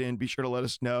interested in, be sure to let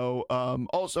us know.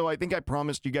 Also, I think I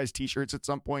promised you guys t-shirts at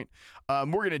some point. We're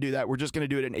going to do that. We're just going to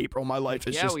do it in April. My life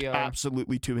is just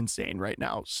absolutely too insane right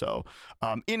now. So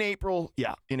in April.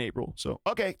 So,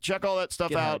 okay, check all that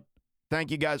stuff out.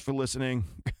 Thank you guys for listening.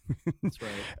 That's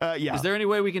right. Yeah. Is there any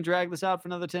way we can drag this out for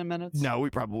another 10 minutes? No, we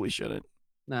probably shouldn't.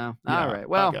 No. Yeah. All right.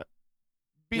 Well, okay.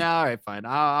 All right, fine.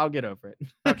 I'll get over it.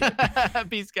 Okay.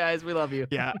 Peace, guys. We love you.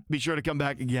 Yeah. Be sure to come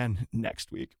back again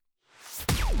next week.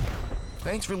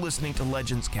 Thanks for listening to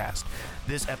Legends Cast.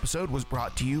 This episode was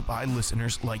brought to you by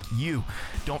listeners like you.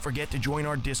 Don't forget to join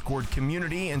our Discord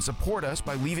community and support us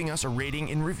by leaving us a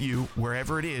rating and review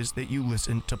wherever it is that you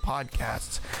listen to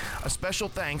podcasts. A special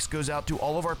thanks goes out to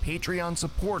all of our Patreon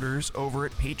supporters over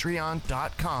at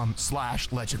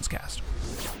patreon.com/legendscast.